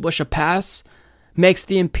George W. Bush a pass makes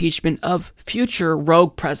the impeachment of future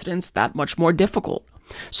rogue presidents that much more difficult.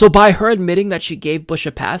 So by her admitting that she gave Bush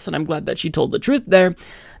a pass, and I'm glad that she told the truth there,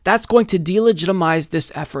 that's going to delegitimize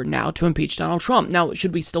this effort now to impeach Donald Trump. Now,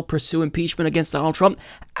 should we still pursue impeachment against Donald Trump?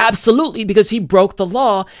 Absolutely, because he broke the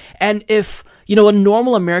law. And if, a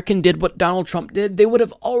normal American did what Donald Trump did, they would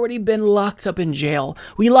have already been locked up in jail.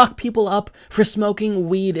 We lock people up for smoking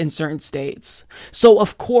weed in certain states. So,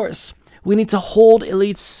 of course, we need to hold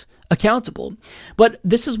elites accountable. But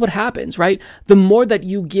this is what happens, right? The more that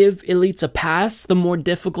you give elites a pass, the more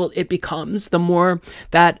difficult it becomes, the more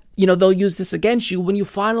that, they'll use this against you when you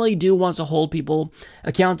finally do want to hold people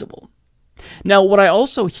accountable. Now, what I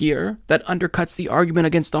also hear that undercuts the argument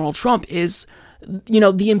against Donald Trump is,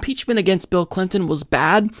 the impeachment against Bill Clinton was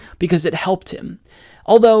bad because it helped him.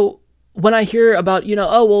 Although when I hear about,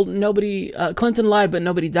 Clinton lied, but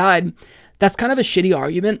nobody died, that's kind of a shitty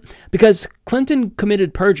argument because Clinton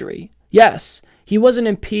committed perjury. Yes, he wasn't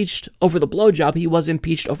impeached over the blowjob. He was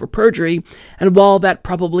impeached over perjury. And while that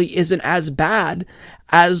probably isn't as bad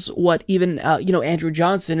as what even, Andrew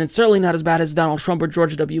Johnson, and certainly not as bad as Donald Trump or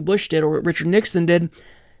George W. Bush did or Richard Nixon did,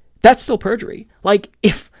 that's still perjury. Like,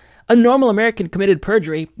 if a normal American committed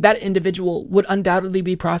perjury, that individual would undoubtedly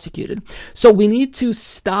be prosecuted. So we need to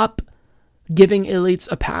stop giving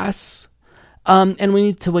elites a pass. And we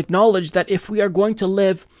need to acknowledge that if we are going to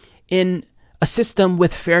live in a system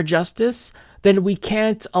with fair justice, then we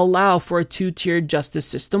can't allow for a two-tiered justice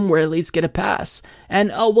system where elites get a pass.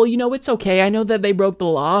 And, it's okay. I know that they broke the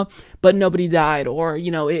law, but nobody died. Or,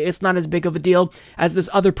 it's not as big of a deal as this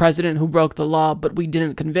other president who broke the law, but we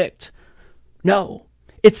didn't convict. No.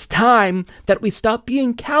 It's time that we stop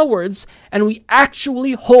being cowards and we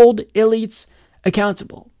actually hold elites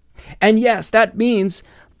accountable. And yes, that means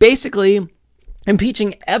basically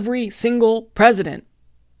impeaching every single president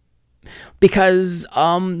because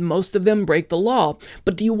most of them break the law.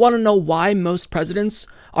 But do you want to know why most presidents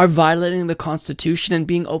are violating the Constitution and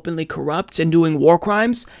being openly corrupt and doing war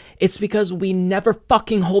crimes? It's because we never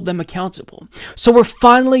fucking hold them accountable. So we're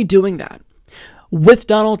finally doing that with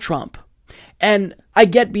Donald Trump. And I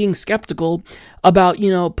get being skeptical about,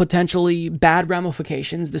 potentially bad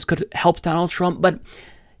ramifications. This could help Donald Trump, but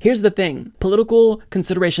here's the thing. Political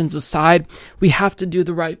considerations aside, we have to do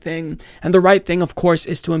the right thing. And the right thing, of course,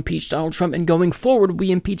 is to impeach Donald Trump. And going forward,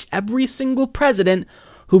 we impeach every single president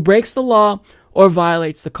who breaks the law or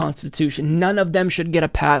violates the Constitution. None of them should get a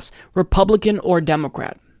pass, Republican or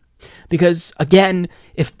Democrat. Because, again,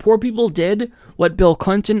 if poor people did what Bill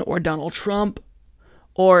Clinton or Donald Trump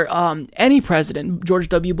or any president, George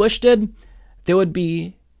W. Bush did, they would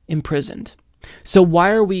be imprisoned. So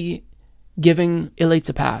why are we giving elites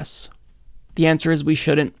a pass? The answer is we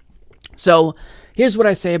shouldn't. So here's what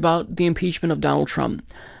I say about the impeachment of Donald Trump.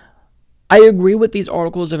 I agree with these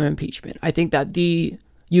articles of impeachment. I think that the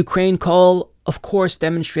Ukraine call, of course,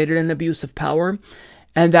 demonstrated an abuse of power,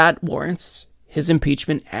 and that warrants his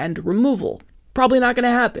impeachment and removal. Probably not going to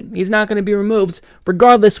happen. He's not going to be removed.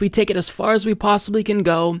 Regardless, we take it as far as we possibly can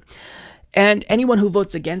go. And anyone who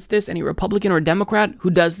votes against this, any Republican or Democrat who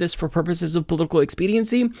does this for purposes of political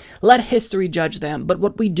expediency, let history judge them. But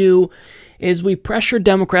what we do is we pressure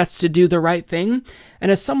Democrats to do the right thing.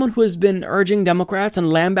 And as someone who has been urging Democrats and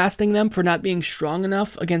lambasting them for not being strong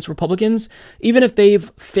enough against Republicans, even if they've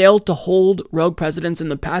failed to hold rogue presidents in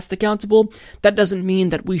the past accountable, that doesn't mean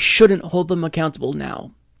that we shouldn't hold them accountable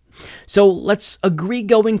now. So let's agree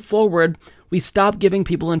going forward, we stop giving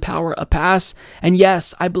people in power a pass. And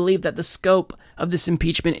yes, I believe that the scope of this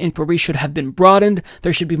impeachment inquiry should have been broadened.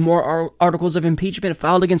 There should be more articles of impeachment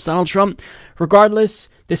filed against Donald Trump. Regardless,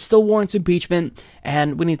 this still warrants impeachment,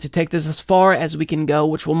 and we need to take this as far as we can go,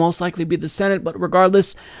 which will most likely be the Senate. But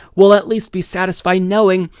regardless, we'll at least be satisfied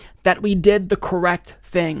knowing that we did the correct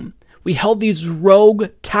thing. We held these rogue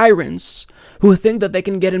tyrants who think that they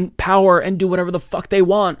can get in power and do whatever the fuck they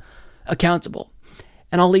want accountable.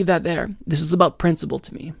 And I'll leave that there. This is about principle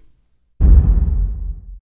to me.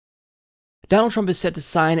 Donald Trump is set to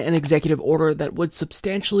sign an executive order that would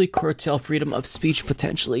substantially curtail freedom of speech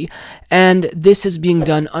potentially. And this is being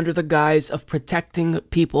done under the guise of protecting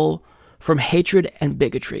people from hatred and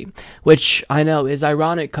bigotry, which I know is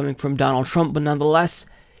ironic coming from Donald Trump, but nonetheless,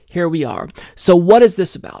 here we are. So what is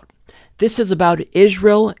this about? This is about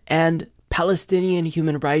Israel and Palestinian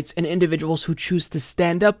human rights and individuals who choose to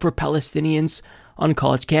stand up for Palestinians on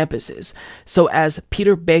college campuses. So as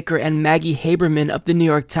Peter Baker and Maggie Haberman of the New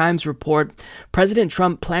York Times report, President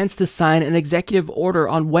Trump plans to sign an executive order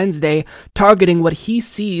on Wednesday targeting what he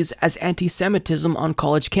sees as anti-Semitism on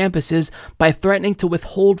college campuses by threatening to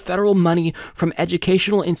withhold federal money from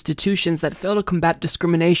educational institutions that fail to combat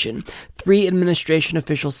discrimination, 3 administration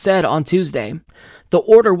officials said on Tuesday. The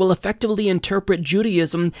order will effectively interpret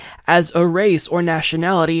Judaism as a race or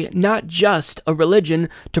nationality, not just a religion,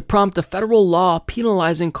 to prompt a federal law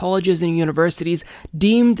penalizing colleges and universities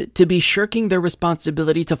deemed to be shirking their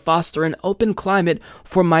responsibility to foster an open climate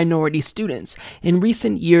for minority students. In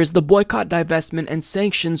recent years, the boycott, divestment, and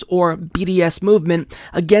sanctions, or BDS movement,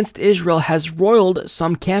 against Israel has roiled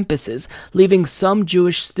some campuses, leaving some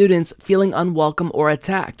Jewish students feeling unwelcome or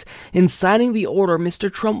attacked. In signing the order, Mr.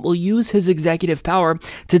 Trump will use his executive power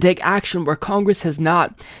to take action where Congress has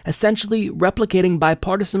not, essentially replicating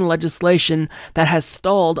bipartisan legislation that has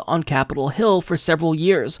stalled on Capitol Hill for several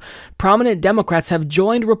years. Prominent Democrats have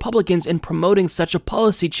joined Republicans in promoting such a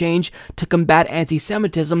policy change to combat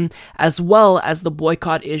anti-Semitism, as well as the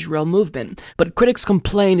Boycott Israel movement. But critics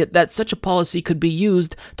complained that such a policy could be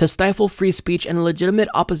used to stifle free speech and legitimate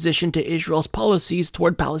opposition to Israel's policies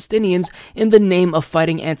toward Palestinians in the name of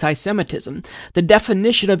fighting anti-Semitism. The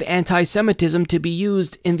definition of anti-Semitism to be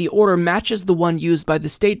used in the order matches the one used by the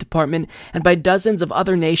State Department and by dozens of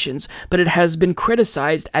other nations, but it has been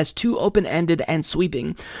criticized as too open-ended and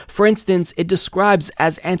sweeping. For instance, it describes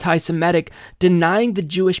as anti-Semitic denying the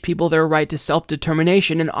Jewish people their right to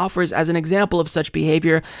self-determination and offers as an example of such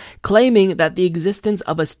behavior, claiming that the existence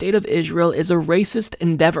of a state of Israel is a racist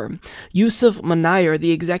endeavor. Yusuf Manayer,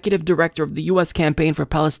 the executive director of the U.S. Campaign for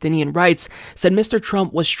Palestinian Rights, said Mr.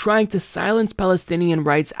 Trump was trying to silence Palestinian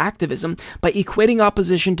rights activism by equating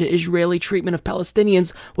opposition to Israeli treatment of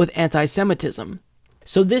Palestinians with anti-Semitism.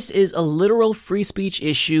 So this is a literal free speech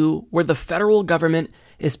issue where the federal government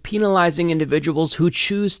is penalizing individuals who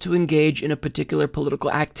choose to engage in a particular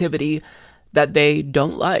political activity that they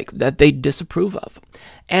don't like, that they disapprove of.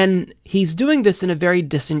 And he's doing this in a very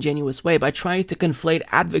disingenuous way by trying to conflate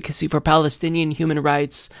advocacy for Palestinian human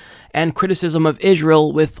rights and criticism of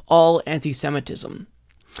Israel with all anti-Semitism.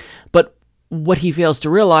 But what he fails to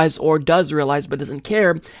realize, or does realize but doesn't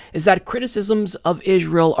care, is that criticisms of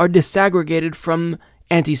Israel are disaggregated from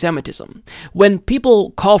anti-Semitism. When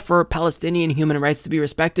people call for Palestinian human rights to be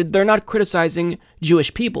respected, they're not criticizing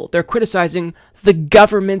Jewish people. They're criticizing the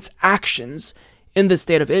government's actions in the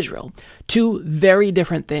state of Israel. 2 very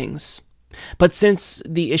different things. But since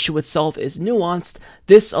the issue itself is nuanced,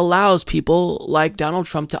 this allows people like Donald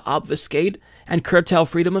Trump to obfuscate and curtail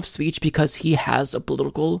freedom of speech because he has a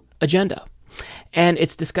political agenda. And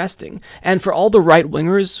it's disgusting. And for all the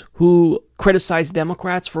right-wingers who criticize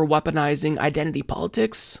Democrats for weaponizing identity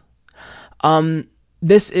politics,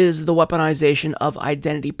 this is the weaponization of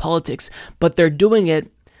identity politics, but they're doing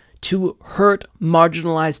it to hurt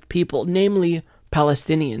marginalized people, namely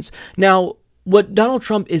Palestinians. Now, what Donald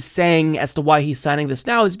Trump is saying as to why he's signing this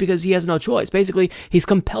now is because he has no choice. Basically, he's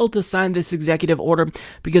compelled to sign this executive order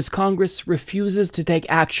because Congress refuses to take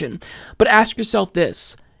action. But ask yourself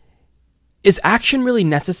this. Is action really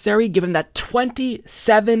necessary given that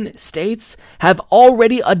 27 states have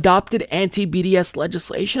already adopted anti-BDS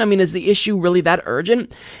legislation? I mean, is the issue really that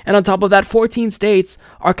urgent? And on top of that, 14 states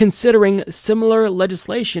are considering similar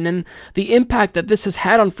legislation, and the impact that this has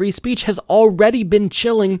had on free speech has already been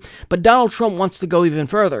chilling, but Donald Trump wants to go even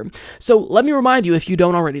further. So let me remind you, if you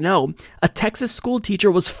don't already know, a Texas school teacher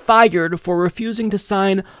was fired for refusing to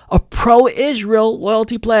sign a pro-Israel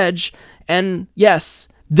loyalty pledge, and yes,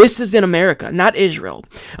 this is in America, not Israel.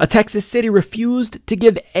 A Texas city refused to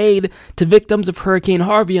give aid to victims of Hurricane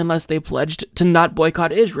Harvey unless they pledged to not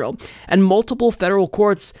boycott Israel. And multiple federal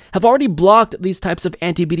courts have already blocked these types of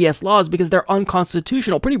anti-BDS laws because they're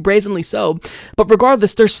unconstitutional, pretty brazenly so. But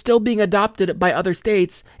regardless, they're still being adopted by other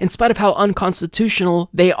states in spite of how unconstitutional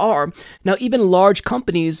they are. Now, even large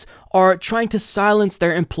companies are trying to silence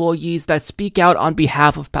their employees that speak out on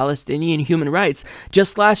behalf of Palestinian human rights.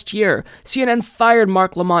 Just last year, CNN fired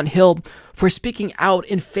Mark Lamont Hill for speaking out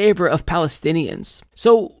in favor of Palestinians.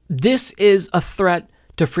 So this is a threat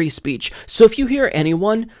to free speech. So if you hear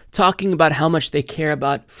anyone talking about how much they care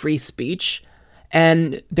about free speech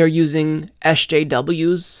and they're using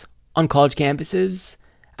SJWs on college campuses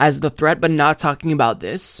as the threat, but not talking about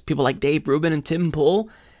this, people like Dave Rubin and Tim Pool,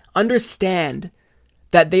 understand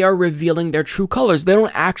that they are revealing their true colors. They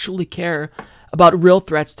don't actually care about real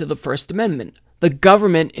threats to the First Amendment, the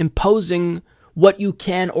government imposing what you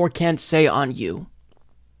can or can't say on you.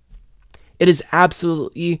 It is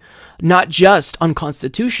absolutely not just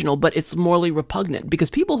unconstitutional, but it's morally repugnant, because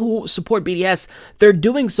people who support BDS, they're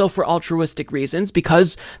doing so for altruistic reasons,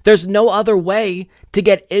 because there's no other way to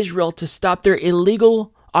get Israel to stop their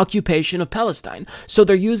illegal occupation of Palestine. So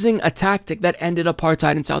they're using a tactic that ended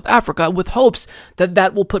apartheid in South Africa with hopes that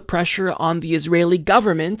that will put pressure on the Israeli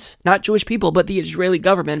government, not Jewish people, but the Israeli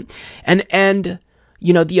government, and end,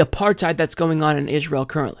 the apartheid that's going on in Israel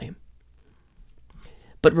currently.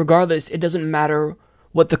 But regardless, it doesn't matter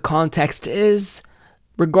what the context is.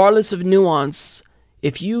 Regardless of nuance,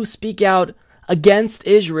 if you speak out against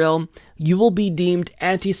Israel, you will be deemed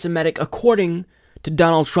anti-Semitic according to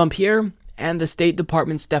Donald Trump here and the State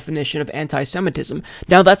Department's definition of anti-Semitism.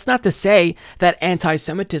 Now, that's not to say that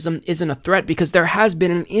anti-Semitism isn't a threat, because there has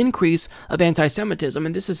been an increase of anti-Semitism,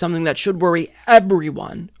 and this is something that should worry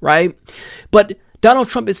everyone, right? But Donald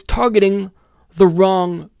Trump is targeting the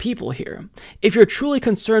wrong people here. If you're truly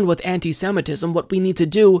concerned with anti-Semitism, what we need to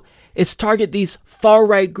do is target these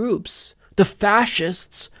far-right groups, the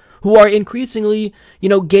fascists, who are increasingly,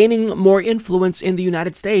 gaining more influence in the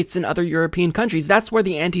United States and other European countries. That's where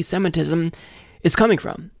the anti-Semitism is coming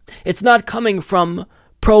from. It's not coming from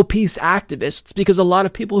pro-peace activists, because a lot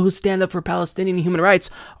of people who stand up for Palestinian human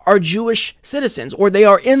rights are Jewish citizens, or they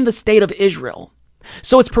are in the state of Israel.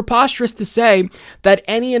 So it's preposterous to say that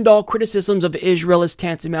any and all criticisms of Israel is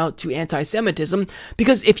tantamount to anti-Semitism,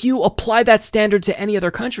 because if you apply that standard to any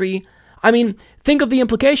other country, think of the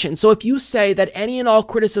implications. So if you say that any and all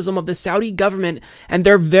criticism of the Saudi government and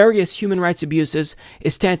their various human rights abuses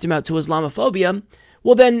is tantamount to Islamophobia,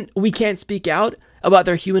 well then we can't speak out about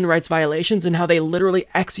their human rights violations and how they literally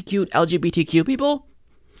execute LGBTQ people.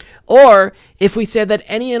 Or if we say that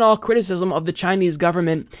any and all criticism of the Chinese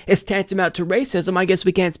government is tantamount to racism, I guess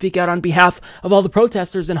we can't speak out on behalf of all the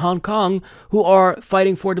protesters in Hong Kong who are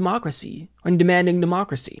fighting for democracy and demanding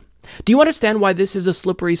democracy. Do you understand why this is a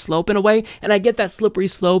slippery slope in a way? And I get that slippery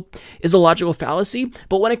slope is a logical fallacy,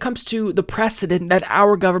 but when it comes to the precedent that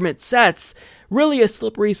our government sets, really a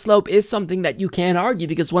slippery slope is something that you can't argue,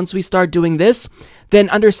 because once we start doing this, then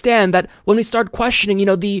understand that when we start questioning,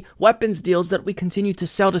 the weapons deals that we continue to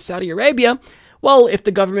sell to Saudi Arabia, well, if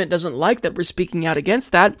the government doesn't like that we're speaking out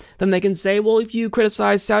against that, then they can say, well, if you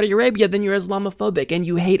criticize Saudi Arabia, then you're Islamophobic and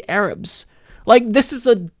you hate Arabs. This is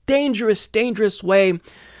a dangerous, dangerous way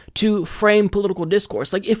to frame political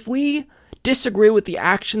discourse. If we disagree with the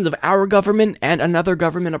actions of our government and another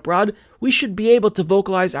government abroad, we should be able to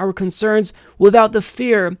vocalize our concerns without the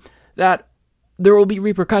fear that there will be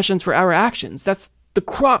repercussions for our actions. That's the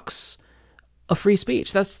crux of free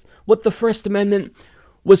speech. That's what the First Amendment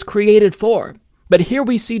was created for. But here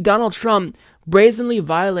we see Donald Trump brazenly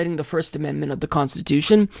violating the First Amendment of the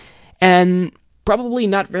Constitution, and probably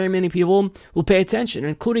not very many people will pay attention,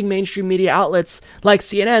 including mainstream media outlets like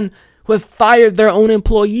CNN, who have fired their own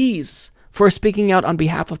employees for speaking out on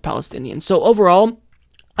behalf of Palestinians. So overall,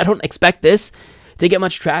 I don't expect this to get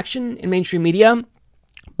much traction in mainstream media,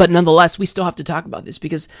 but nonetheless, we still have to talk about this,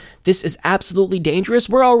 because this is absolutely dangerous.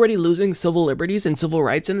 We're already losing civil liberties and civil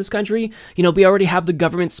rights in this country. We already have the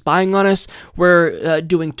government spying on us. We're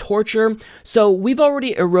doing torture. So we've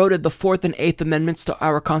already eroded the Fourth and Eighth Amendments to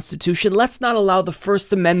our Constitution. Let's not allow the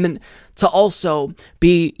First Amendment to also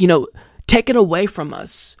be, taken away from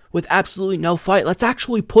us with absolutely no fight. Let's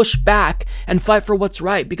actually push back and fight for what's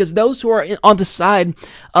right, because those who are on the side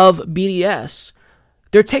of BDS,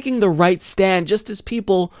 they're taking the right stand, just as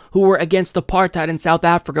people who were against apartheid in South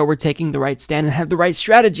Africa were taking the right stand and had the right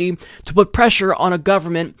strategy to put pressure on a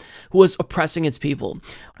government who was oppressing its people.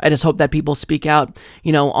 I just hope that people speak out,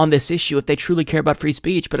 on this issue if they truly care about free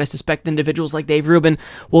speech, but I suspect individuals like Dave Rubin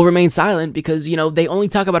will remain silent because, they only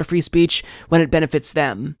talk about free speech when it benefits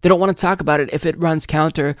them. They don't want to talk about it if it runs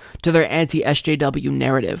counter to their anti-SJW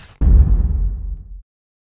narrative.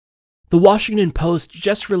 The Washington Post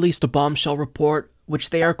just released a bombshell report,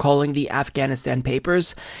 which they are calling the Afghanistan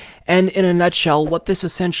Papers. And in a nutshell, what this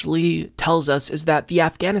essentially tells us is that the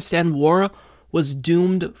Afghanistan war was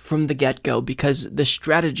doomed from the get-go because the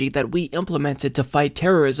strategy that we implemented to fight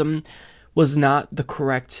terrorism was not the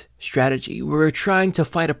correct strategy. We were trying to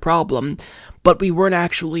fight a problem, but we weren't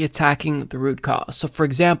actually attacking the root cause. So, for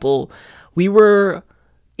example, we were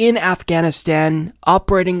in Afghanistan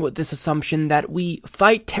operating with this assumption that we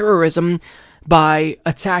fight terrorism by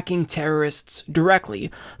attacking terrorists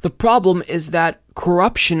directly. The problem is that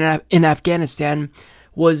corruption in Afghanistan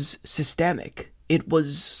was systemic. it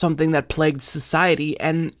was something that plagued society,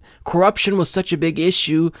 and corruption was such a big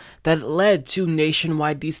issue that it led to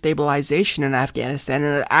nationwide destabilization in Afghanistan,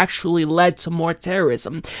 and it actually led to more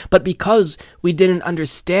terrorism. But because we didn't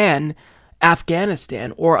understand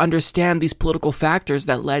Afghanistan or understand these political factors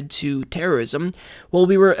that led to terrorism, well,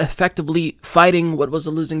 we were effectively fighting what was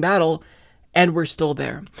a losing battle, and we're still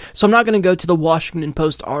there. So I'm not going to go to the Washington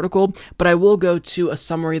Post article, but I will go to a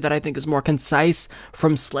summary that I think is more concise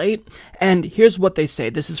from Slate. And here's what they say.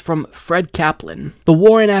 This is from Fred Kaplan. The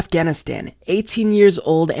war in Afghanistan, 18 years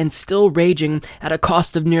old and still raging at a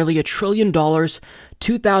cost of nearly $1 trillion,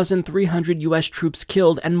 2,300 U.S. troops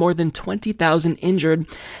killed and more than 20,000 injured,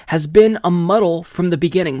 has been a muddle from the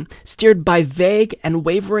beginning, steered by vague and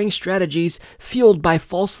wavering strategies, fueled by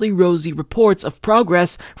falsely rosy reports of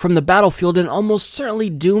progress from the battlefield, and almost certainly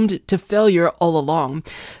doomed to failure all along.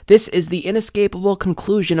 This is the inescapable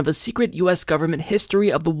conclusion of a secret U.S. government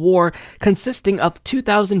history of the war consisting of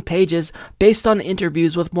 2,000 pages based on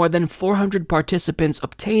interviews with more than 400 participants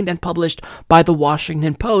obtained and published by the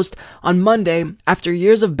Washington Post on Monday after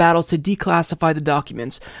years of battles to declassify the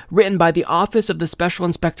documents, written by the Office of the Special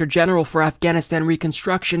Inspector General for Afghanistan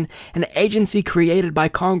Reconstruction, an agency created by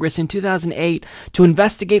Congress in 2008 to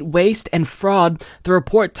investigate waste and fraud. The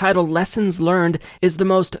report, titled Lessons Learned, is the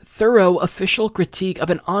most thorough official critique of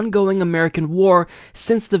an ongoing American war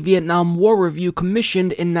since the Vietnam War Review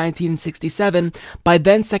commissioned in 1967 by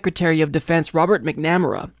then Secretary of Defense Robert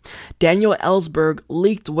McNamara. Daniel Ellsberg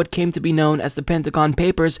leaked what came to be known as the Pentagon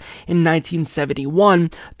Papers in 1971.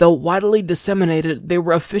 Though widely disseminated, they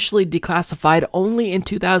were officially declassified only in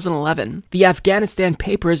 2011. The Afghanistan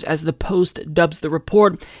Papers, as the Post dubs the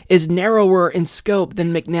report, is narrower in scope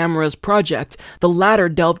than McNamara's project. The latter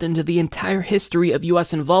delved into the entire history of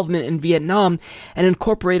U.S. involvement in Vietnam and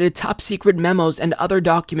incorporated top-secret memos and other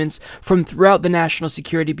documents from throughout the national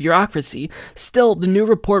security bureaucracy. Still, the new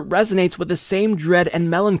report resonates with the same dread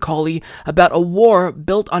and melancholy about a war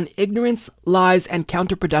built on ignorance, lies, and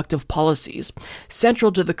counterproductive policies.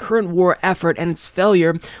 Central to the current war effort and its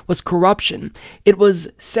failure was corruption. It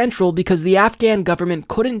was central because the Afghan government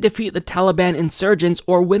couldn't defeat the Taliban insurgents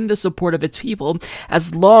or win the support of its people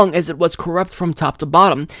as long as it was corrupt from top to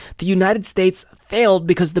bottom. The United States failed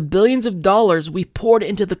because the billions of dollars we poured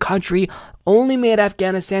into the country only made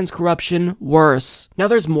Afghanistan's corruption worse. Now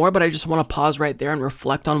there's more, but I just want to pause right there and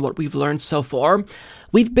reflect on what we've learned so far.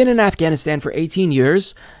 We've been in Afghanistan for 18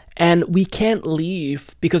 years, and we can't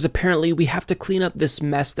leave because apparently we have to clean up this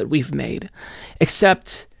mess that we've made.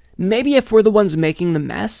 Except, maybe if we're the ones making the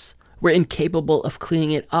mess, we're incapable of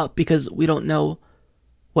cleaning it up because we don't know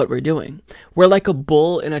what we're doing. We're like a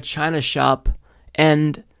bull in a china shop,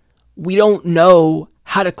 and we don't know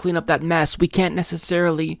how to clean up that mess. We can't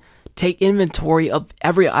necessarily take inventory of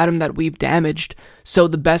every item that we've damaged. So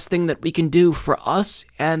the best thing that we can do for us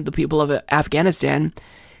and the people of Afghanistan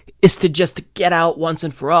is to just get out once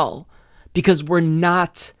and for all, because we're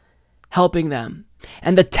not helping them.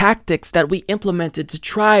 And the tactics that we implemented to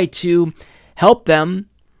try to help them,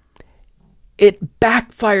 it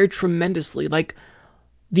backfired tremendously. Like,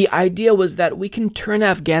 the idea was that we can turn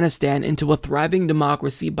Afghanistan into a thriving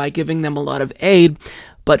democracy by giving them a lot of aid,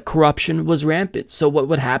 but corruption was rampant. So what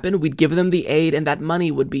would happen? We'd give them the aid, and that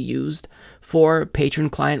money would be used for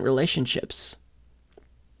patron-client relationships.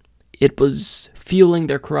 It was fueling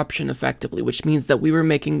their corruption effectively, which means that we were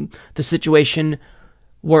making the situation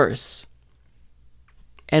worse.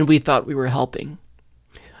 And we thought we were helping.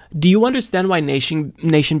 Do you understand why nation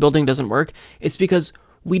building doesn't work? It's because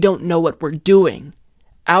we don't know what we're doing.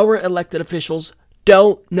 Our elected officials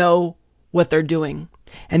don't know what they're doing.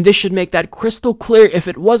 And this should make that crystal clear if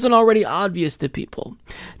it wasn't already obvious to people.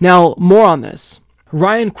 Now, more on this.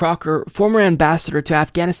 Ryan Crocker, former ambassador to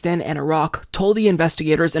Afghanistan and Iraq, told the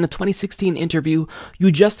investigators in a 2016 interview,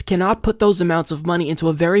 "You just cannot put those amounts of money into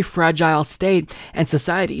a very fragile state and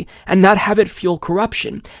society and not have it fuel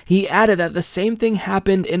corruption." He added that the same thing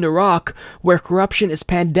happened in Iraq, where corruption is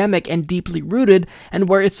pandemic and deeply rooted, and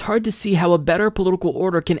where it's hard to see how a better political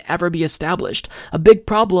order can ever be established. A big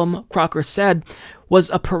problem, Crocker said, was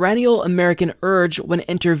a perennial American urge when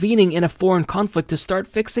intervening in a foreign conflict to start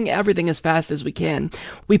fixing everything as fast as we can.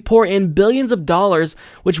 We pour in billions of dollars,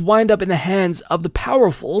 which wind up in the hands of the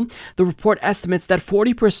powerful. The report estimates that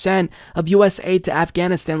 40% of U.S. aid to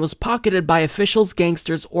Afghanistan was pocketed by officials,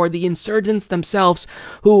 gangsters, or the insurgents themselves,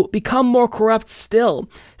 who become more corrupt still.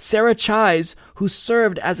 Sarah Chais, who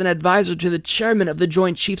served as an advisor to the chairman of the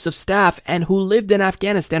Joint Chiefs of Staff and who lived in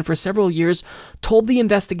Afghanistan for several years, told the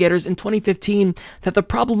investigators in 2015 that the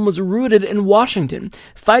problem was rooted in Washington.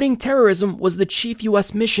 Fighting terrorism was the chief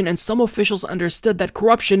U.S. mission, and some officials understood that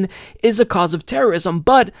corruption is a cause of terrorism.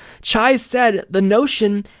 But Chai said the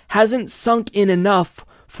notion hasn't sunk in enough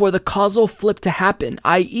for the causal flip to happen,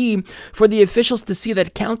 i.e., for the officials to see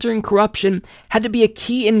that countering corruption had to be a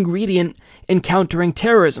key ingredient in countering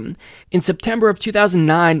terrorism. In September of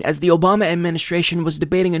 2009, as the Obama administration was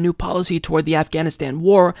debating a new policy toward the Afghanistan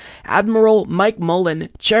war, Admiral Mike Mullen,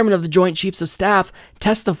 chairman of the Joint Chiefs of Staff,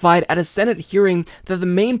 testified at a Senate hearing that the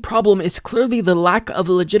main problem is clearly the lack of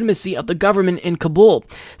legitimacy of the government in Kabul.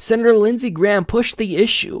 Senator Lindsey Graham pushed the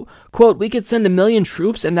issue. Quote, "We could send 1 million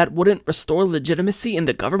troops and that wouldn't restore legitimacy in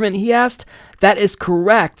the government," he asked. "That is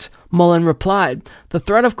correct," Mullen replied. "The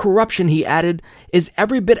threat of corruption," he added, "is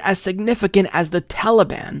every bit as significant as the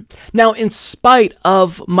Taliban." Now, in spite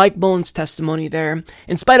of Mike Mullen's testimony there,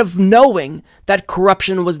 in spite of knowing that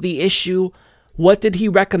corruption was the issue, what did he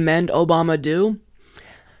recommend Obama do?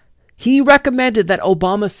 He recommended that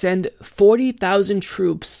Obama send 40,000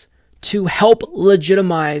 troops to help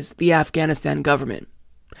legitimize the Afghanistan government.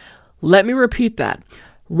 Let me repeat that.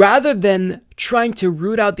 Rather than trying to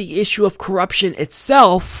root out the issue of corruption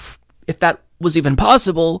itself, if that was even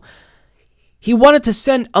possible, he wanted to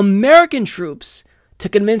send American troops to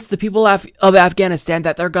convince the people of Afghanistan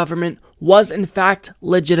that their government was in fact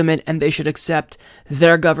legitimate and they should accept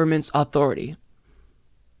their government's authority.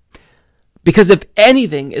 Because if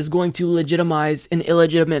anything is going to legitimize an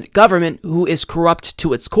illegitimate government who is corrupt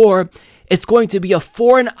to its core, it's going to be a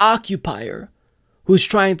foreign occupier who's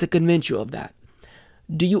trying to convince you of that.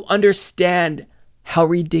 Do you understand how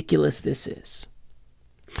ridiculous this is?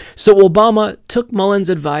 So Obama took Mullen's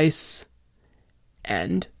advice,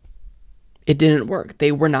 and it didn't work.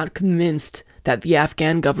 They were not convinced that the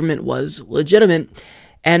Afghan government was legitimate,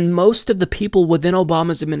 and most of the people within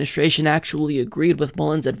Obama's administration actually agreed with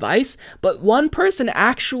Mullen's advice, but one person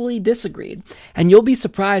actually disagreed, and you'll be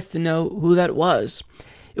surprised to know who that was.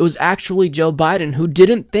 It was actually Joe Biden, who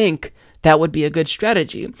didn't think that would be a good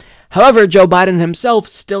strategy. However, Joe Biden himself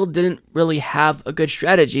still didn't really have a good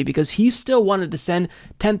strategy because he still wanted to send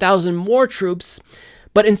 10,000 more troops,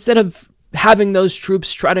 but instead of having those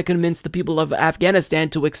troops try to convince the people of Afghanistan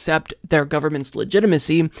to accept their government's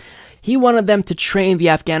legitimacy, he wanted them to train the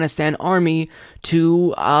Afghanistan army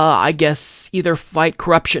to, either fight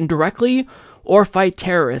corruption directly or fight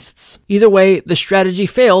terrorists. Either way, the strategy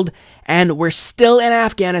failed, and we're still in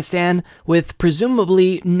Afghanistan with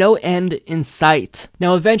presumably no end in sight.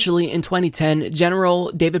 Now, eventually, in 2010,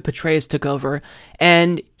 General David Petraeus took over,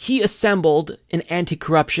 and he assembled an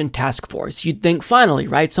anti-corruption task force. You'd think, finally,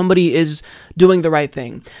 right? Somebody is doing the right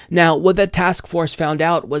thing. Now, what that task force found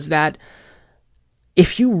out was that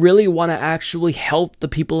if you really want to actually help the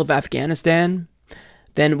people of Afghanistan,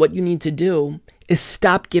 then what you need to do is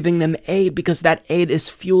stop giving them aid, because that aid is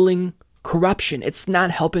fueling corruption. It's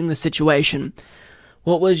not helping the situation.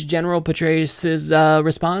 What was General Petraeus'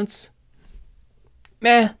 response?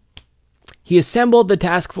 Meh. He assembled the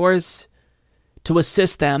task force to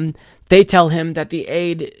assist them. They tell him that the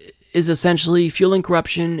aid is essentially fueling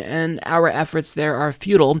corruption and our efforts there are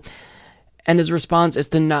futile, and his response is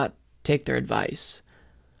to not take their advice.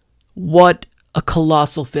 What a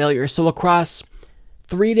colossal failure. So across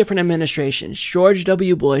 3 different administrations, George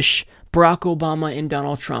W. Bush, Barack Obama, and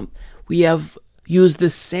Donald Trump, we have used the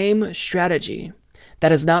same strategy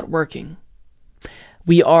that is not working.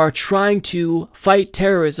 We are trying to fight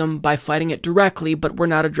terrorism by fighting it directly, but we're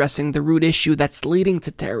not addressing the root issue that's leading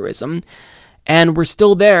to terrorism. And we're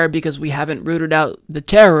still there because we haven't rooted out the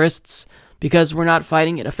terrorists, because we're not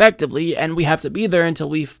fighting it effectively, and we have to be there until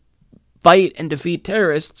we fight and defeat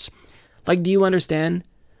terrorists. Like, do you understand?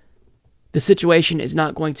 The situation is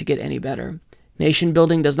not going to get any better. Nation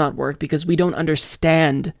building does not work because we don't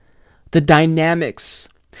understand the dynamics,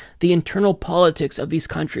 the internal politics of these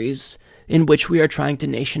countries in which we are trying to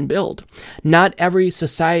nation build. Not every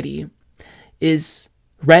society is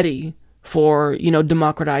ready for,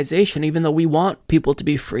 democratization, even though we want people to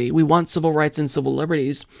be free. We want civil rights and civil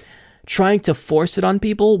liberties. Trying to force it on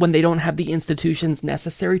people when they don't have the institutions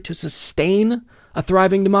necessary to sustain a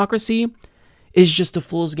thriving democracy is just a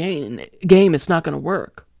fool's game. It's not going to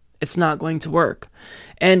work. It's not going to work.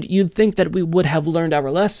 And you'd think that we would have learned our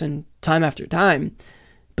lesson time after time,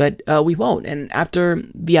 but we won't. And after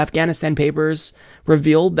the Afghanistan papers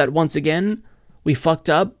revealed that once again we fucked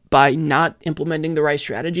up by not implementing the right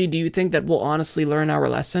strategy, do you think that we'll honestly learn our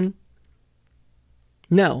lesson?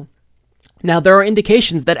 No. Now, there are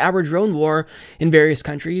indications that our drone war in various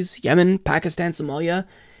countries, Yemen, Pakistan, Somalia,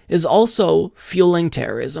 is also fueling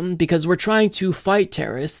terrorism because we're trying to fight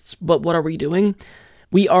terrorists, but what are we doing?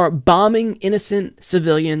 We are bombing innocent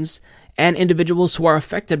civilians and individuals who are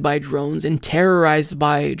affected by drones and terrorized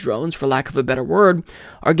by drones, for lack of a better word,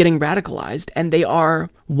 are getting radicalized, and they are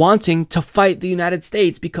wanting to fight the United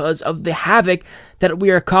States because of the havoc that we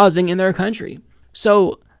are causing in their country.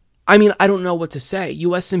 So, I mean, I don't know what to say.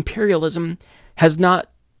 U.S. imperialism has not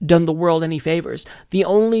done the world any favors. The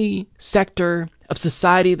only sector of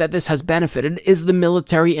society that this has benefited is the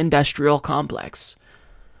military-industrial complex.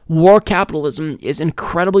 War capitalism is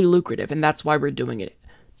incredibly lucrative, and that's why we're doing it,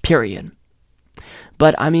 period.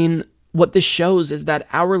 But, I mean, what this shows is that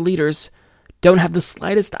our leaders don't have the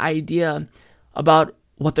slightest idea about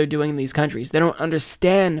what they're doing in these countries. They don't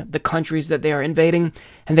understand the countries that they are invading,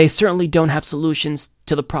 and they certainly don't have solutions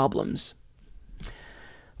to the problems.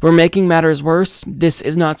 We're making matters worse. This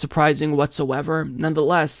is not surprising whatsoever.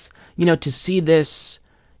 Nonetheless, to see this,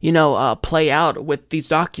 play out with these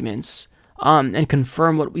documents and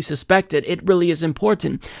confirm what we suspected, it really is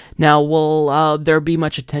important. Now, will there be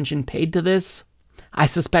much attention paid to this? I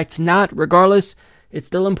suspect not. Regardless, it's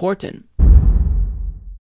still important.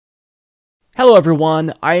 Hello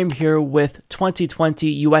everyone, I am here with 2020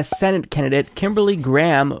 U.S. Senate candidate Kimberly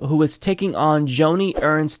Graham, who is taking on Joni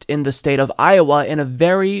Ernst in the state of Iowa in a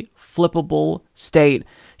very flippable state.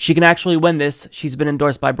 She can actually win this. She's been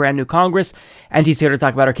endorsed by brand new Congress, and she's here to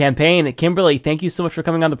talk about her campaign. Kimberly, thank you so much for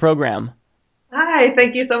coming on the program. Hi,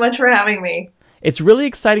 thank you so much for having me. It's really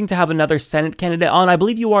exciting to have another Senate candidate on. I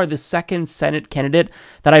believe you are the second Senate candidate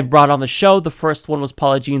that I've brought on the show. The first one was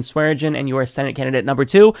Paula Jean Swearengin, and you are Senate candidate number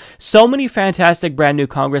 2. So many fantastic brand new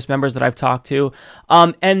Congress members that I've talked to.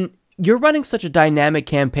 And you're running such a dynamic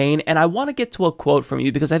campaign, and I want to get to a quote from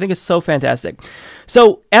you because I think it's so fantastic.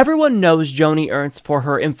 So everyone knows Joni Ernst for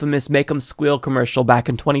her infamous Make 'em Squeal commercial back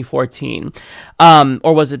in 2014.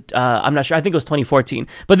 Or was it, I'm not sure, I think it was 2014.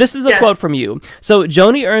 But this is a quote from you. So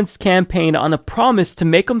Joni Ernst campaigned on a promise to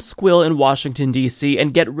make 'em squeal in Washington, D.C.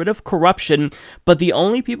 and get rid of corruption, but the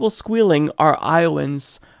only people squealing are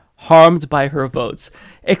Iowans harmed by her votes.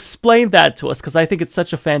 Explain that to us, because I think it's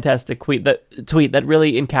such a fantastic tweet that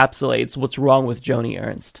really encapsulates what's wrong with Joni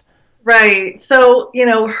Ernst. Right. So,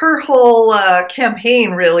 her whole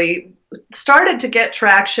campaign really started to get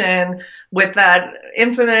traction with that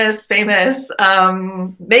infamous, famous,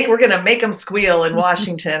 we're going to make them squeal in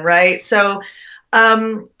Washington, right? So,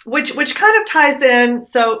 which kind of ties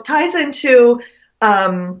into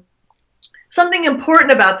something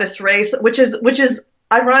important about this race, which is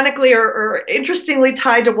ironically or interestingly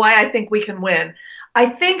tied to why I think we can win. I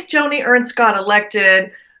think Joni Ernst got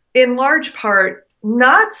elected in large part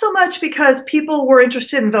not so much because people were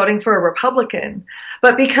interested in voting for a Republican,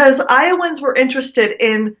 but because Iowans were interested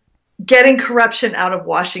in getting corruption out of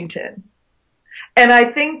Washington. And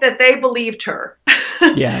I think that they believed her.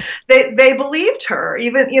 Yeah. They believed her,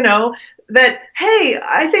 even, that, hey,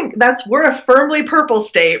 I think we're a firmly purple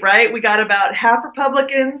state, right? We got about half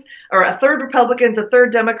Republicans, or a third Republicans, a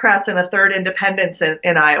third Democrats, and a third independents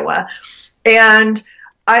in Iowa. And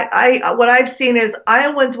what I've seen is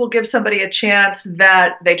Iowans will give somebody a chance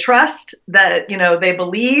that they trust, that, they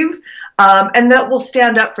believe, and that will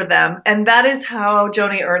stand up for them. And that is how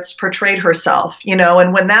Joni Ernst portrayed herself,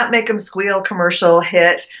 and when that Make 'em Squeal commercial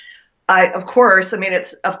hit,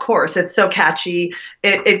 it's so catchy.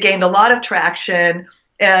 It gained a lot of traction,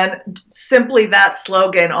 and simply that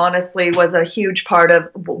slogan, honestly, was a huge part of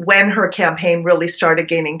when her campaign really started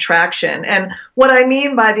gaining traction. And what I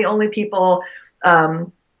mean by the only people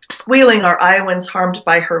squealing are Iowans harmed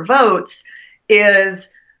by her votes is,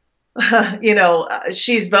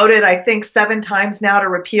 she's voted, I think, 7 times now to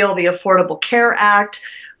repeal the Affordable Care Act,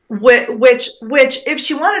 which if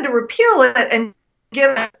she wanted to repeal it and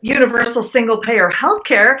give universal single-payer health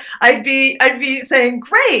care, I'd be saying,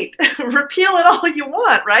 great, repeal it all you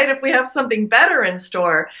want, right, if we have something better in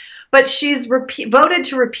store. But she's voted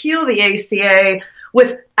to repeal the ACA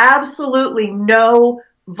with absolutely no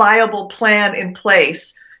viable plan in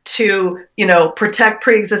place to, protect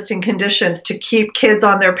pre-existing conditions, to keep kids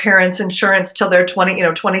on their parents' insurance till they're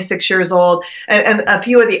 26 years old, and a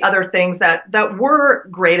few of the other things that were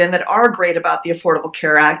great and that are great about the Affordable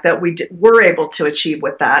Care Act that we were able to achieve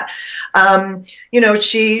with that.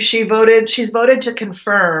 She's voted to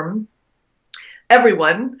confirm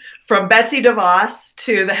everyone from Betsy DeVos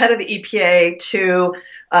to the head of the EPA to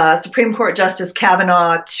Supreme Court Justice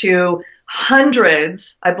Kavanaugh to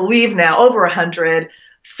hundreds, I believe now, over 100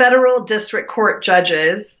 federal district court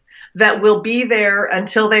judges that will be there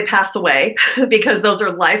until they pass away because those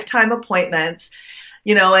are lifetime appointments,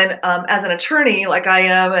 and as an attorney like I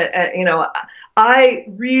am, I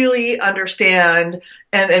really understand,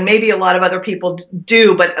 and maybe a lot of other people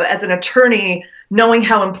do, but as an attorney, knowing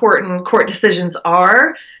how important court decisions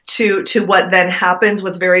are to what then happens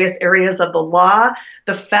with various areas of the law,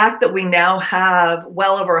 the fact that we now have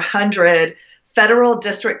well over 100 federal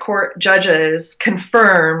district court judges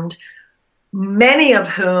confirmed, many of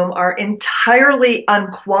whom are entirely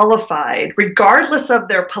unqualified, regardless of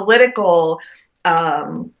their political,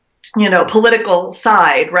 political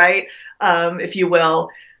side, right? If you will.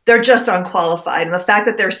 They're just unqualified. And the fact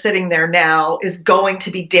that they're sitting there now is going to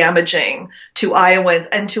be damaging to Iowans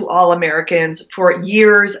and to all Americans for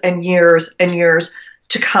years and years and years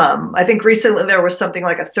to come. I think recently there was something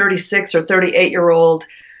like a 36 or 38-year-old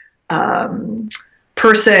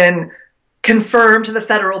person confirmed to the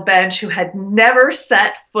federal bench who had never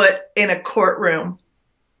set foot in a courtroom.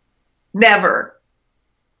 Never.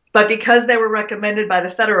 But because they were recommended by the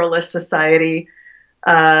Federalist Society,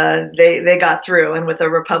 they got through, and with a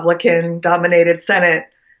Republican-dominated Senate,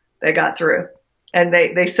 they got through. And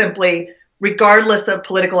they simply, regardless of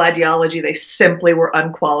political ideology, they simply were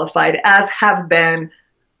unqualified, as have been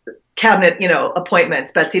cabinet,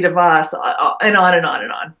 appointments, Betsy DeVos, and on and on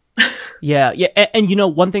and on. Yeah.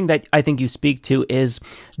 And one thing that I think you speak to is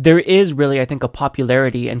there is really, I think, a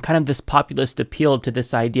popularity and kind of this populist appeal to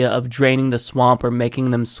this idea of draining the swamp or making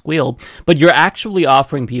them squeal. But you're actually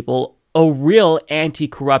offering people a real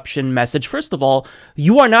anti-corruption message. First of all,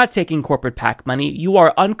 you are not taking corporate PAC money. You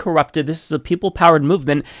are uncorrupted. This is a people-powered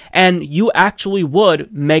movement, and you actually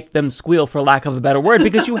would make them squeal, for lack of a better word,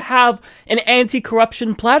 because you have an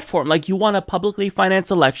anti-corruption platform. Like, you want to publicly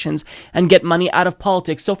finance elections and get money out of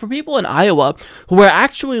politics. So for people in Iowa who are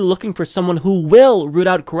actually looking for someone who will root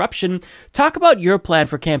out corruption, talk about your plan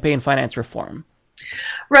for campaign finance reform.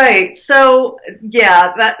 Right. So,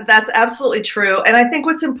 yeah, that's absolutely true. And I think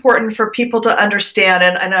what's important for people to understand,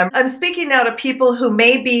 and I'm speaking now to people who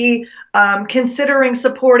may be considering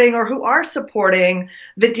supporting or who are supporting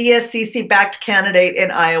the DSCC-backed candidate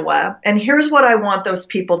in Iowa. And here's what I want those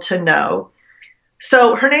people to know.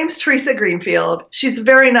 So her name's Teresa Greenfield. She's a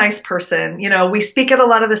very nice person. We speak at a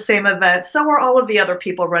lot of the same events. So are all of the other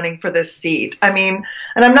people running for this seat. I mean,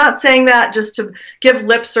 and I'm not saying that just to give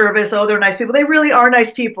lip service. Oh, they're nice people. They really are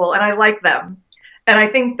nice people, and I like them. And I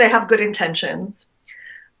think they have good intentions.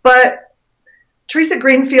 But Teresa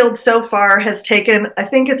Greenfield so far has taken, I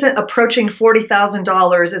think it's approaching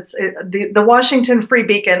 $40,000. It's the Washington Free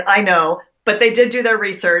Beacon, I know, but they did do their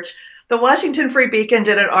research. The Washington Free Beacon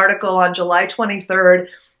did an article on July 23rd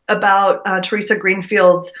about Teresa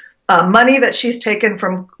Greenfield's money that she's taken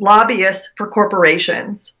from lobbyists for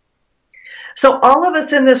corporations. So all of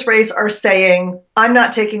us in this race are saying, I'm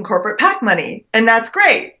not taking corporate PAC money, and that's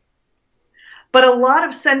great. But a lot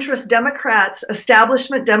of centrist Democrats,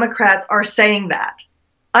 establishment Democrats, are saying that.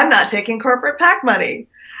 I'm not taking corporate PAC money.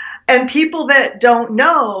 And people that don't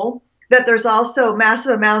know that there's also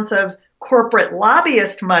massive amounts of corporate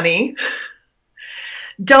lobbyist money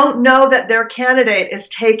don't know that their candidate is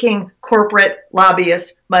taking corporate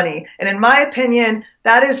lobbyist money. And in my opinion,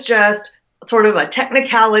 that is just sort of a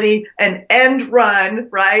technicality, an end run,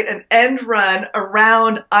 right? An end run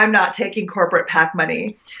around I'm not taking corporate PAC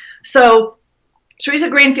money. So Teresa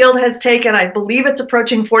Greenfield has taken, I believe it's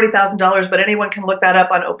approaching $40,000, but anyone can look that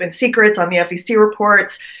up on Open Secrets, on the FEC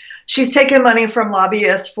reports. She's taken money from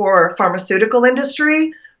lobbyists for pharmaceutical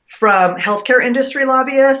industry, from healthcare industry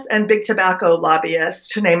lobbyists, and big tobacco lobbyists,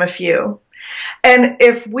 to name a few. And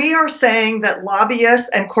if we are saying that lobbyists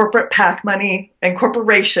and corporate PAC money and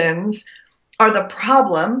corporations are the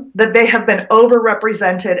problem, that they have been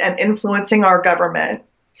overrepresented and influencing our government,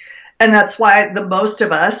 and that's why the most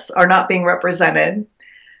of us are not being represented,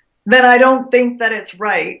 then I don't think that it's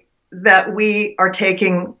right that we are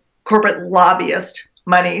taking corporate lobbyist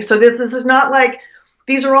money. So this is not like,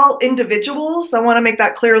 these are all individuals. I want to make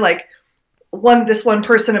that clear. Like this one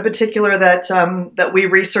person in particular that we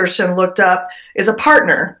researched and looked up is a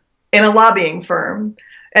partner in a lobbying firm.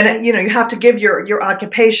 And, you have to give your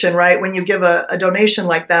occupation, right, when you give a donation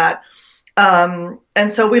like that. And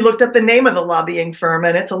so we looked up the name of the lobbying firm,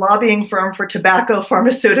 and it's a lobbying firm for tobacco,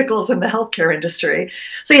 pharmaceuticals, and the healthcare industry.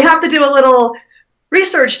 So you have to do a little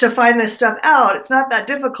research to find this stuff out. It's not that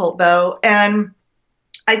difficult, though. And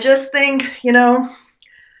I just think,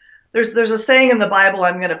 there's a saying in the Bible,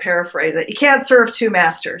 I'm going to paraphrase it. You can't serve two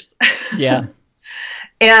masters. Yeah.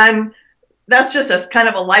 And that's just a kind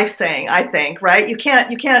of a life saying, I think, right? You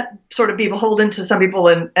can't sort of be beholden to some people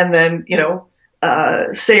and then,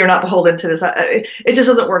 say you're not beholden to this. It just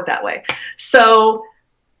doesn't work that way. So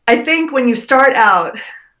I think when you start out,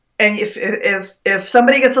 and if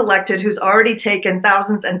somebody gets elected who's already taken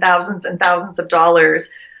thousands and thousands and thousands of dollars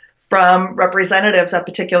from representatives of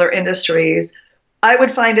particular industries, I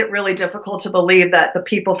would find it really difficult to believe that the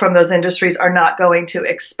people from those industries are not going to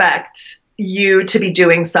expect you to be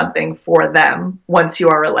doing something for them once you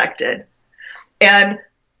are elected. And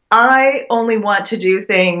I only want to do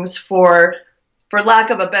things for lack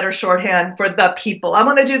of a better shorthand, for the people. I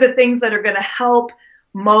want to do the things that are going to help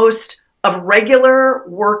most of regular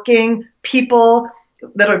working people,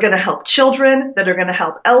 that are going to help children, that are going to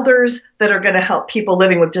help elders, that are going to help people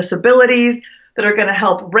living with disabilities, that are going to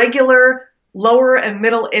help regular lower and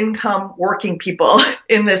middle income working people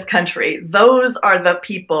in this country. Those are the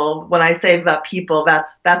people. When I say the people,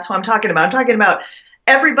 that's who I'm talking about. I'm talking about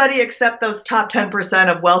everybody except those top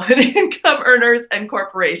 10% of wealth and income earners and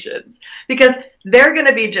corporations, because they're going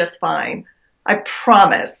to be just fine. I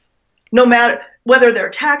promise. No matter whether their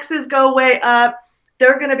taxes go way up,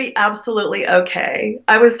 they're going to be absolutely okay.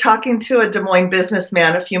 I was talking to a Des Moines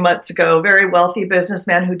businessman a few months ago, very wealthy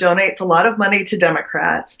businessman who donates a lot of money to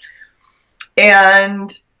Democrats.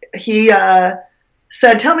 And he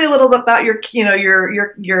said, "Tell me a little bit about your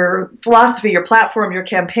philosophy, your platform, your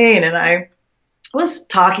campaign." And I was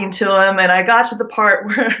talking to him, and I got to the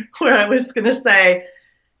part where I was going to say,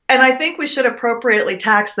 and I think we should appropriately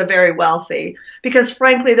tax the very wealthy, because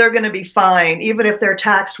frankly, they're going to be fine, even if they're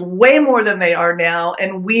taxed way more than they are now.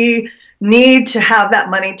 And we need to have that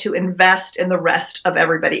money to invest in the rest of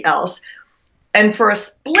everybody else. And for a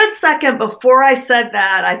split second before I said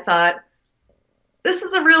that, I thought, this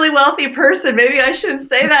is a really wealthy person. Maybe I shouldn't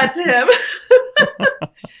say that to him.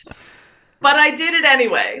 But I did it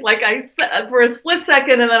anyway. Like I said, for a split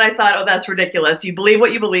second, and then I thought, oh, that's ridiculous. You believe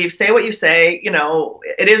what you believe, say what you say,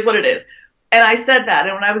 it is what it is. And I said that.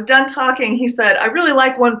 And when I was done talking, he said, "I really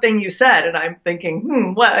like one thing you said." And I'm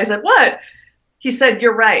thinking, what? I said, "What?" He said,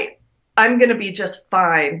 "You're right. I'm going to be just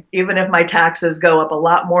fine, even if my taxes go up a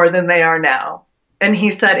lot more than they are now." And he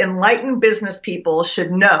said, enlightened business people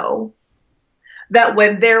should know that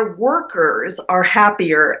when their workers are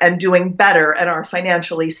happier and doing better and are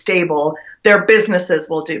financially stable, their businesses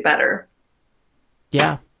will do better.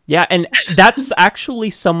 Yeah. Yeah. And that's actually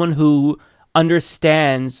someone who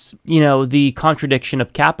understands, the contradiction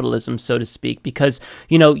of capitalism, so to speak, because,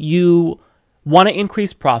 you want to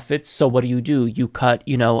increase profits. So what do? You cut,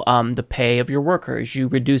 the pay of your workers, you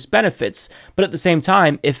reduce benefits. But at the same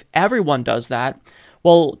time, if everyone does that,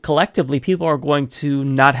 well, collectively, people are going to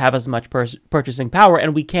not have as much purchasing power,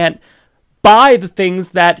 and we can't buy the things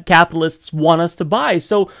that capitalists want us to buy.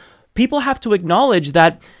 So people have to acknowledge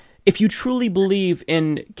that if you truly believe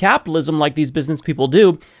in capitalism like these business people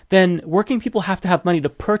do, then working people have to have money to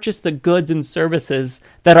purchase the goods and services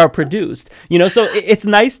that are produced. So it's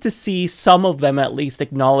nice to see some of them at least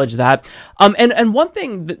acknowledge that. And one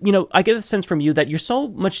thing that, I get a sense from you that you're so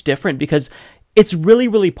much different, because it's really,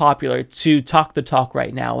 really popular to talk the talk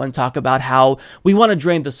right now and talk about how we want to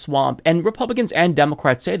drain the swamp. And Republicans and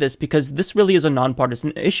Democrats say this because this really is a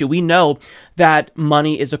nonpartisan issue. We know that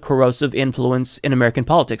money is a corrosive influence in American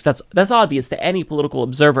politics. That's obvious to any political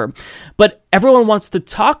observer. But everyone wants to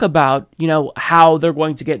talk about, how they're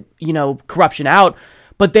going to get, corruption out.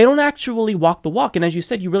 But they don't actually walk the walk. And as you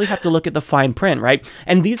said, you really have to look at the fine print, right?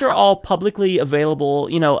 And these are all publicly available,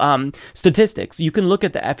 statistics. You can look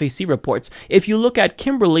at the FAC reports. If you look at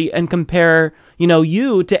Kimberly and compare,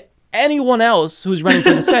 you to anyone else who's running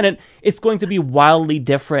for the Senate, it's going to be wildly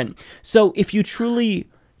different. So if you truly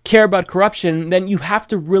care about corruption, then you have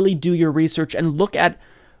to really do your research and look at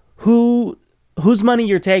whose money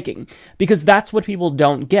you're taking, because that's what people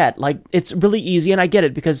don't get. Like, it's really easy, and I get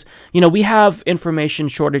it, because, we have information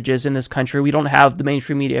shortages in this country. We don't have the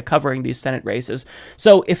mainstream media covering these Senate races.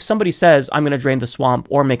 So if somebody says, I'm going to drain the swamp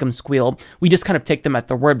or make them squeal, we just kind of take them at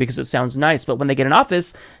their word because it sounds nice. But when they get in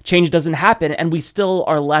office, change doesn't happen, and we still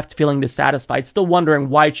are left feeling dissatisfied, still wondering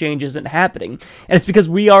why change isn't happening. And it's because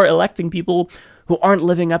we are electing people who aren't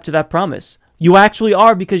living up to that promise. You actually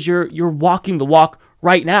are, because you're walking the walk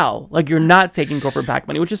right now. Like, you're not taking corporate PAC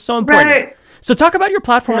money, which is so important. Right. So talk about your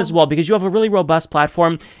platform as well, because you have a really robust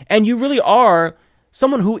platform, and you really are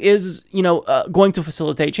someone who is, going to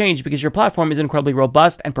facilitate change, because your platform is incredibly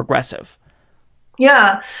robust and progressive.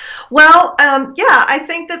 Yeah. Well, I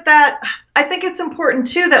think I think it's important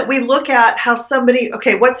too that we look at how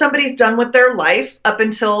what somebody's done with their life up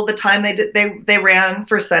until the time they ran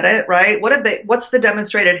for Senate, right? What's the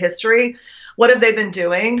demonstrated history? What have they been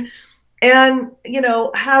doing? And,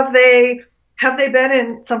 have they been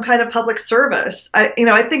in some kind of public service? I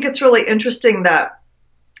think it's really interesting that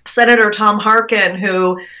Senator Tom Harkin,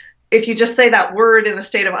 who, if you just say that word in the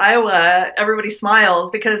state of Iowa, everybody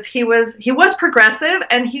smiles, because he was progressive,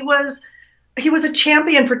 and he was he was a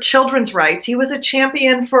champion for children's rights. He was a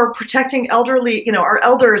champion for protecting elderly, our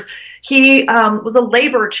elders. He was a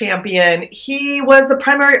labor champion. He was the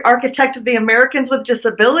primary architect of the Americans with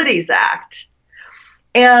Disabilities Act.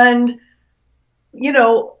 And,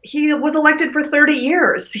 he was elected for 30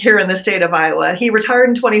 years here in the state of Iowa. He retired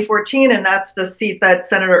in 2014, and that's the seat that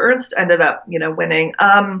Senator Ernst ended up, winning.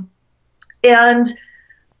 And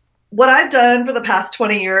what I've done for the past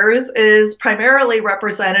 20 years is primarily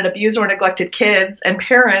represented abused or neglected kids and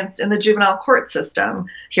parents in the juvenile court system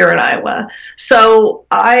here in Iowa. So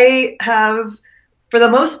I have, for the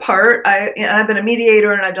most part, I've been a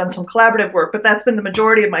mediator and I've done some collaborative work, but that's been the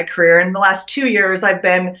majority of my career. In the last 2 years, I've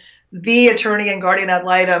been the attorney and guardian ad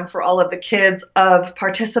litem for all of the kids of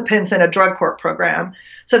participants in a drug court program.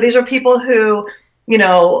 So these are people who,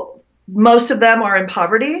 most of them are in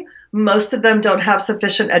poverty. Most of them don't have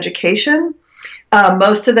sufficient education.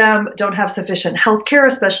 Most of them don't have sufficient health care,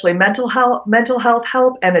 especially mental health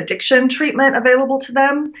help and addiction treatment available to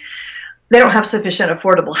them. They don't have sufficient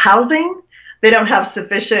affordable housing. They don't have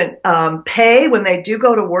sufficient pay when they do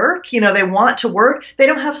go to work. They want to work. They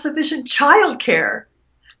don't have sufficient child care.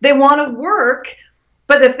 They want to work,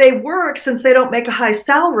 but if they work, since they don't make a high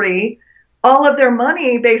salary, all of their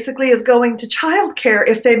money basically is going to child care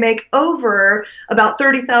if they make over about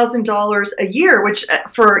 $30,000 a year, which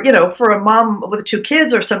for a mom with 2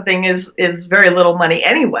 kids or something is very little money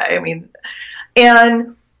anyway.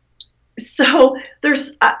 And so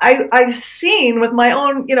I've seen with my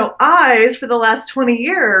own, eyes for the last 20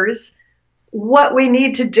 years what we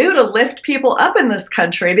need to do to lift people up in this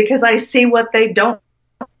country, because I see what they don't.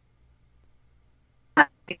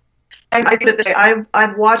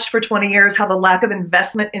 I've watched for 20 years how the lack of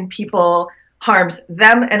investment in people harms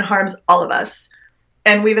them and harms all of us.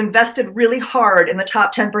 And we've invested really hard in the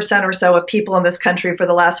top 10% or so of people in this country for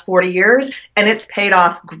the last 40 years, and it's paid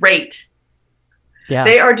off great. Yeah.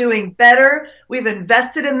 They are doing better. We've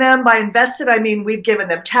invested in them. By invested, I mean we've given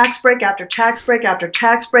them tax break after tax break after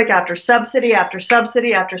tax break after subsidy after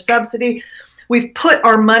subsidy after subsidy. We've put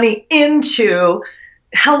our money into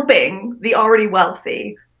helping the already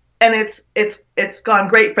wealthy. And it's gone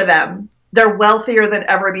great for them. They're wealthier than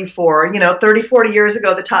ever before. 30, 40 years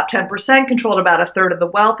ago, the top 10% controlled about a third of the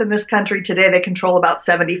wealth in this country. Today, they control about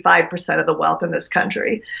 75% of the wealth in this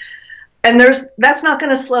country. And that's not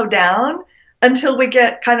going to slow down until we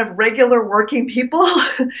get kind of regular working people,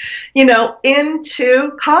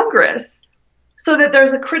 into Congress, so that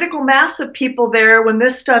there's a critical mass of people there when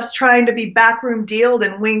this stuff's trying to be backroom dealed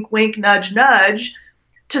and wink, wink, nudge, nudge,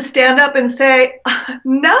 to stand up and say,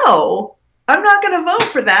 no, I'm not going to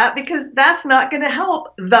vote for that because that's not going to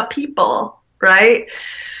help the people, right?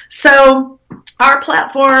 So our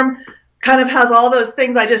platform kind of has all those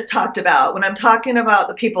things I just talked about. When I'm talking about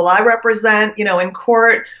the people I represent, in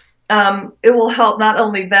court, it will help not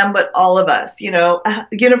only them, but all of us, a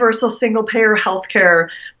universal single payer healthcare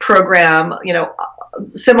program,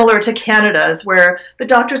 similar to Canada's, where the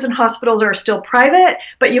doctors and hospitals are still private,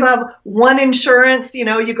 but you have one insurance,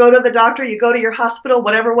 you go to the doctor, you go to your hospital,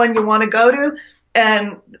 whatever one you want to go to,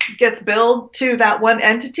 and gets billed to that one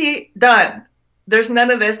entity, done. There's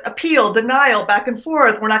none of this appeal, denial, back and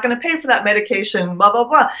forth. We're not going to pay for that medication, blah, blah,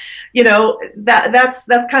 blah. That's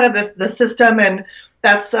kind of the system, and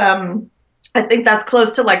that's, I think that's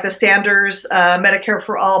close to like the Sanders Medicare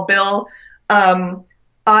for All bill.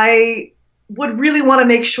 I would really want to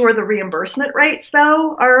make sure the reimbursement rates,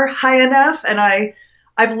 though, are high enough. And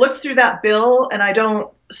I've looked through that bill, and I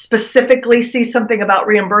don't specifically see something about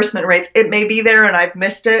reimbursement rates. It may be there, and I've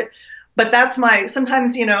missed it. But that's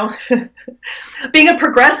sometimes, being a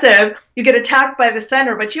progressive, you get attacked by the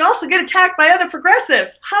center, but you also get attacked by other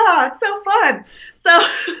progressives. It's so fun. So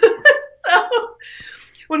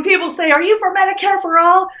when people say, are you for Medicare for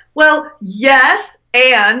all? Well, yes.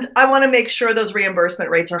 And I want to make sure those reimbursement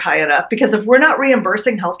rates are high enough, because if we're not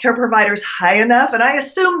reimbursing healthcare providers high enough, and I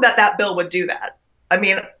assume that bill would do that. I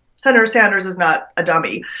mean, Senator Sanders is not a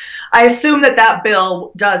dummy. I assume that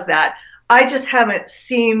bill does that. I just haven't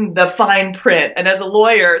seen the fine print. And as a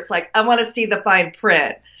lawyer, it's like, I want to see the fine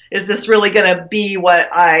print. Is this really going to be what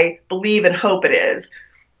I believe and hope it is?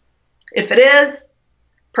 If it is,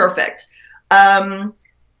 perfect.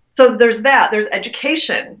 So there's that. There's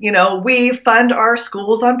education. We fund our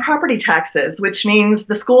schools on property taxes, which means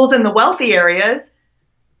the schools in the wealthy areas,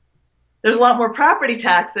 there's a lot more property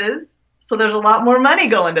taxes, so there's a lot more money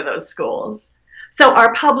going to those schools. So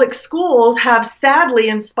our public schools have, sadly,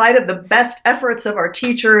 in spite of the best efforts of our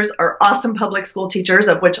teachers, our awesome public school teachers,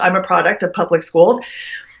 of which I'm a product of public schools,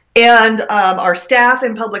 and our staff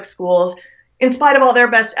in public schools, in spite of all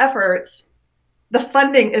their best efforts, the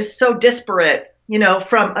funding is so disparate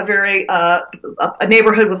from a very a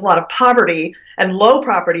neighborhood with a lot of poverty and low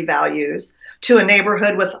property values to a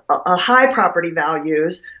neighborhood with a high property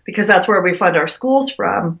values, because that's where we fund our schools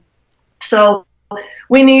from. So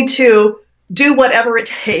we need to do whatever it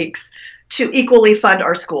takes to equally fund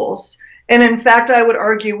our schools. And in fact, I would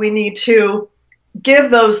argue we need to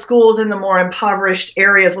give those schools in the more impoverished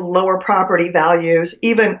areas with lower property values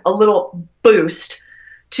even a little boost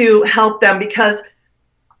to help them, because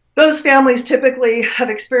those families typically have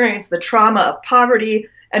experienced the trauma of poverty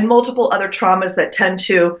and multiple other traumas that tend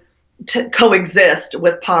to coexist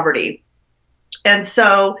with poverty. And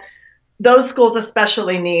so those schools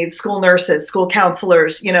especially need school nurses, school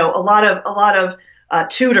counselors, a lot of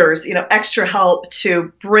tutors, extra help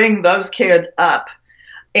to bring those kids up.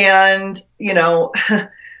 And,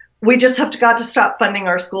 we just got to stop funding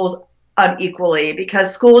our schools unequally,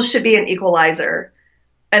 because schools should be an equalizer,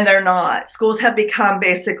 and they're not. Schools have become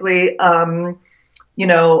basically,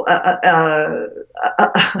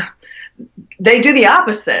 they do the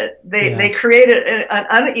opposite. They create an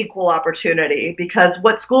unequal opportunity, because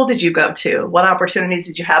what school did you go to? What opportunities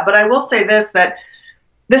did you have? But I will say that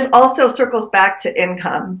this also circles back to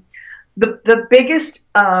income. The biggest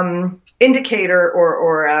indicator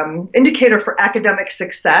or indicator for academic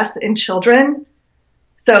success in children.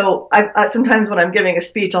 So I sometimes when I'm giving a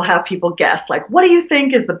speech, I'll have people guess, like, what do you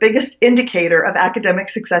think is the biggest indicator of academic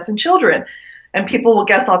success in children? And people will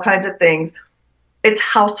guess all kinds of things. It's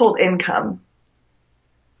household income.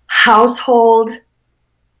 Household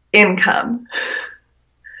income.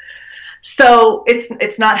 So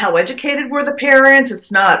it's not how educated were the parents.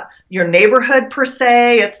 It's not your neighborhood per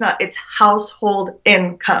se. It's household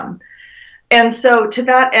income. And so to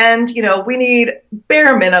that end, we need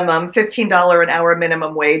bare minimum $15 an hour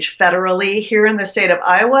minimum wage federally. Here in the state of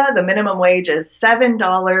Iowa, the minimum wage is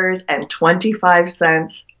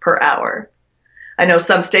 $7.25 per hour. I know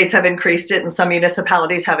some states have increased it and some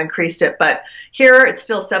municipalities have increased it, but here it's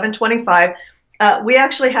still $7.25. We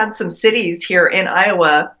actually had some cities here in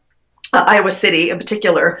Iowa, Iowa City in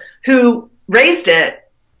particular, who raised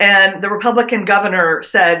it, and the Republican governor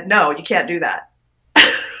said, no, you can't do that.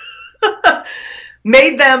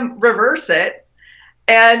 Made them reverse it,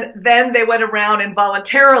 and then they went around and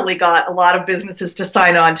voluntarily got a lot of businesses to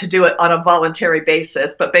sign on to do it on a voluntary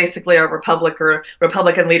basis. But basically, our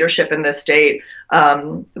Republican leadership in this state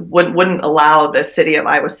wouldn't allow the city of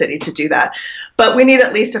Iowa City to do that. But we need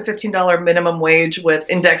at least a $15 minimum wage with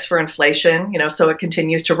index for inflation, so it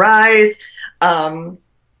continues to rise. Healthcare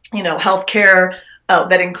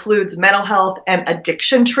that includes mental health and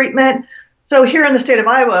addiction treatment. So here in the state of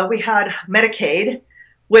Iowa, we had Medicaid,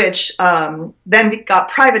 which then got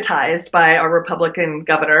privatized by our Republican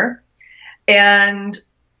governor. And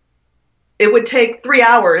it would take 3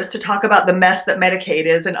 hours to talk about the mess that Medicaid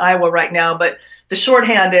is in Iowa right now. But the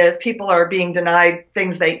shorthand is people are being denied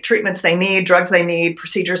treatments they need, drugs they need,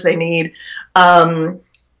 procedures they need. And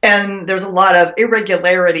there's a lot of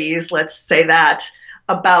irregularities, let's say that,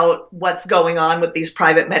 about what's going on with these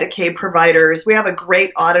private Medicaid providers. We have a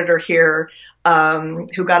great auditor here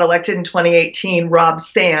who got elected in 2018, Rob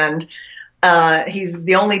Sand. He's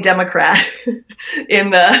the only Democrat in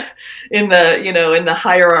the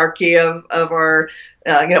hierarchy of our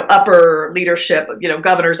upper leadership,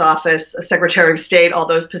 governor's office, secretary of state, all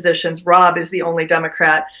those positions. Rob is the only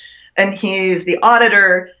Democrat, and he's the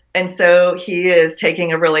auditor. And so he is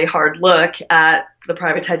taking a really hard look at the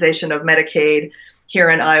privatization of Medicaid here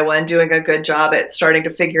in Iowa and doing a good job at starting to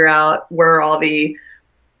figure out where all the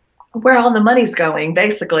money's going,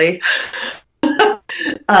 basically. But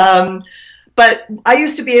I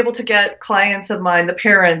used to be able to get clients of mine, the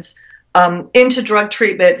parents, into drug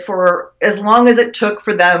treatment for as long as it took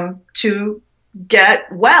for them to get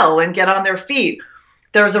well and get on their feet.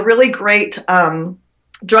 There's a really great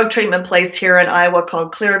drug treatment place here in Iowa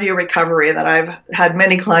called Clearview Recovery that I've had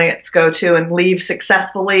many clients go to and leave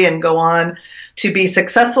successfully and go on to be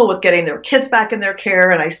successful with getting their kids back in their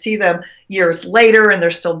care. And I see them years later and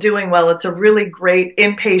they're still doing well. It's a really great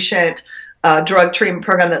inpatient drug treatment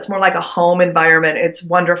program that's more like a home environment. It's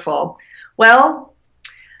wonderful. Well,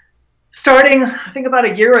 starting, I think about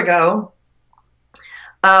a year ago,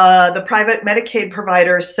 the private Medicaid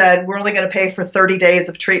providers said, we're only going to pay for 30 days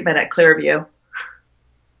of treatment at Clearview.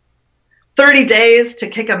 30 days to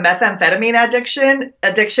kick a methamphetamine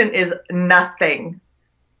addiction is nothing.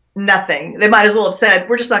 Nothing. They might as well have said,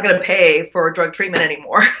 we're just not going to pay for drug treatment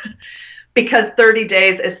anymore because 30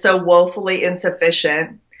 days is so woefully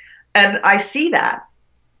insufficient. And I see that.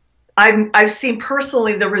 I've seen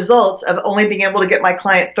personally the results of only being able to get my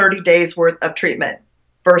client 30 days worth of treatment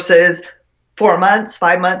versus 4 months,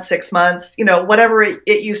 5 months, 6 months, whatever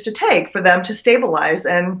it used to take for them to stabilize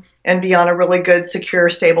and be on a really good, secure,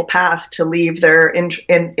 stable path to leave their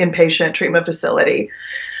inpatient treatment facility.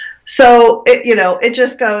 So it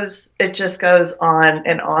just goes on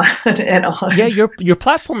and on and on. Yeah, your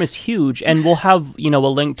platform is huge, and we'll have a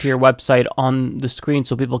link to your website on the screen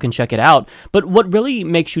so people can check it out. But what really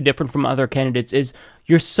makes you different from other candidates is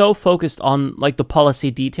you're so focused on like the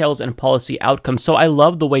policy details and policy outcomes. So I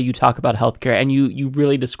love the way you talk about healthcare, and you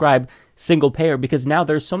really describe single payer, because now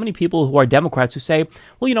there's so many people who are Democrats who say,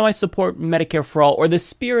 well, I support Medicare for all, or the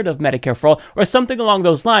spirit of Medicare for all, or something along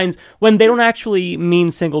those lines, when they don't actually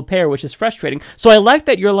mean single payer, which is frustrating. So I like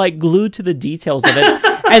that you're like glued to the details of it.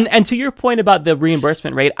 And to your point about the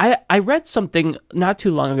reimbursement rate, I read something not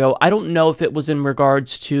too long ago. I don't know if it was in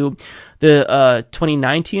regards to the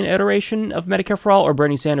 2019 iteration of Medicare for All or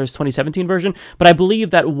Bernie Sanders' 2017 version, but I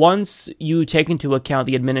believe that once you take into account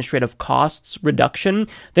the administrative costs reduction,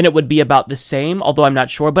 then it would be about the same, although I'm not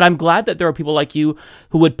sure. But I'm glad that there are people like you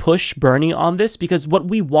who would push Bernie on this, because what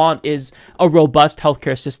we want is a robust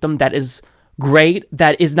healthcare system that is great,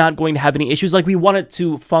 that is not going to have any issues. Like, we want it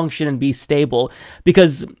to function and be stable,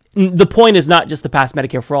 because the point is not just to pass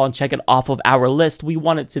Medicare for all and check it off of our list. We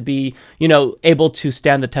want it to be, able to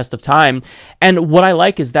stand the test of time. And what I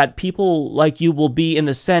like is that people like you will be in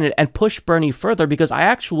the Senate and push Bernie further, because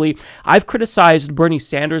I've criticized Bernie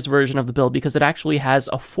Sanders' version of the bill because it actually has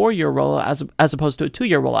a 4-year rollout as opposed to a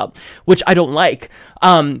 2-year rollout, which I don't like.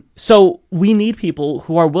 So we need people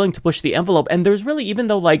who are willing to push the envelope. And there's really, even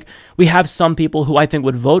though like we have some people who I think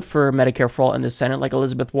would vote for Medicare for all in the Senate, like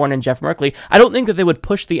Elizabeth Warren and Jeff Merkley, I don't think that they would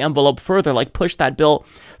push the envelope further, like push that bill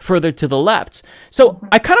further to the left. So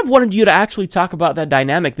I kind of wanted you to actually talk about that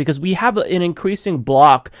dynamic, because we have an increasing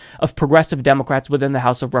block of progressive Democrats within the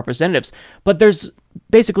House of Representatives, but there's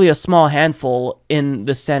basically a small handful in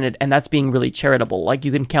the Senate, and that's being really charitable. Like,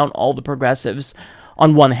 you can count all the progressives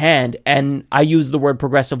on one hand, and I use the word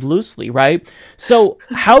progressive loosely, right? So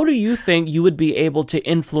how do you think you would be able to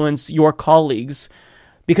influence your colleagues?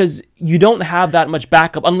 Because you don't have that much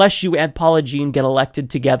backup unless you and Paula Jean get elected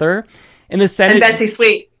together in the Senate.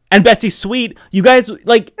 And Betsy Sweet. You guys,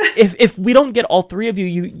 like, if we don't get all three of you,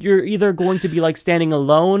 you're either going to be like standing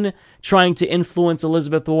alone, trying to influence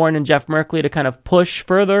Elizabeth Warren and Jeff Merkley to kind of push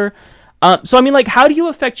further. So, I mean, like, how do you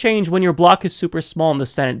affect change when your block is super small in the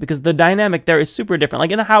Senate? Because the dynamic there is super different.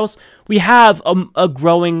 Like, in the House, we have a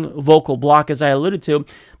growing vocal block, as I alluded to.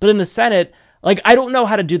 But in the Senate, like, I don't know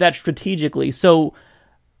how to do that strategically. So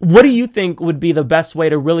what do you think would be the best way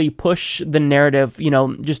to really push the narrative,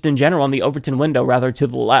 just in general, on the Overton window, rather to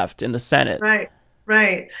the left in the Senate? Right.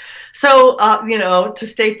 So, to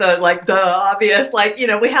state the obvious,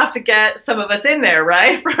 we have to get some of us in there,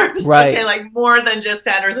 right? First, right. Okay, like more than just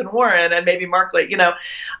Sanders and Warren and maybe Markley,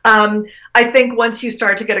 I think once you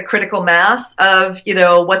start to get a critical mass of,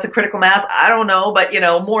 what's a critical mass? I don't know, but,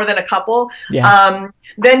 more than a couple,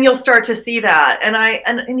 then you'll start to see that.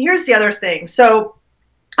 And here's the other thing. So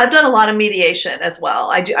I've done a lot of mediation as well.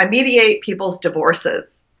 I mediate people's divorces.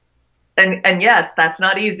 And yes, that's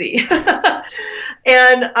not easy.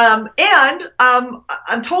 and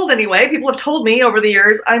I'm told anyway, people have told me over the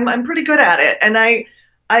years, I'm pretty good at it. And I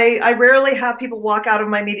rarely have people walk out of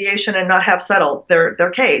my mediation and not have settled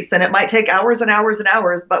their case. And it might take hours and hours and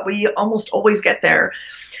hours, but we almost always get there.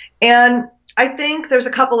 And I think there's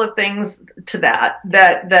a couple of things to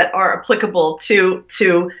that are applicable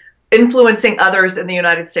to influencing others in the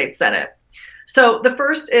United States Senate. So the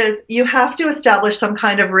first is you have to establish some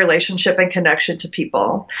kind of relationship and connection to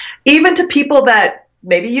people, even to people that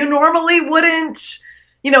maybe you normally wouldn't.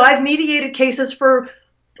 I've mediated cases for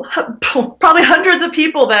probably hundreds of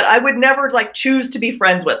people that I would never choose to be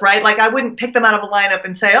friends with, right? Like, I wouldn't pick them out of a lineup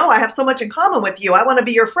and say, oh, I have so much in common with you, I want to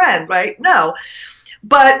be your friend, right? No.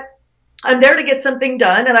 But I'm there to get something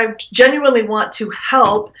done, and I genuinely want to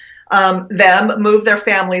help them move their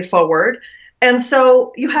family forward. And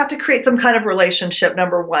so you have to create some kind of relationship,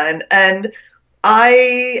 number one. And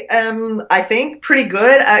I am, I think, pretty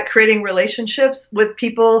good at creating relationships with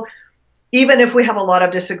people, even if we have a lot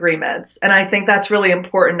of disagreements. And I think that's really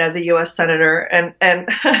important as a U.S. Senator. And and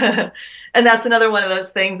that's another one of those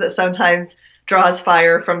things that sometimes draws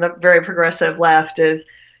fire from the very progressive left is,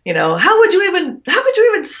 how would you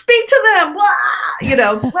even speak to them? Well,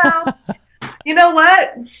 you know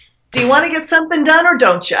what? Do you want to get something done or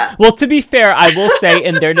don't you? Well, to be fair, I will say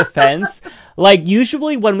in their defense,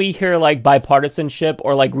 usually when we hear bipartisanship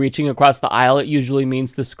or reaching across the aisle, it usually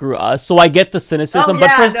means to screw us. So I get the cynicism, but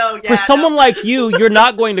for someone like you, you're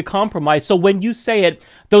not going to compromise. So when you say it,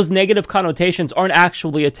 those negative connotations aren't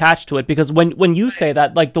actually attached to it, because when you say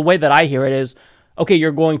that, the way that I hear it is, okay,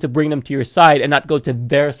 you're going to bring them to your side and not go to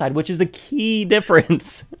their side, which is the key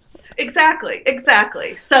difference. Exactly.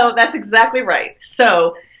 So that's exactly right.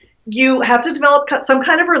 So you have to develop some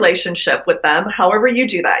kind of relationship with them, however you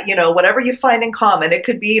do that, whatever you find in common. It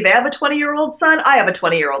could be they have a 20-year-old son, I have a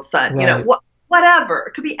 20-year-old son, Right. Whatever.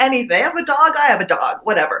 It could be anything. They have a dog, I have a dog,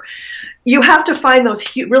 whatever. You have to find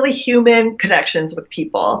those really human connections with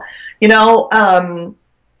people. I don't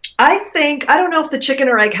know if the chicken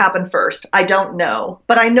or egg happened first. I don't know.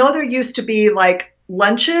 But I know there used to be like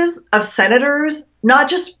lunches of senators, not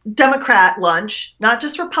just Democrat lunch, not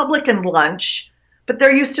just Republican lunch, but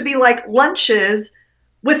there used to be like lunches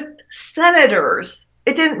with senators.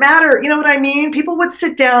 It didn't matter. You know what I mean? People would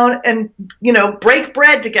sit down and, break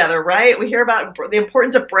bread together, right? We hear about the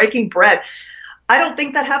importance of breaking bread. I don't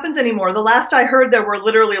think that happens anymore. The last I heard, there were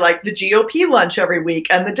literally like the GOP lunch every week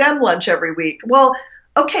and the Dem lunch every week. Well,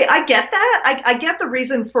 okay, I get that. I get the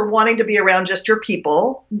reason for wanting to be around just your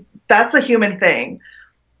people. That's a human thing.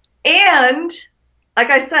 And like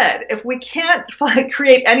I said, if we can't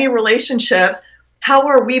create any relationships, how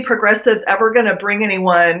are we progressives ever going to bring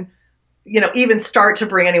anyone, even start to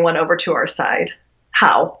bring anyone over to our side?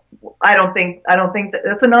 How? I don't think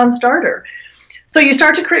that's a non-starter. So you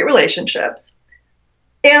start to create relationships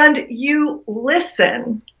and you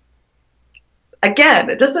listen.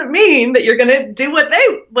 Again, it doesn't mean that you're going to do what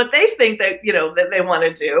they think that they want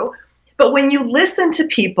to do. But when you listen to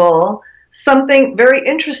people, something very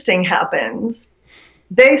interesting happens.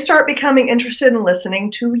 They start becoming interested in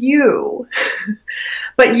listening to you.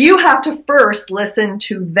 But you have to first listen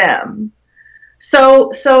to them.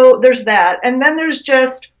 So there's that. And then there's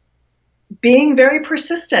just being very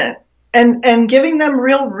persistent and giving them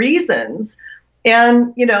real reasons.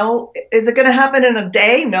 And, is it going to happen in a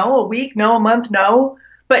day? No. A week? No. A month? No.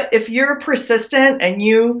 But if you're persistent and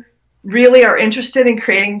you really are interested in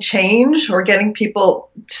creating change or getting people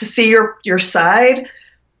to see your side,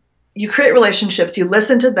 you create relationships, you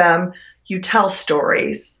listen to them, you tell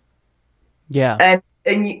stories. Yeah.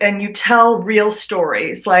 And you tell real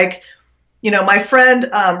stories. Like, my friend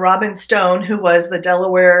Robin Stone, who was the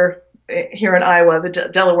Delaware, here in Iowa, the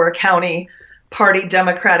Delaware County Party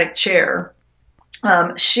Democratic chair,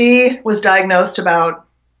 she was diagnosed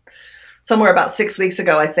somewhere about 6 weeks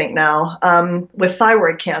ago, I think now, with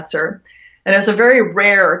thyroid cancer. And it's a very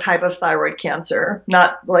rare type of thyroid cancer,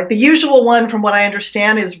 not like the usual one. From what I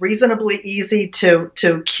understand, is reasonably easy to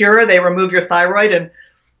cure. They remove your thyroid and,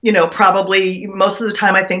 probably most of the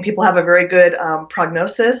time, I think people have a very good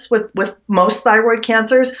prognosis with most thyroid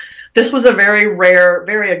cancers. This was a very rare,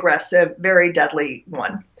 very aggressive, very deadly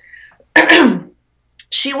one.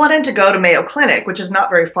 She wanted to go to Mayo Clinic, which is not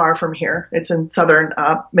very far from here. It's in southern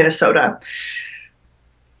Minnesota.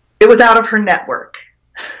 It was out of her network.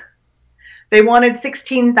 They wanted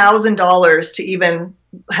 $16,000 to even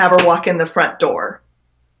have her walk in the front door.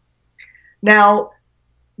 Now,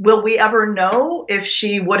 will we ever know if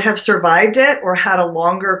she would have survived it or had a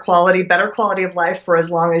better quality of life for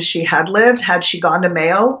as long as she had lived, had she gone to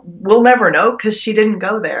Mayo? We'll never know because she didn't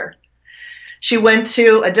go there. She went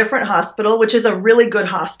to a different hospital, which is a really good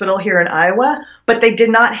hospital here in Iowa, but they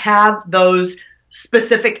did not have those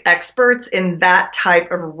specific experts in that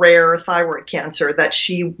type of rare thyroid cancer that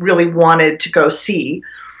she really wanted to go see.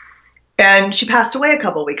 And she passed away a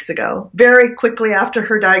couple of weeks ago, very quickly after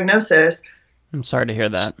her diagnosis. I'm sorry to hear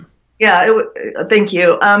that. Yeah, thank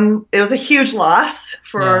you. It was a huge loss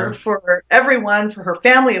for everyone, for her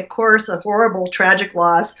family, of course, a horrible, tragic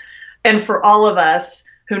loss, and for all of us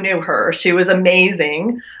who knew her. She was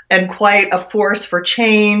amazing and quite a force for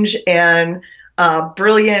change and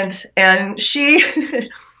brilliant. And she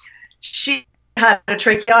had a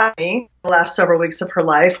tracheotomy the last several weeks of her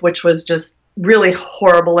life, which was just really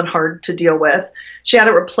horrible and hard to deal with. She had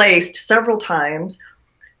it replaced several times.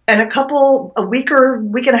 And a week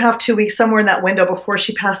and a half, 2 weeks, somewhere in that window before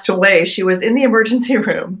she passed away, she was in the emergency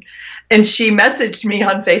room and she messaged me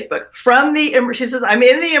on Facebook she says, "I'm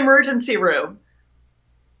in the emergency room.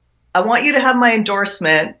 I want you to have my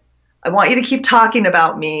endorsement. I want you to keep talking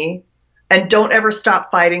about me and don't ever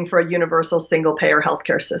stop fighting for a universal single payer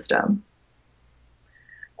healthcare system."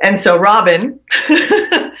 And so, Robin,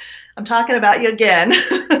 I'm talking about you again.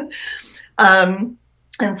 And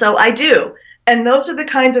so I do. And those are the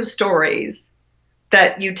kinds of stories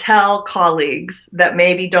that you tell colleagues that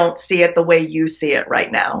maybe don't see it the way you see it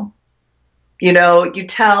right now. You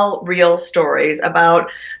tell real stories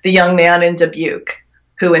about the young man in Dubuque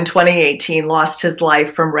who in 2018 lost his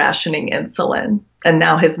life from rationing insulin. And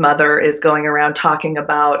now his mother is going around talking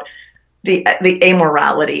about the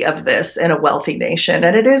amorality of this in a wealthy nation.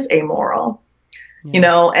 And it is amoral,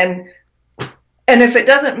 and And if it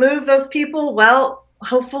doesn't move those people, well,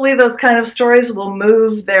 hopefully those kind of stories will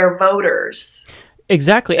move their voters.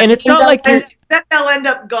 Exactly. And it's not like you're... Then they'll end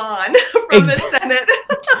up gone from the Senate.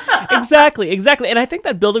 Exactly. And I think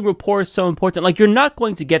that building rapport is so important. Like, you're not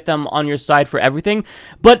going to get them on your side for everything.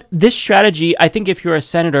 But this strategy, I think if you're a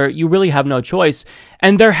senator, you really have no choice.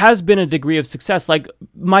 And there has been a degree of success. Like,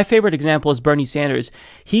 my favorite example is Bernie Sanders.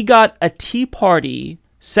 He got a Tea Party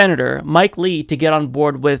senator, Mike Lee, to get on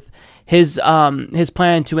board with his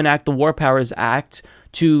plan to enact the War Powers Act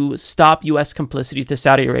to stop U.S. complicity to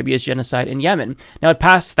Saudi Arabia's genocide in Yemen. Now, it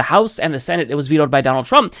passed the House and the Senate. It was vetoed by Donald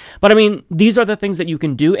Trump. But I mean, these are the things that you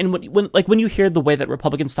can do. And when you hear the way that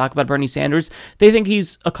Republicans talk about Bernie Sanders, they think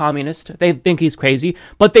he's a communist. They think he's crazy.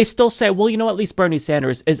 But they still say, well, you know, at least Bernie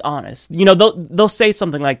Sanders is honest. You know, they'll say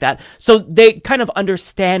something like that. So they kind of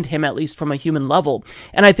understand him, at least from a human level.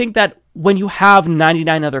 And I think that when you have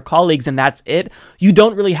 99 other colleagues and that's it, you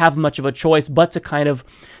don't really have much of a choice but to kind of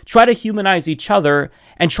try to humanize each other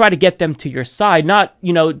and try to get them to your side, not,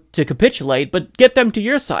 you know, to capitulate, but get them to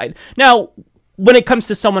your side. Now, when it comes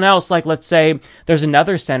to someone else, like let's say there's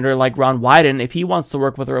another senator like Ron Wyden, if he wants to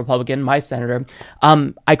work with a Republican, my senator,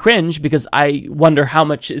 I cringe because I wonder how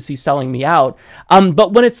much is he selling me out.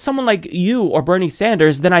 But when it's someone like you or Bernie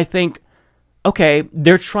Sanders, then I think, okay,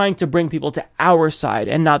 they're trying to bring people to our side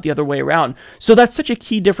and not the other way around. So that's such a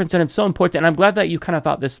key difference, and it's so important. And I'm glad that you kind of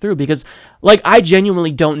thought this through because, like, I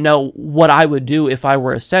genuinely don't know what I would do if I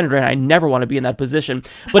were a senator, and I never want to be in that position.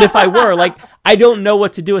 But if I were, like, I don't know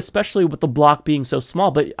what to do, especially with the block being so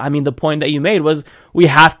small. But, I mean, the point that you made was we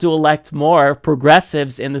have to elect more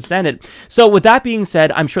progressives in the Senate. So with that being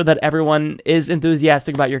said, I'm sure that everyone is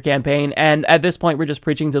enthusiastic about your campaign, and at this point, we're just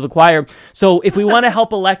preaching to the choir. So if we want to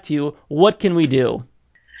help elect you, what can we do?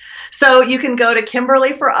 So you can go to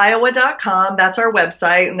KimberlyForIowa.com. That's our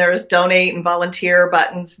website, and there's donate and volunteer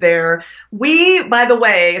buttons there. We, by the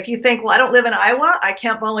way, if you think, well, I don't live in Iowa, I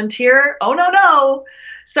can't volunteer. Oh, no.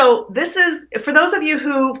 So this is, for those of you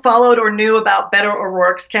who followed or knew about Beto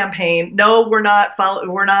O'Rourke's campaign, no, we're not on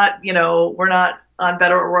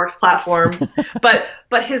Beto O'Rourke's platform.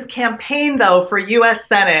 but his campaign, though, for U.S.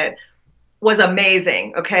 Senate was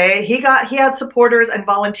amazing, okay? He had supporters and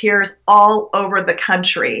volunteers all over the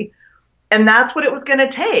country. And that's what it was going to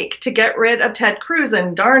take to get rid of Ted Cruz,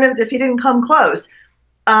 and darn it if he didn't come close.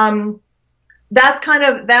 That's kind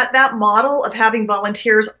of that model of having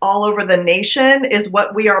volunteers all over the nation is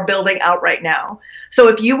what we are building out right now. So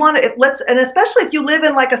if you want to, and especially if you live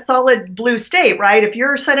in like a solid blue state, right? If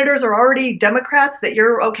your senators are already Democrats that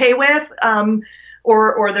you're okay with,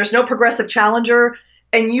 or there's no progressive challenger,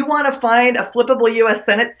 and you want to find a flippable U.S.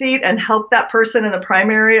 Senate seat and help that person in the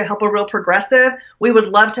primary, help a real progressive, we would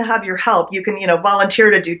love to have your help. You can, volunteer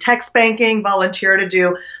to do text banking, volunteer to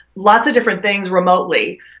do lots of different things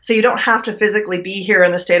remotely. So you don't have to physically be here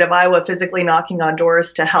in the state of Iowa, physically knocking on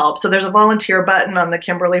doors to help. So there's a volunteer button on the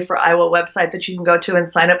Kimberly for Iowa website that you can go to and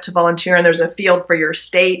sign up to volunteer. And there's a field for your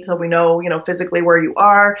state, so we know, physically where you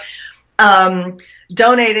are.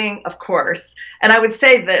 Donating, of course. And I would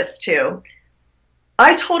say this too.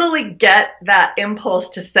 I totally get that impulse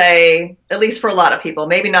to say, at least for a lot of people,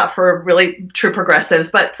 maybe not for really true progressives,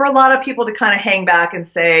 but for a lot of people to kind of hang back and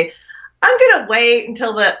say, I'm going to wait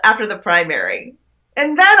until after the primary,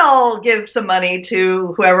 and then I'll give some money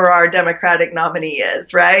to whoever our Democratic nominee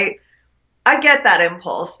is, right? I get that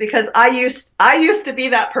impulse because I used to be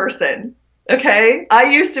that person, okay? I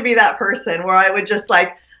used to be that person where I would just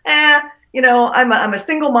like, I'm a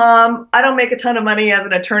single mom. I don't make a ton of money as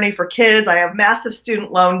an attorney for kids. I have massive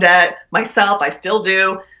student loan debt myself. I still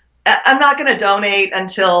do. I'm not going to donate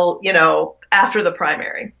until, after the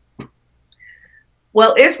primary.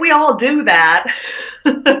 Well, if we all do that,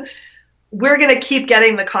 we're going to keep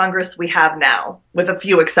getting the Congress we have now, with a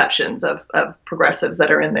few exceptions of progressives that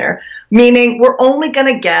are in there. Meaning we're only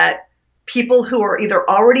going to get people who are either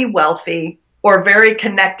already wealthy or very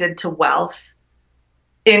connected to wealth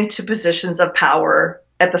into positions of power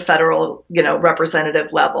at the federal,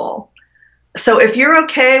 representative level. So if you're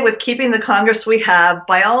okay with keeping the Congress we have,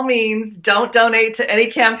 by all means, don't donate to any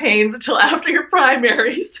campaigns until after your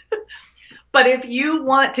primaries. But if you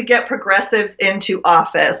want to get progressives into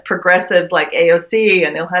office, progressives like AOC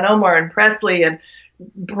and Ilhan Omar and Presley and,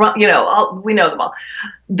 we know them all,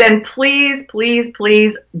 then please, please,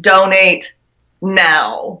 please donate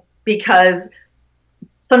now. Because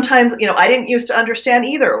sometimes, I didn't used to understand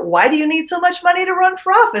either. Why do you need so much money to run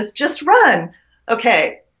for office? Just run.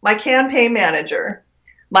 Okay, my campaign manager,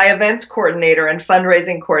 my events coordinator and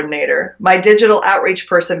fundraising coordinator, my digital outreach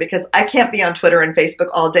person, because I can't be on Twitter and Facebook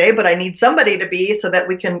all day, but I need somebody to be so that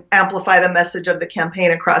we can amplify the message of the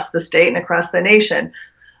campaign across the state and across the nation.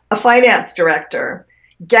 a finance director,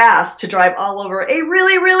 gas to drive all over a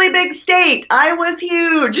really, really big state. Iowa's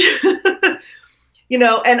huge.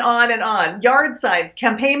 And on and on. Yard signs,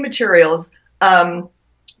 campaign materials,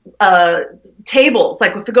 tables.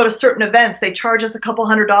 Like if we go to certain events, they charge us a couple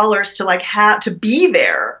 $100s to be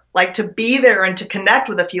there, and to connect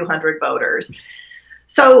with a few hundred voters.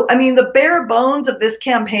 So, I mean, the bare bones of this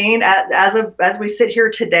campaign, as we sit here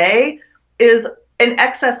today, is in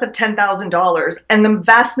excess of $10,000, and the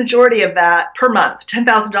vast majority of that per month,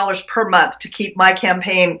 $10,000 per month to keep my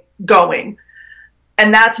campaign going.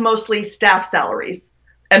 And that's mostly staff salaries.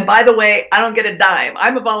 And by the way, I don't get a dime.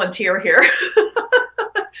 I'm a volunteer here.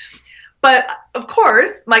 But of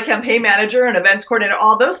course, my campaign manager and events coordinator,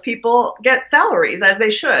 all those people get salaries, as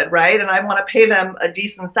they should, right? And I want to pay them a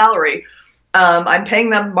decent salary. I'm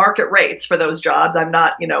paying them market rates for those jobs. I'm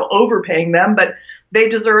not, overpaying them, but they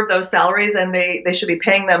deserve those salaries and they should be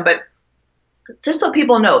paying them. But just so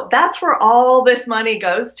people know, that's where all this money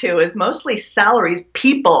goes to, is mostly salaries,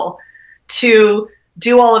 people to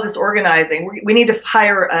do all of this organizing. We need to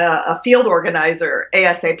hire a field organizer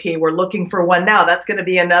ASAP. We're looking for one now. That's going to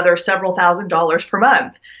be another several $1,000s per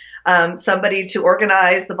month. Somebody to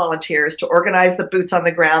organize the volunteers, to organize the boots on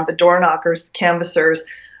the ground, the door knockers, the canvassers,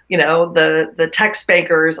 the text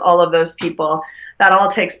bankers, all of those people. That all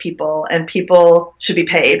takes people, and people should be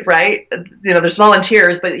paid, right? There's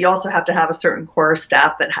volunteers, but you also have to have a certain core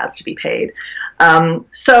staff that has to be paid.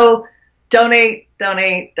 So donate.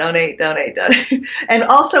 And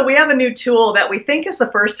also, we have a new tool that we think is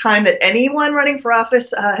the first time that anyone running for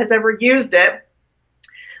office has ever used it,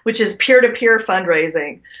 which is peer-to-peer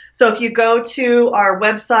fundraising. So if you go to our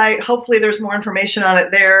website, hopefully there's more information on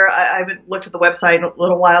it there. I haven't looked at the website in a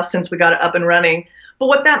little while since we got it up and running. But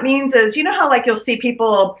what that means is, how you'll see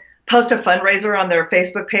people post a fundraiser on their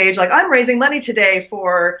Facebook page, like, I'm raising money today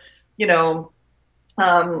for,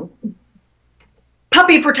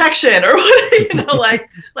 puppy protection, or like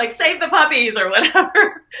save the puppies or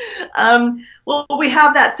whatever. Well, we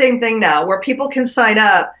have that same thing now, where people can sign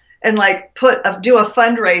up and do a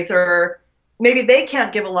fundraiser. Maybe they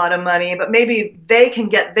can't give a lot of money, but maybe they can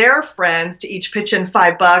get their friends to each pitch in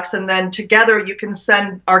 $5, and then together you can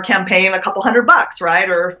send our campaign a couple $100, right?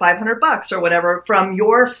 Or $500 or whatever from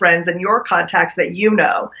your friends and your contacts that you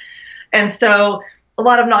know. And so a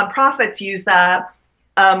lot of nonprofits use that.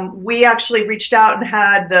 We actually reached out and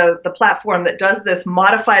had the platform that does this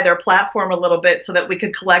modify their platform a little bit so that we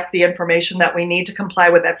could collect the information that we need to comply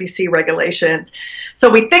with FEC regulations.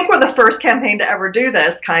 So we think we're the first campaign to ever do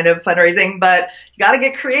this kind of fundraising, but you got to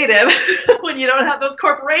get creative when you don't have those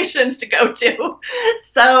corporations to go to.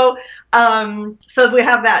 So we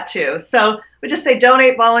have that too. So we just say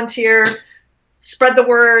donate, volunteer, spread the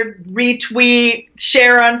word, retweet,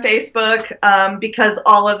 share on Facebook, because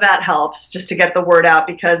all of that helps just to get the word out,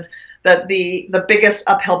 because the biggest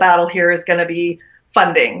uphill battle here is going to be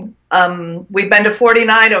funding. We've been to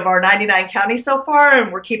 49 of our 99 counties so far,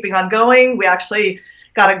 and we're keeping on going. We actually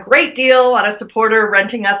got a great deal on a supporter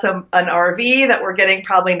renting us an RV that we're getting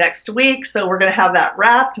probably next week. So we're going to have that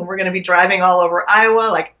wrapped, and we're going to be driving all over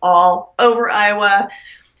Iowa,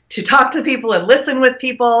 to talk to people and listen with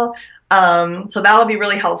people. So that'll be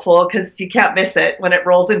really helpful, because you can't miss it when it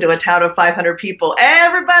rolls into a town of 500 people.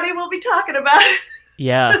 Everybody will be talking about it.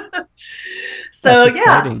 Yeah. So that's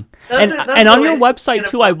exciting. And on your website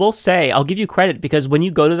too, I will say, I'll give you credit, because when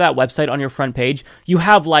you go to that website on your front page, you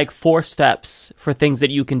have 4 steps for things that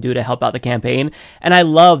you can do to help out the campaign. And I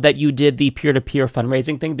love that you did the peer-to-peer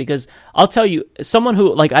fundraising thing, because I'll tell you, someone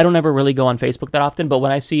who, I don't ever really go on Facebook that often, but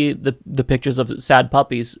when I see the pictures of sad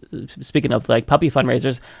puppies, speaking of puppy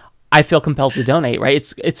fundraisers, I feel compelled to donate, right?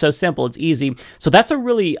 It's so simple. It's easy. So that's a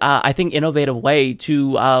really, I think, innovative way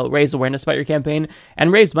to raise awareness about your campaign and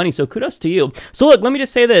raise money. So kudos to you. So look, let me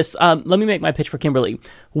just say this. Let me make my pitch for Kimberly.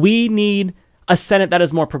 We need a Senate that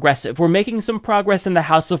is more progressive. We're making some progress in the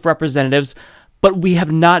House of Representatives, but we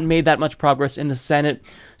have not made that much progress in the Senate.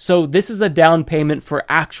 So this is a down payment for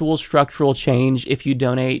actual structural change if you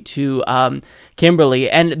donate to Kimberly.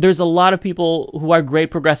 And there's a lot of people who are great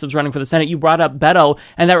progressives running for the Senate. You brought up Beto,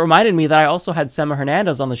 and that reminded me that I also had Sema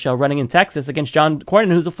Hernandez on the show running in Texas against John Cornyn,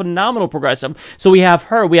 who's a phenomenal progressive. So we have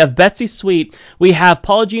her, we have Betsy Sweet, we have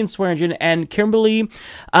Paula Jean Swearengin, and Kimberly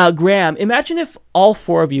Graham. Imagine if all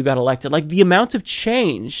 4 of you got elected, the amount of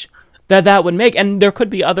change that would make. And there could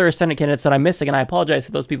be other Senate candidates that I'm missing, and I apologize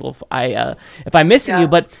to those people if I'm missing you,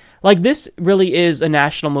 but this really is a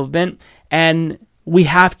national movement, and we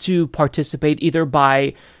have to participate either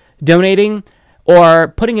by donating or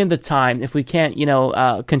putting in the time. If we can't,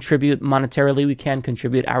 contribute monetarily, we can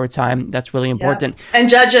contribute our time. That's really important. Yeah.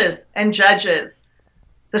 And judges.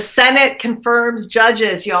 The Senate confirms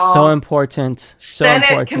judges, y'all. So important.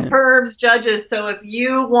 Senate confirms judges. So if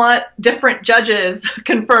you want different judges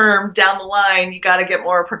confirmed down the line, you got to get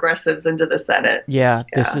more progressives into the Senate. Yeah,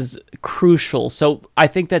 this is crucial. So I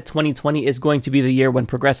think that 2020 is going to be the year when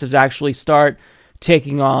progressives actually start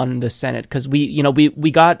taking on the Senate, because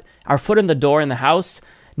we got our foot in the door in the House.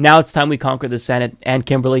 Now it's time we conquer the Senate. And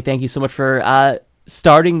Kimberly, thank you so much for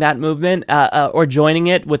starting that movement or joining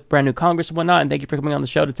it with brand new Congress and whatnot. And thank you for coming on the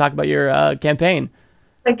show to talk about your campaign.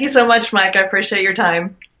 Thank you so much, Mike. I appreciate your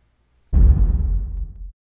time.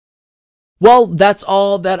 Well, that's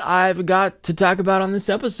all that I've got to talk about on this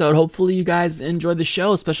episode. Hopefully you guys enjoyed the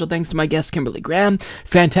show. Special thanks to my guest, Kimberly Graham.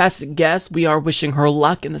 Fantastic guest. We are wishing her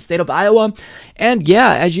luck in the state of Iowa. And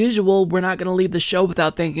yeah, as usual, we're not going to leave the show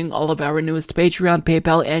without thanking all of our newest Patreon,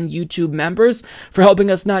 PayPal, and YouTube members for helping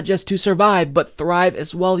us not just to survive, but thrive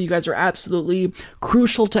as well. You guys are absolutely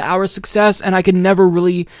crucial to our success, and I can never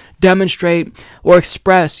really demonstrate or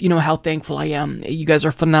express, how thankful I am. You guys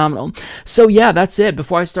are phenomenal. So yeah, that's it.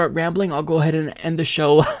 Before I start rambling, I'll go ahead and end the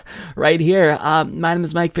show right here. My name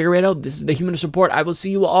is Mike Figueredo. This is the Humanist Report. I will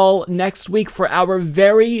see you all next week for our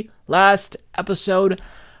very last episode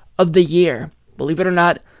of the year. Believe it or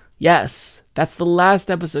not, yes, that's the last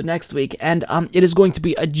episode next week, and it is going to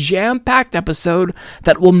be a jam-packed episode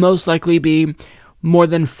that will most likely be more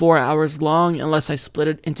than 4 hours long, unless I split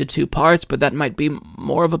it into 2 parts, but that might be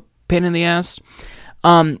more of a pain in the ass.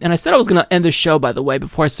 And I said I was going to end the show, by the way,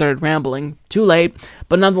 before I started rambling. Too late.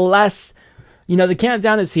 But nonetheless, the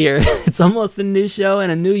countdown is here. It's almost a new show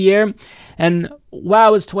and a new year. And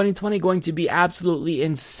wow, is 2020 going to be absolutely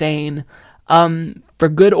insane. For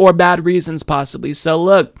good or bad reasons, possibly. So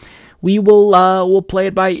look, we'll play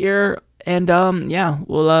it by ear. And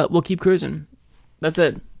we'll keep cruising. That's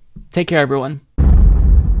it. Take care, everyone.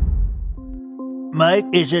 Mike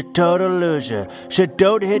is a total loser, so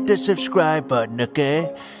don't hit the subscribe button,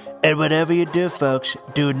 okay? And whatever you do, folks,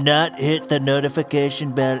 do not hit the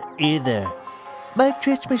notification bell either. Mike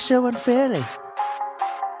treats me so unfairly.